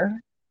insecure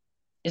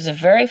is a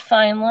very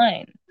fine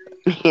line.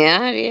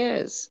 Yeah, it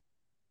is.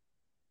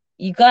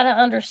 You got to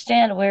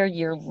understand where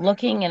you're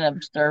looking and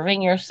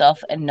observing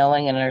yourself and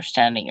knowing and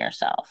understanding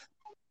yourself.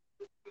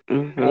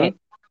 Right?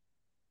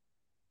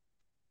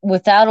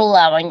 Without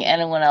allowing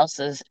anyone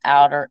else's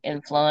outer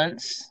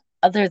influence,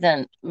 other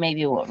than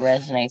maybe what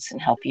resonates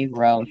and help you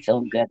grow and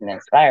feel good and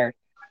inspired,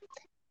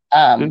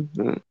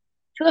 to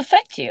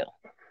affect you.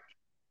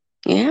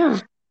 Yeah.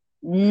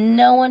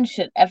 No one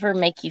should ever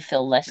make you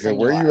feel less than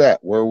where you are you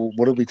at?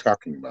 What are we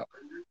talking about?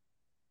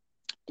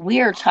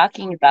 We are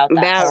talking about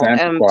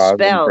Santa Claus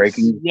spells.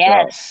 Breaking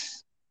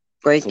spells.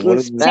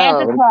 Breaking spells.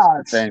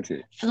 Santa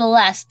Claus for the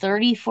last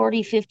 30,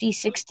 40, 50,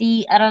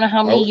 60, I don't know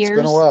how many years. It's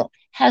been a while.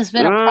 Has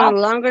been a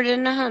problem. Longer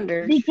than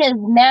 100. Because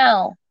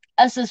now,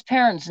 us as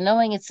parents,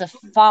 knowing it's a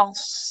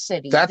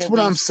falsity. That's what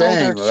I'm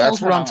saying. That's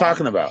what I'm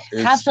talking about.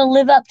 Have to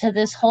live up to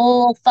this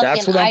whole fucking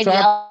That's what I'm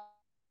talking.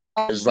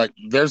 It's like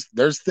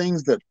there's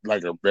things that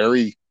like are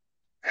very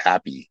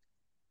happy.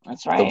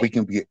 That's right. That we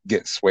can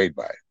get swayed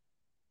by.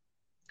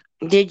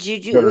 Did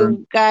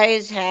you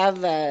guys have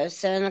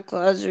Santa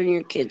Claus when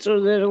your kids were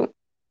little?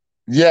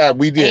 Yeah,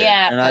 we did.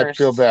 Yeah, and I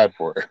feel bad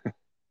for it.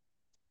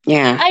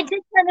 Yeah. I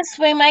did kind of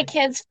sway my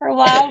kids for a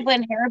while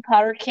when Harry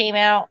Potter came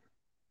out.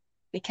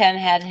 We kind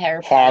of had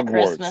Harry Potter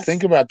Christmas.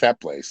 Think about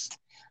that place.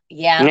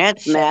 Yeah.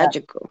 That's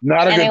magical.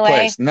 Not a good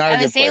place. Not a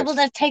good place. I was able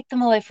to take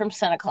them away from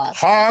Santa Claus.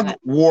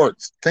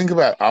 Hogwarts. Think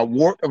about a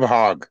wart of a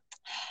hog.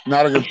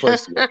 Not a good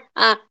place to go.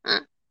 Yeah.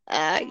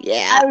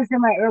 I was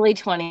in my early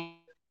 20s.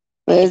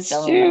 That's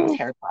true.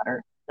 Harry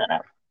Potter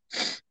setup.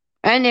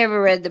 I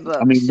never read the book.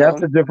 I mean,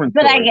 that's a different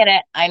story. But I get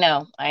it. I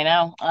know.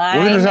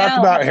 We're going to talk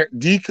about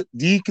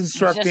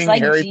deconstructing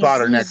like Harry Jesus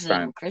Potter next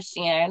time.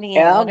 Christianity.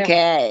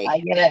 Okay. I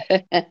get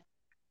it.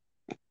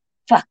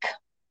 Fuck.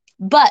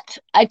 But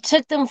I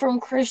took them from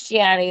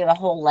Christianity, the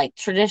whole like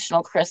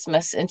traditional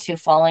Christmas, into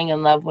falling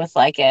in love with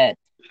like a,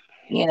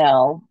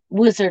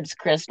 wizard's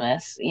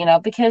Christmas,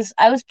 because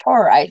I was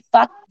poor.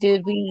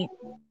 Dude, we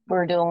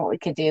were doing what we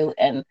could do.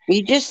 And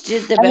you just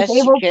did the best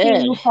you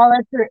could.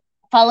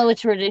 Follow a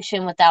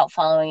tradition without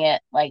following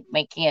it, like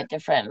making it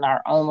different in our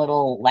own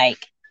little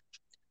like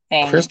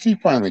thing. Christy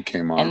finally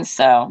came on. And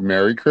so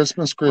Merry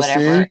Christmas, Christy.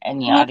 Whatever,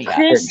 and yada yada.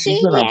 Christy,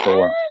 she's been on for a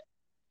while.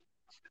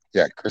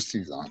 Yeah,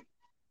 Christy's on.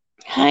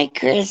 Hi,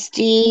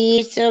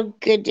 Christy. So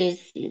good to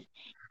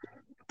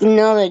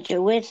know that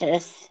you're with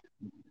us.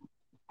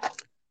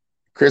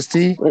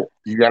 Christy,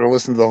 you got to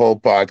listen to the whole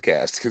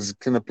podcast because it's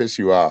going to piss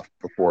you off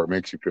before it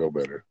makes you feel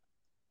better.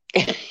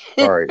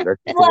 Sorry, that's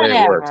the way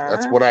it works.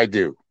 That's what I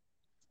do.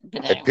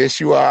 I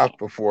piss you off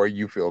before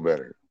you feel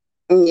better.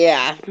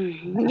 Yeah. He's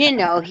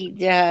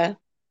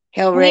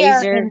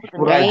Hellraiser. That's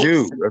what I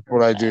do. That's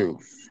what I do.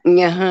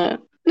 Yeah.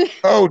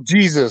 Oh,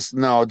 Jesus.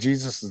 No,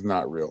 Jesus is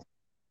not real.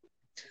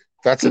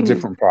 That's a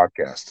different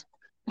podcast.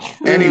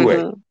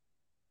 Anyway,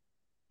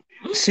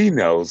 she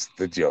knows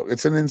the joke.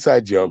 It's an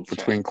inside joke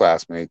between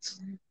classmates.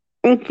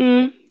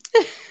 Mm-hmm.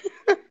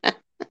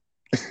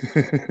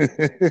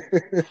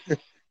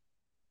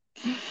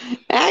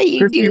 How you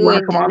Christy,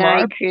 doing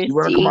tonight, Christy? You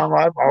want to come on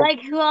live?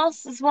 Like, who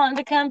else is wanting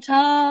to come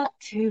talk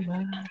to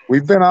us?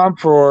 We've been on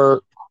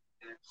for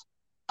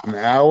an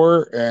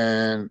hour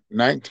and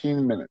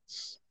 19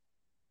 minutes.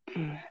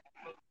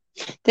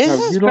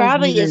 This is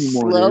probably a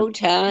slow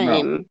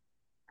time.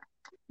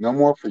 No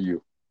more for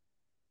you.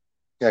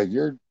 Yeah,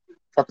 you're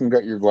fucking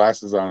got your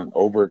glasses on and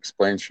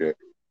over-explain shit.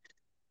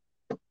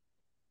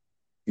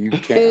 You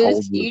can't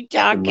hold you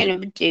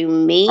talking to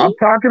me? I'm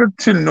talking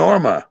to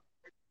Norma.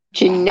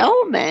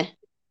 Genoma.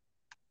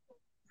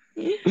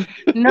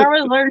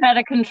 Norma's learned how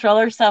to control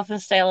herself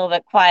and stay a little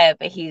bit quiet,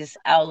 but he's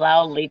out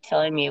loudly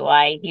telling me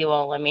why he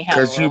won't let me have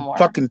a Because little you more.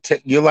 fucking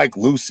you're like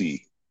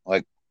Lucy,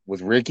 like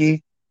with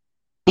Ricky.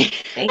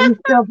 He's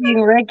still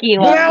being Ricky.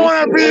 But I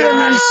want to be in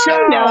the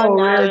show, No.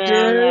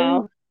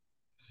 Ricky.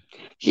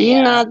 She's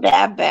Yeah. not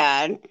that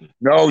bad.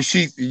 No,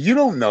 you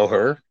don't know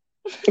her.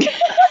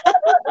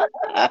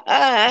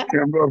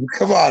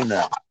 Come on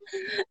now.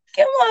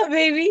 Come on,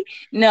 baby.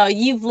 No,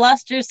 you've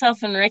lost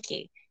yourself in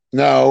Ricky.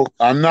 No,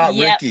 I'm not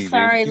Yep, Ricky.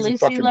 sorry, He's a Lucy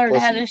fucking learned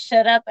how pussy. to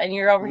shut up, and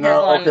you're over here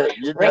No, going, okay.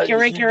 You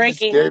Ricky. just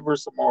gave her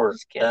some more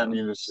Just kidding.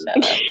 ammunition.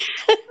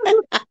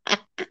 Shut up.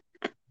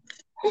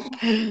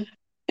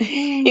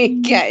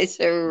 You guys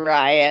are a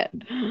riot.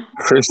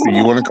 Christy,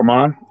 you want to come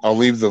on? I'll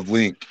leave the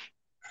link.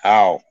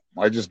 Ow.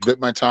 I just bit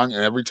my tongue,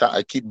 and every time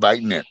I keep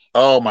biting it.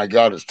 Oh, my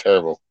God, it's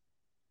terrible.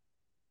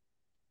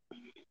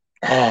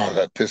 Oh,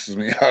 that pisses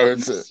me out.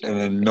 It's an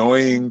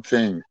annoying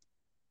thing.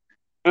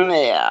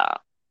 Yeah,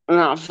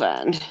 not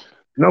fun.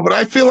 No, but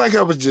I feel like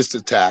I was just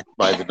attacked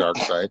by the dark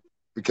side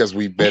because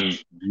we've been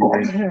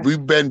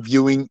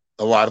viewing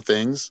a lot of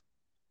things.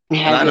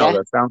 And I know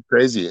that sounds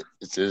crazy.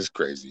 It is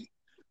crazy.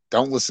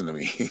 Don't listen to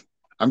me.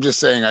 I'm just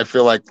saying I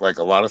feel like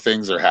a lot of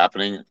things are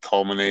happening,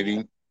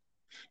 culminating.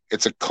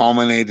 It's a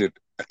culminated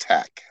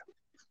attack.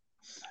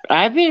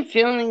 I've been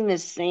feeling the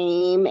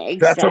same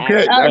exact That's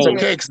okay. That's thing.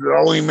 okay because it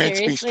only makes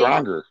me Seriously?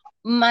 stronger.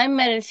 My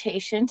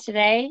meditation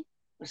today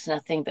was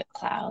nothing but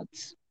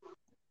clouds.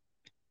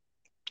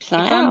 If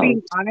I'm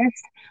being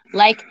honest,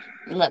 like,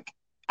 look,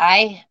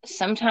 I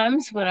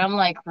sometimes when I'm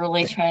like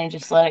really trying to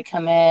just let it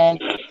come in,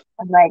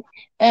 I'm like,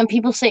 and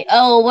people say,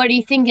 "Oh, what are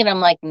you thinking?" I'm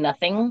like,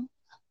 nothing.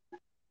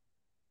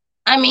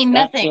 I mean,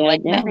 nothing.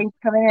 Like nothing's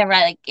coming in,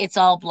 right? Like it's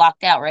all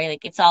blocked out, right?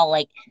 Like it's all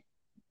like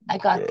I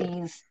got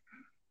these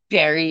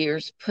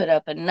barriers put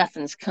up and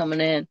nothing's coming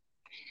in.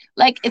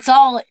 Like it's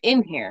all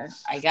in here.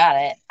 I got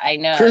it. I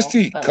know.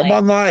 Christy, come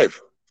on live.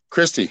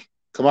 Christy,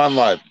 come on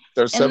live.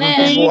 There's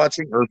 7 people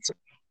watching.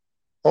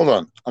 Hold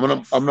on.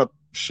 I'm gonna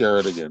share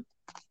it again.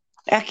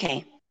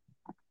 Okay.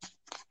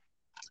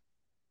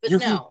 But you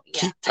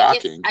keep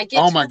talking. I get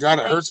oh my God,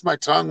 it hurts my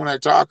tongue when I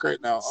talk right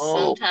now.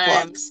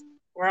 Sometimes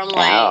where I'm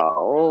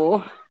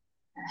like,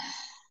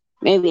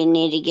 maybe you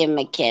need to give him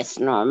a kiss,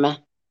 Norma.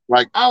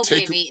 Like,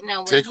 take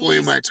away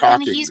my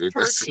talking, dude.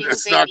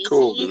 That's not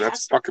cool, dude.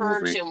 That's fucking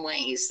with me.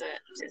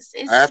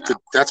 I have to.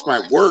 That's my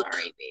work.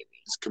 Sorry, baby.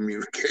 It's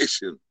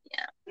communication.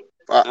 Yeah.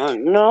 Fuck. Oh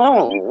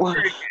no.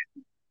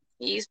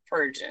 He's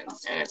purging,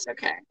 and it's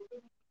okay.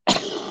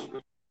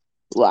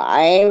 Well,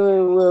 I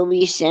will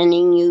be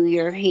sending you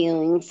your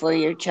healing for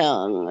your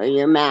tongue or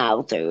your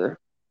mouth or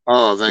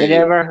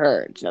whatever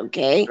hurts,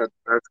 okay?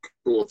 That's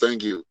cool.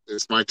 Thank you.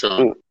 It's my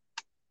tongue.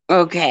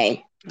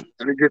 Okay.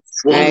 And it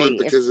gets swollen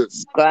because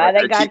it's... Glad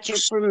I got your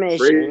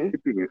permission.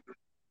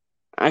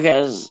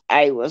 Because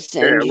I will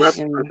send you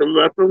some... I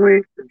left the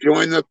link to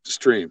join the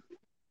stream.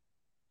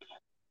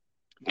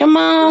 Come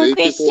on,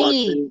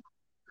 Christy.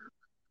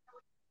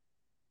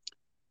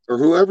 Or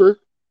whoever.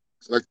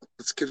 Like,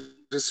 let's get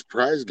a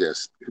surprise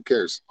guest. Who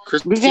cares?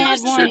 We've had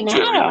one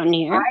on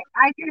here.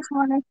 I just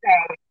want to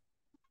say,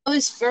 I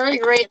was very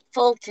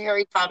grateful to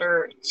Harry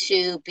Potter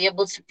to be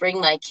able to bring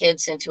my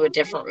kids into a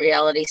different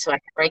reality so I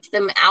can break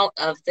them out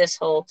of this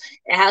whole,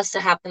 it has to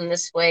happen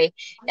this way,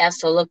 it has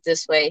to look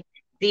this way,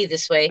 be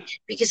this way,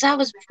 because I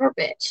was a poor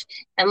bitch.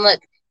 And look,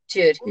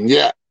 dude.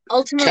 Yeah.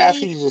 Ultimately,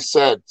 Kathy just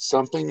said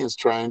something is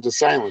trying to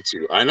silence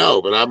you. I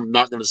know, but I'm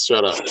not going to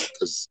shut up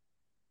because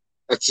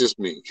that's just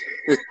me.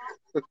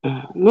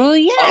 Well,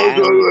 yeah. Kind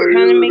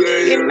of makes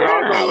you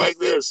mad. Like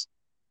this.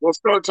 We'll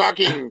start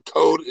talking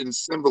code and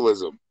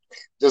symbolism.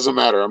 Doesn't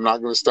matter. I'm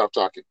not going to stop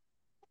talking.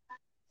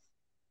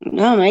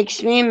 No, it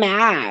makes me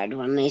mad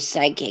when they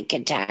psychic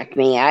attack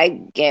me. I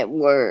get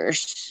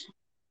worse,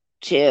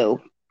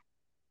 too.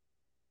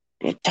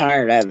 Get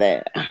tired of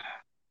it.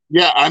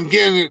 Yeah, I'm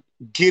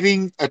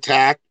getting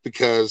attacked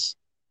because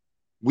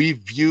we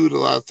viewed a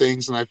lot of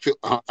things, and I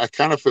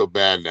kind of feel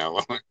bad now.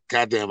 I'm like,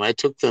 goddamn, I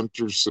took them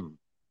through some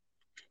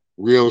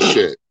real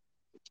shit.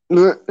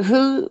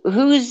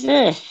 Who is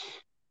this?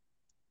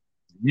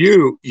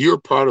 You're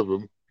part of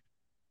them.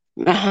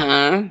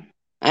 Uh-huh.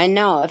 I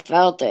know, I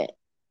felt it.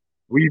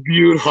 We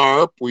viewed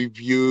HARP. We've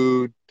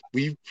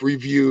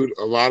reviewed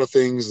a lot of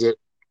things that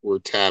were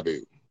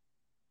taboo.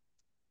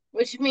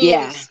 Which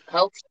means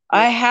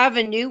I have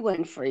a new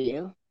one for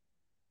you.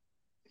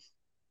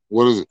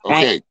 What is it?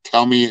 Okay,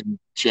 tell me in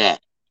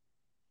chat.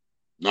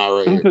 Not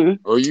right here.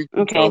 Or you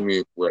can tell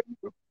me right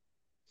now.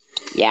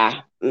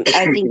 Yeah.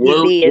 I think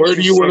where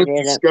do you want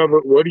to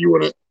discover? What do you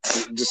want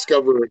to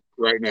discover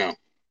right now?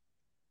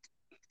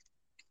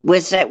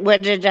 What's that?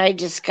 What did I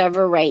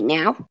discover right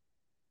now?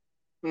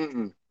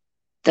 Mm-mm.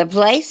 The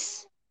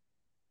place?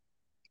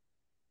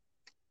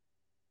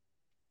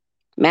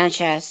 Mount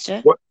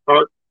Shasta.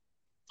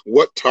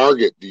 What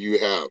target do you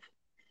have?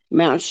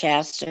 Mount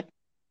Shasta.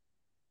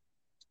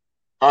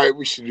 All right,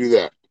 we should do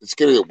that. It's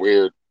gonna get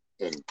weird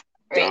and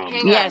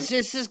dumb. Yes,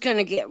 this is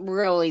gonna get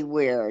really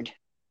weird.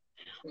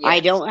 I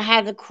don't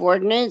have the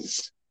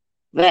coordinates,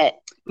 but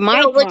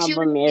my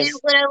problem is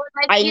what I would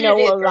like I you to know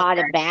do, a lot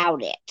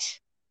about it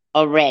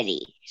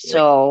already.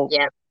 So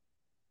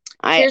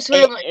here's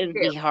what I want you it'd to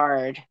be do.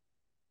 hard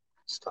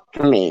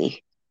for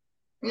me.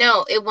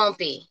 No, it won't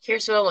be.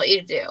 Here's what I want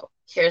you to do.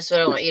 Here's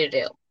what I want you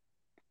to do.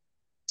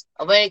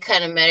 I want you to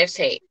kind of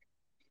meditate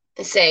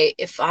and say,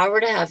 if I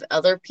were to have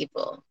other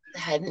people that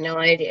had no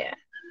idea,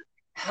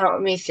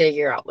 help me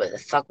figure out what the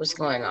fuck was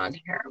going on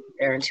here with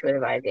their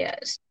intuitive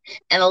ideas,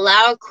 and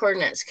allow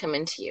coordinates come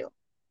into you.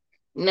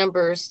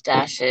 Numbers,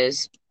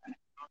 dashes,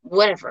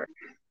 whatever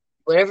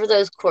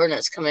those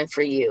coordinates come in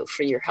for you,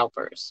 for your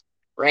helpers,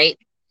 right?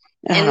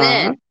 And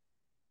then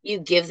you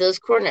give those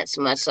coordinates,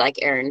 much like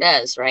Aaron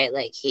does, right?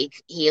 Like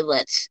he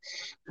lets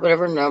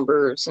whatever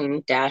numbers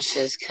and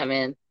dashes come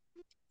in.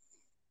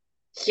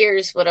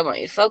 Here's what I want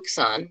you to focus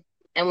on.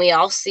 And we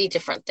all see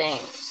different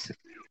things.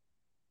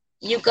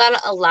 You've got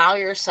to allow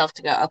yourself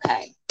to go,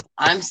 okay,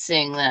 I'm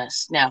seeing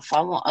this. Now, if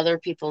I want other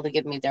people to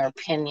give me their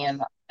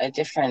opinion, a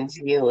different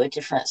view, a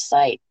different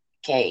sight,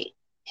 okay,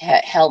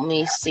 help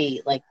me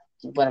see, like,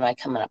 what am I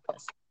coming up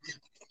with?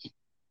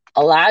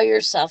 Allow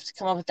yourself to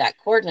come up with that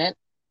coordinate,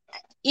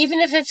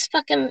 even if it's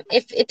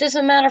if it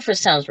doesn't matter if it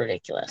sounds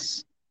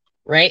ridiculous,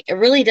 right? It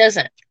really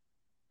doesn't.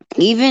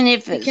 Even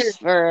if it's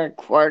for a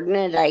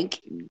coordinate I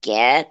can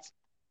get.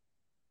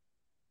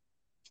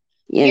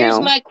 Here's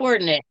my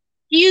coordinate.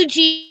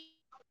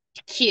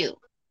 UGQ.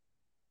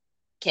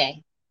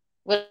 Okay.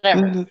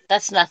 Whatever.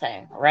 That's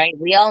nothing, right?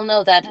 We all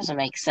know that doesn't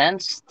make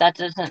sense. That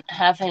doesn't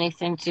have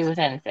anything to do with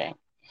anything.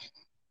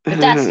 But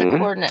that's the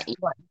coordinate you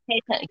want to pay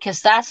attention,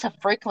 because that's the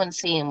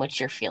frequency in which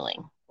you're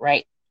feeling,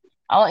 right?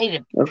 I want you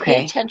to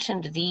pay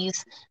attention to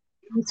these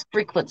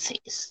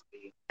frequencies.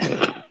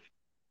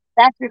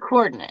 That's your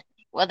coordinate.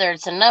 Whether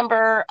it's a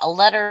number, a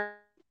letter,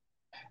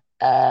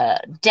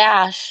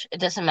 dash, it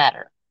doesn't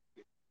matter.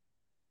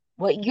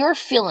 What you're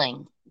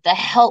feeling, the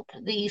help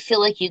that you feel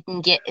like you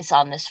can get is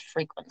on this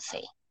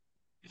frequency.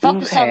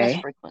 Focus on this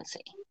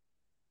frequency.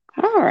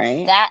 All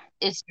right. That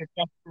is your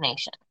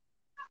destination.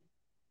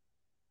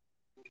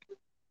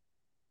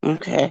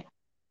 Okay.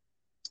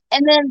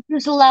 And then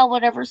just allow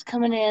whatever's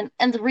coming in.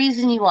 And the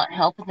reason you want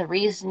help and the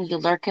reason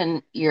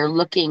you're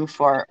looking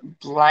for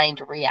blind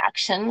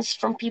reactions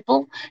from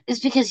people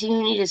is because you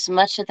need as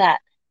much of that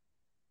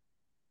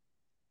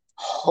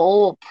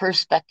whole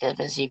perspective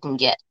as you can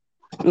get.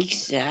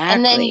 Exactly.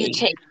 And then you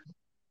take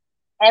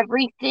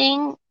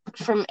everything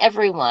from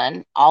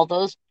everyone, all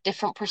those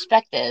different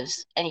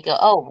perspectives, and you go,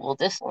 oh, well,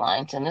 this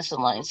aligns, and this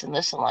aligns, and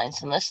this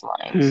aligns, and this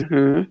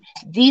aligns.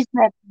 These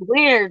are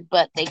weird,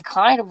 but they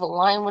kind of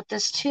align with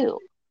this too.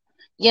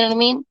 You know what I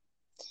mean?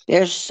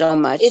 There's so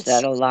much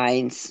that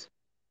aligns.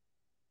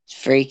 It's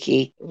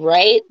freaky.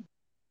 Right?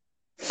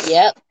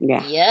 Yep.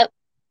 Yeah. Yep.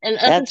 And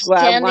that's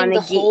why I want to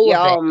get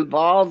y'all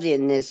involved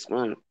in this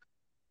one.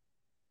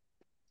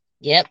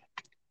 Yep.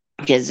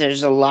 Because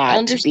there's a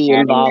lot to be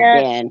involved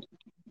in.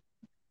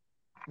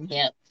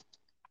 Yep.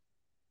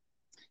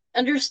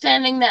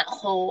 Understanding that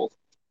whole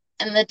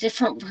and the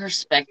different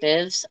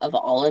perspectives of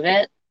all of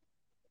it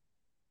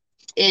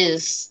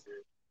is,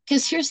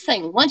 because here's the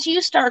thing, once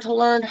you start to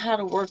learn how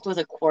to work with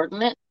a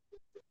coordinate,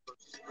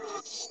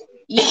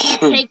 you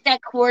can take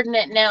that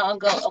coordinate now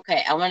and go,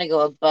 okay, I want to go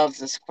above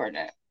this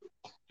coordinate.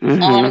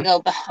 I want to go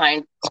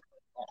behind.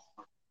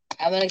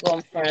 I want to go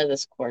in front of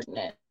this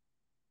coordinate.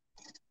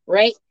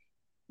 Right?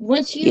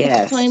 Once you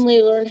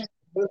finally learn how to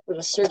work with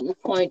a certain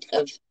point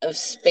of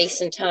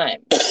space and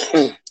time,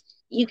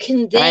 you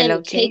can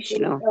then take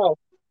yourself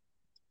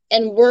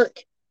and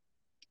work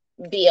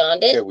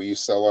beyond it. Yeah, will you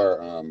sell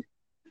our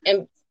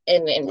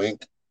and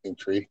link and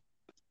tree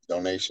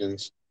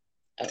donations?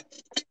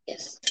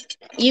 Yes.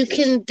 You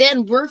can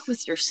then work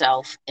with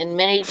yourself in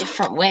many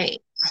different ways,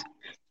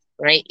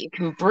 right? You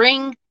can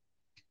bring,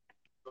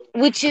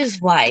 which is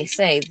why I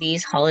say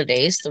these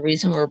holidays, the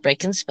reason we're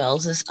breaking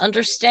spells is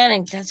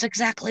understanding that's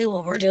exactly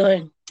what we're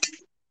doing.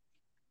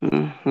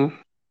 Honey,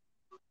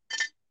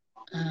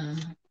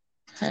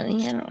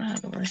 I don't know how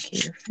to work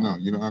here. No,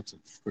 you don't have to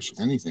push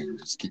anything.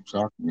 Just keep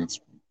talking. It's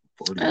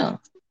recording. Oh,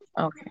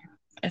 okay.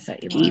 I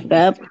thought you keep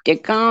up the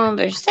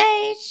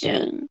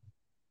conversation.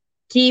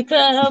 Keep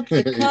up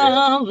the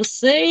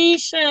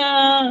conversation.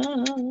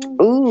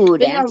 Ooh,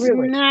 that's a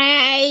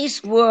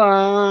nice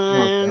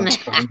one.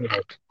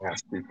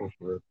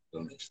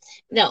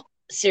 No,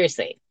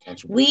 seriously.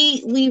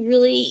 We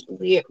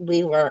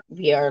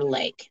are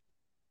like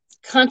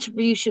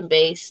contribution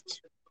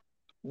based.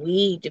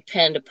 We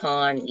depend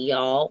upon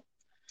y'all.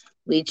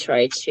 We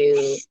try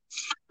to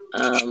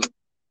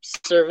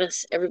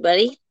service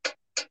everybody.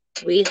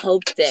 We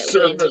hope that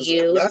when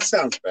you... That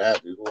sounds bad.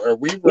 Are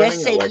we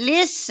running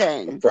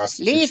listen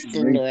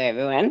to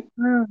everyone.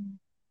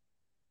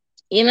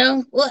 You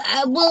know,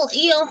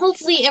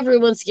 hopefully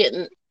everyone's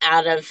getting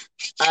out of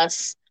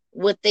us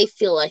what they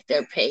feel like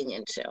they're paying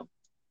into.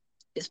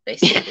 Is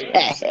basically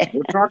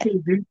we're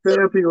talking deep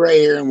therapy right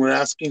here, and we're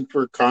asking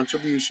for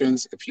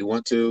contributions if you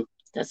want to.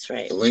 That's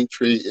right. The link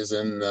tree is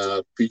in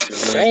the feature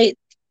link. Right.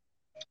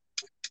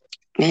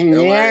 And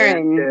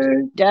Darren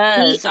LINK.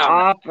 does PR.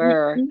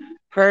 offer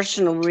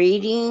personal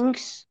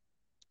readings,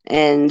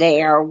 and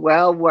they are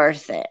well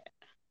worth it.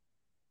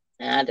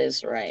 That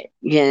is right.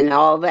 And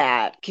all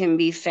that can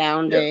be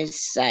found at his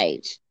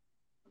site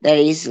that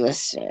he's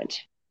listed.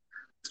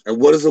 And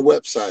what is the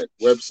website?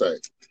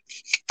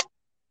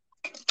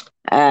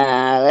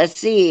 Let's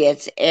see.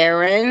 It's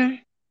Aaron.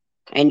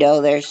 I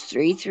know there's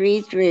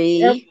 333.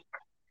 Yep.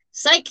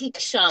 Psychic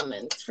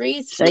Shaman.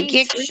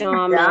 Psychic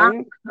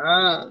Shaman.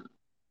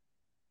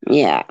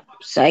 Yeah.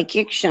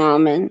 Psychic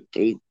Shaman.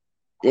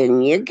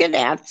 Then you're going to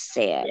have to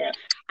say it. Yeah.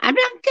 I'm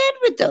not good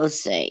with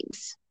those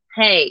things.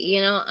 Hey,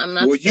 I'm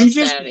not. Well, you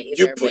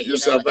put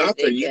yourself out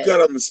there. You good.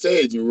 got on the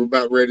stage. You were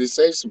about ready to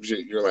say some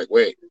shit. You're like,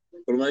 wait,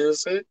 what am I going to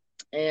say?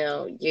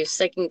 You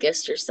second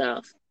guessed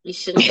yourself. You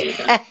shouldn't do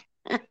that.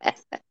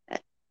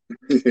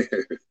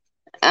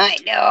 I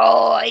know,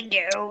 I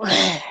do.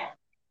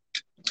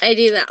 I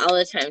do that all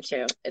the time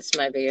too. It's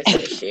my biggest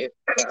issue.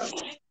 So.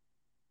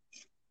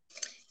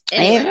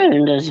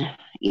 Anyway.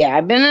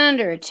 I've been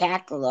under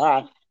attack a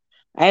lot.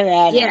 I've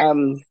had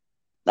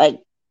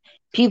like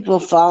people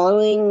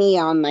following me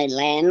on my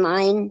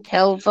landline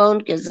telephone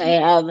because I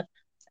have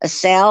a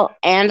cell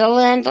and a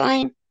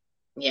landline.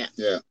 Yeah.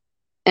 Yeah.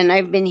 And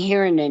I've been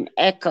hearing an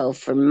echo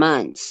for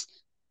months,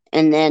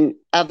 and then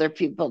other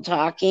people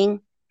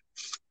talking.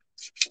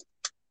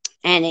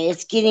 And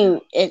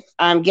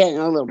I'm getting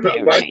a little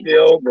bit like the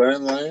old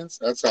landlines.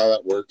 That's how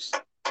that works.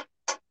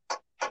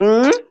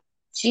 Hmm?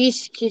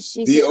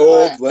 The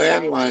old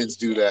landlines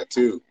do that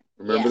too.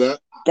 Remember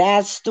that?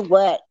 That's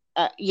what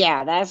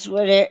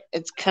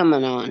it's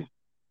coming on.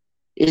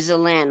 Is a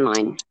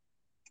landline.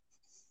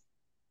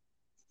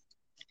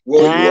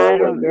 Well, I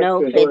don't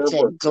know if it's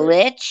a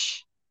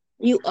glitch.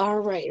 You are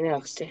right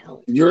next to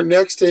Hill. You're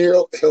next to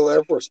Hill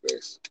Air Force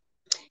Base.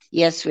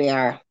 Yes, we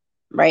are.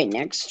 Right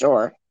next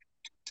door.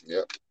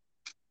 Yep.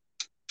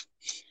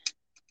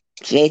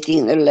 Do they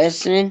think they're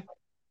listening?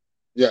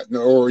 Yeah,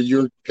 no, or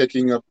you're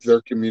picking up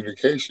their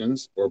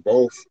communications, or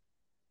both.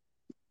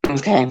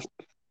 Okay.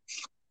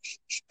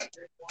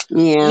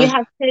 Yeah. You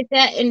have to take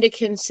that into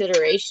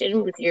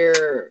consideration with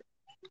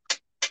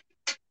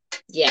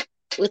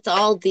with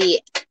all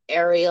the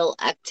aerial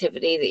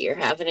activity that you're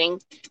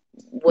having,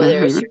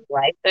 whether it's your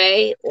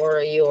Wi-Fi or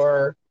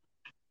your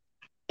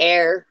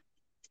air,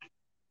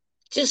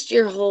 just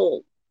your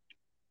whole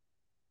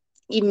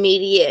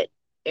immediate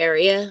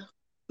area.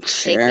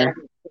 Sure. Take that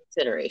into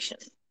consideration.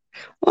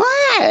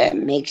 Well, it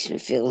makes me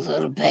feel a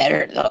little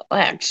better, though.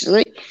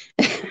 Actually,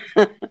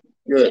 good.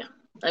 Yeah,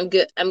 I'm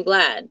good. I'm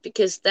glad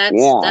because that's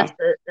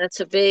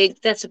a big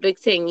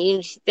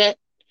thing.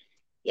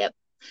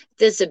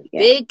 There's a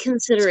big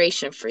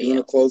consideration for you. You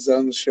want to close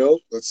down the show?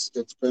 It's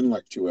been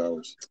like 2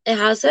 hours.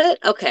 How's it?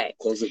 Okay.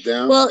 Close it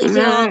down. Well,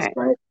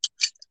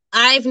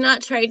 I've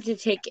not tried to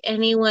take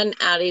anyone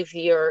out of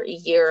your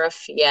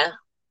euphoria.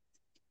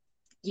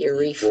 Yeah,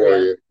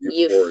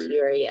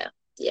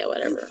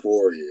 whatever.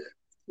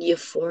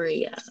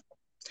 Euphoria.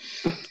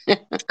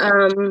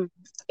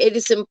 It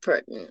is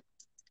important.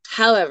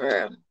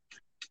 However,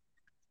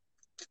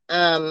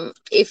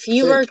 if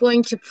you are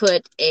going to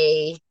put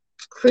a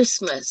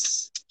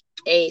Christmas,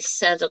 a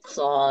Santa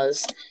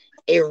Claus,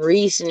 a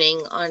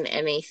reasoning on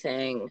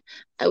anything,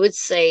 I would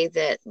say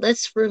that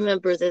let's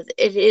remember that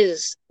it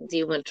is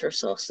the winter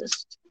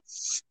solstice.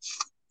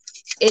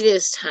 It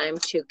is time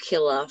to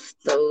kill off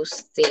those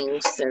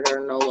things that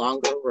are no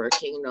longer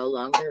working, no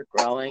longer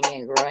growing,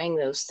 and growing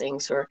those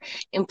things, or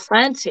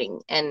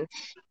implanting and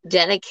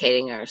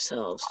dedicating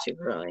ourselves to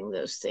growing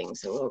those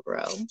things that will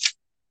grow.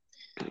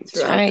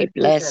 That's right.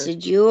 Blessed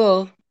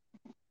Jewel.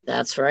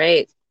 That's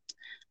right.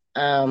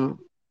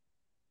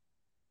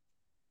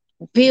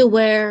 Be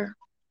aware,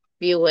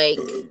 be awake,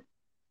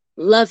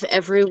 love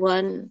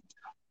everyone,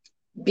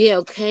 be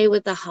okay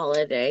with the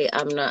holiday.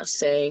 I'm not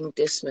saying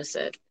dismiss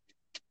it,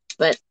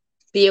 but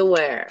be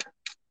aware.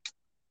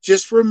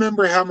 Just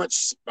remember how much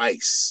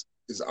spice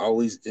is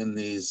always in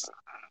these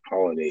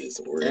holidays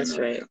that we're in. That's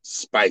right.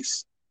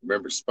 Spice.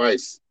 Remember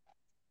spice.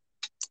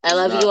 I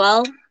love you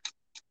all.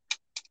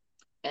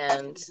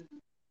 And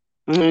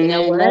I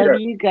love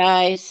you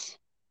guys.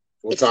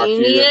 We'll talk to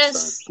you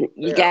next time.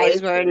 You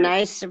guys were a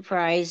nice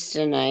surprise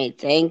tonight.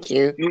 Thank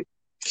you.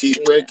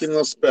 Keep breaking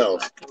those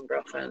spells.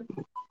 Girlfriend.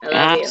 I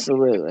love you.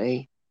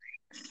 Absolutely.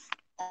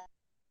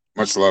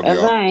 Much love,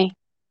 y'all. Bye-bye.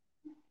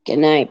 Good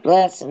night.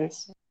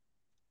 Blessings.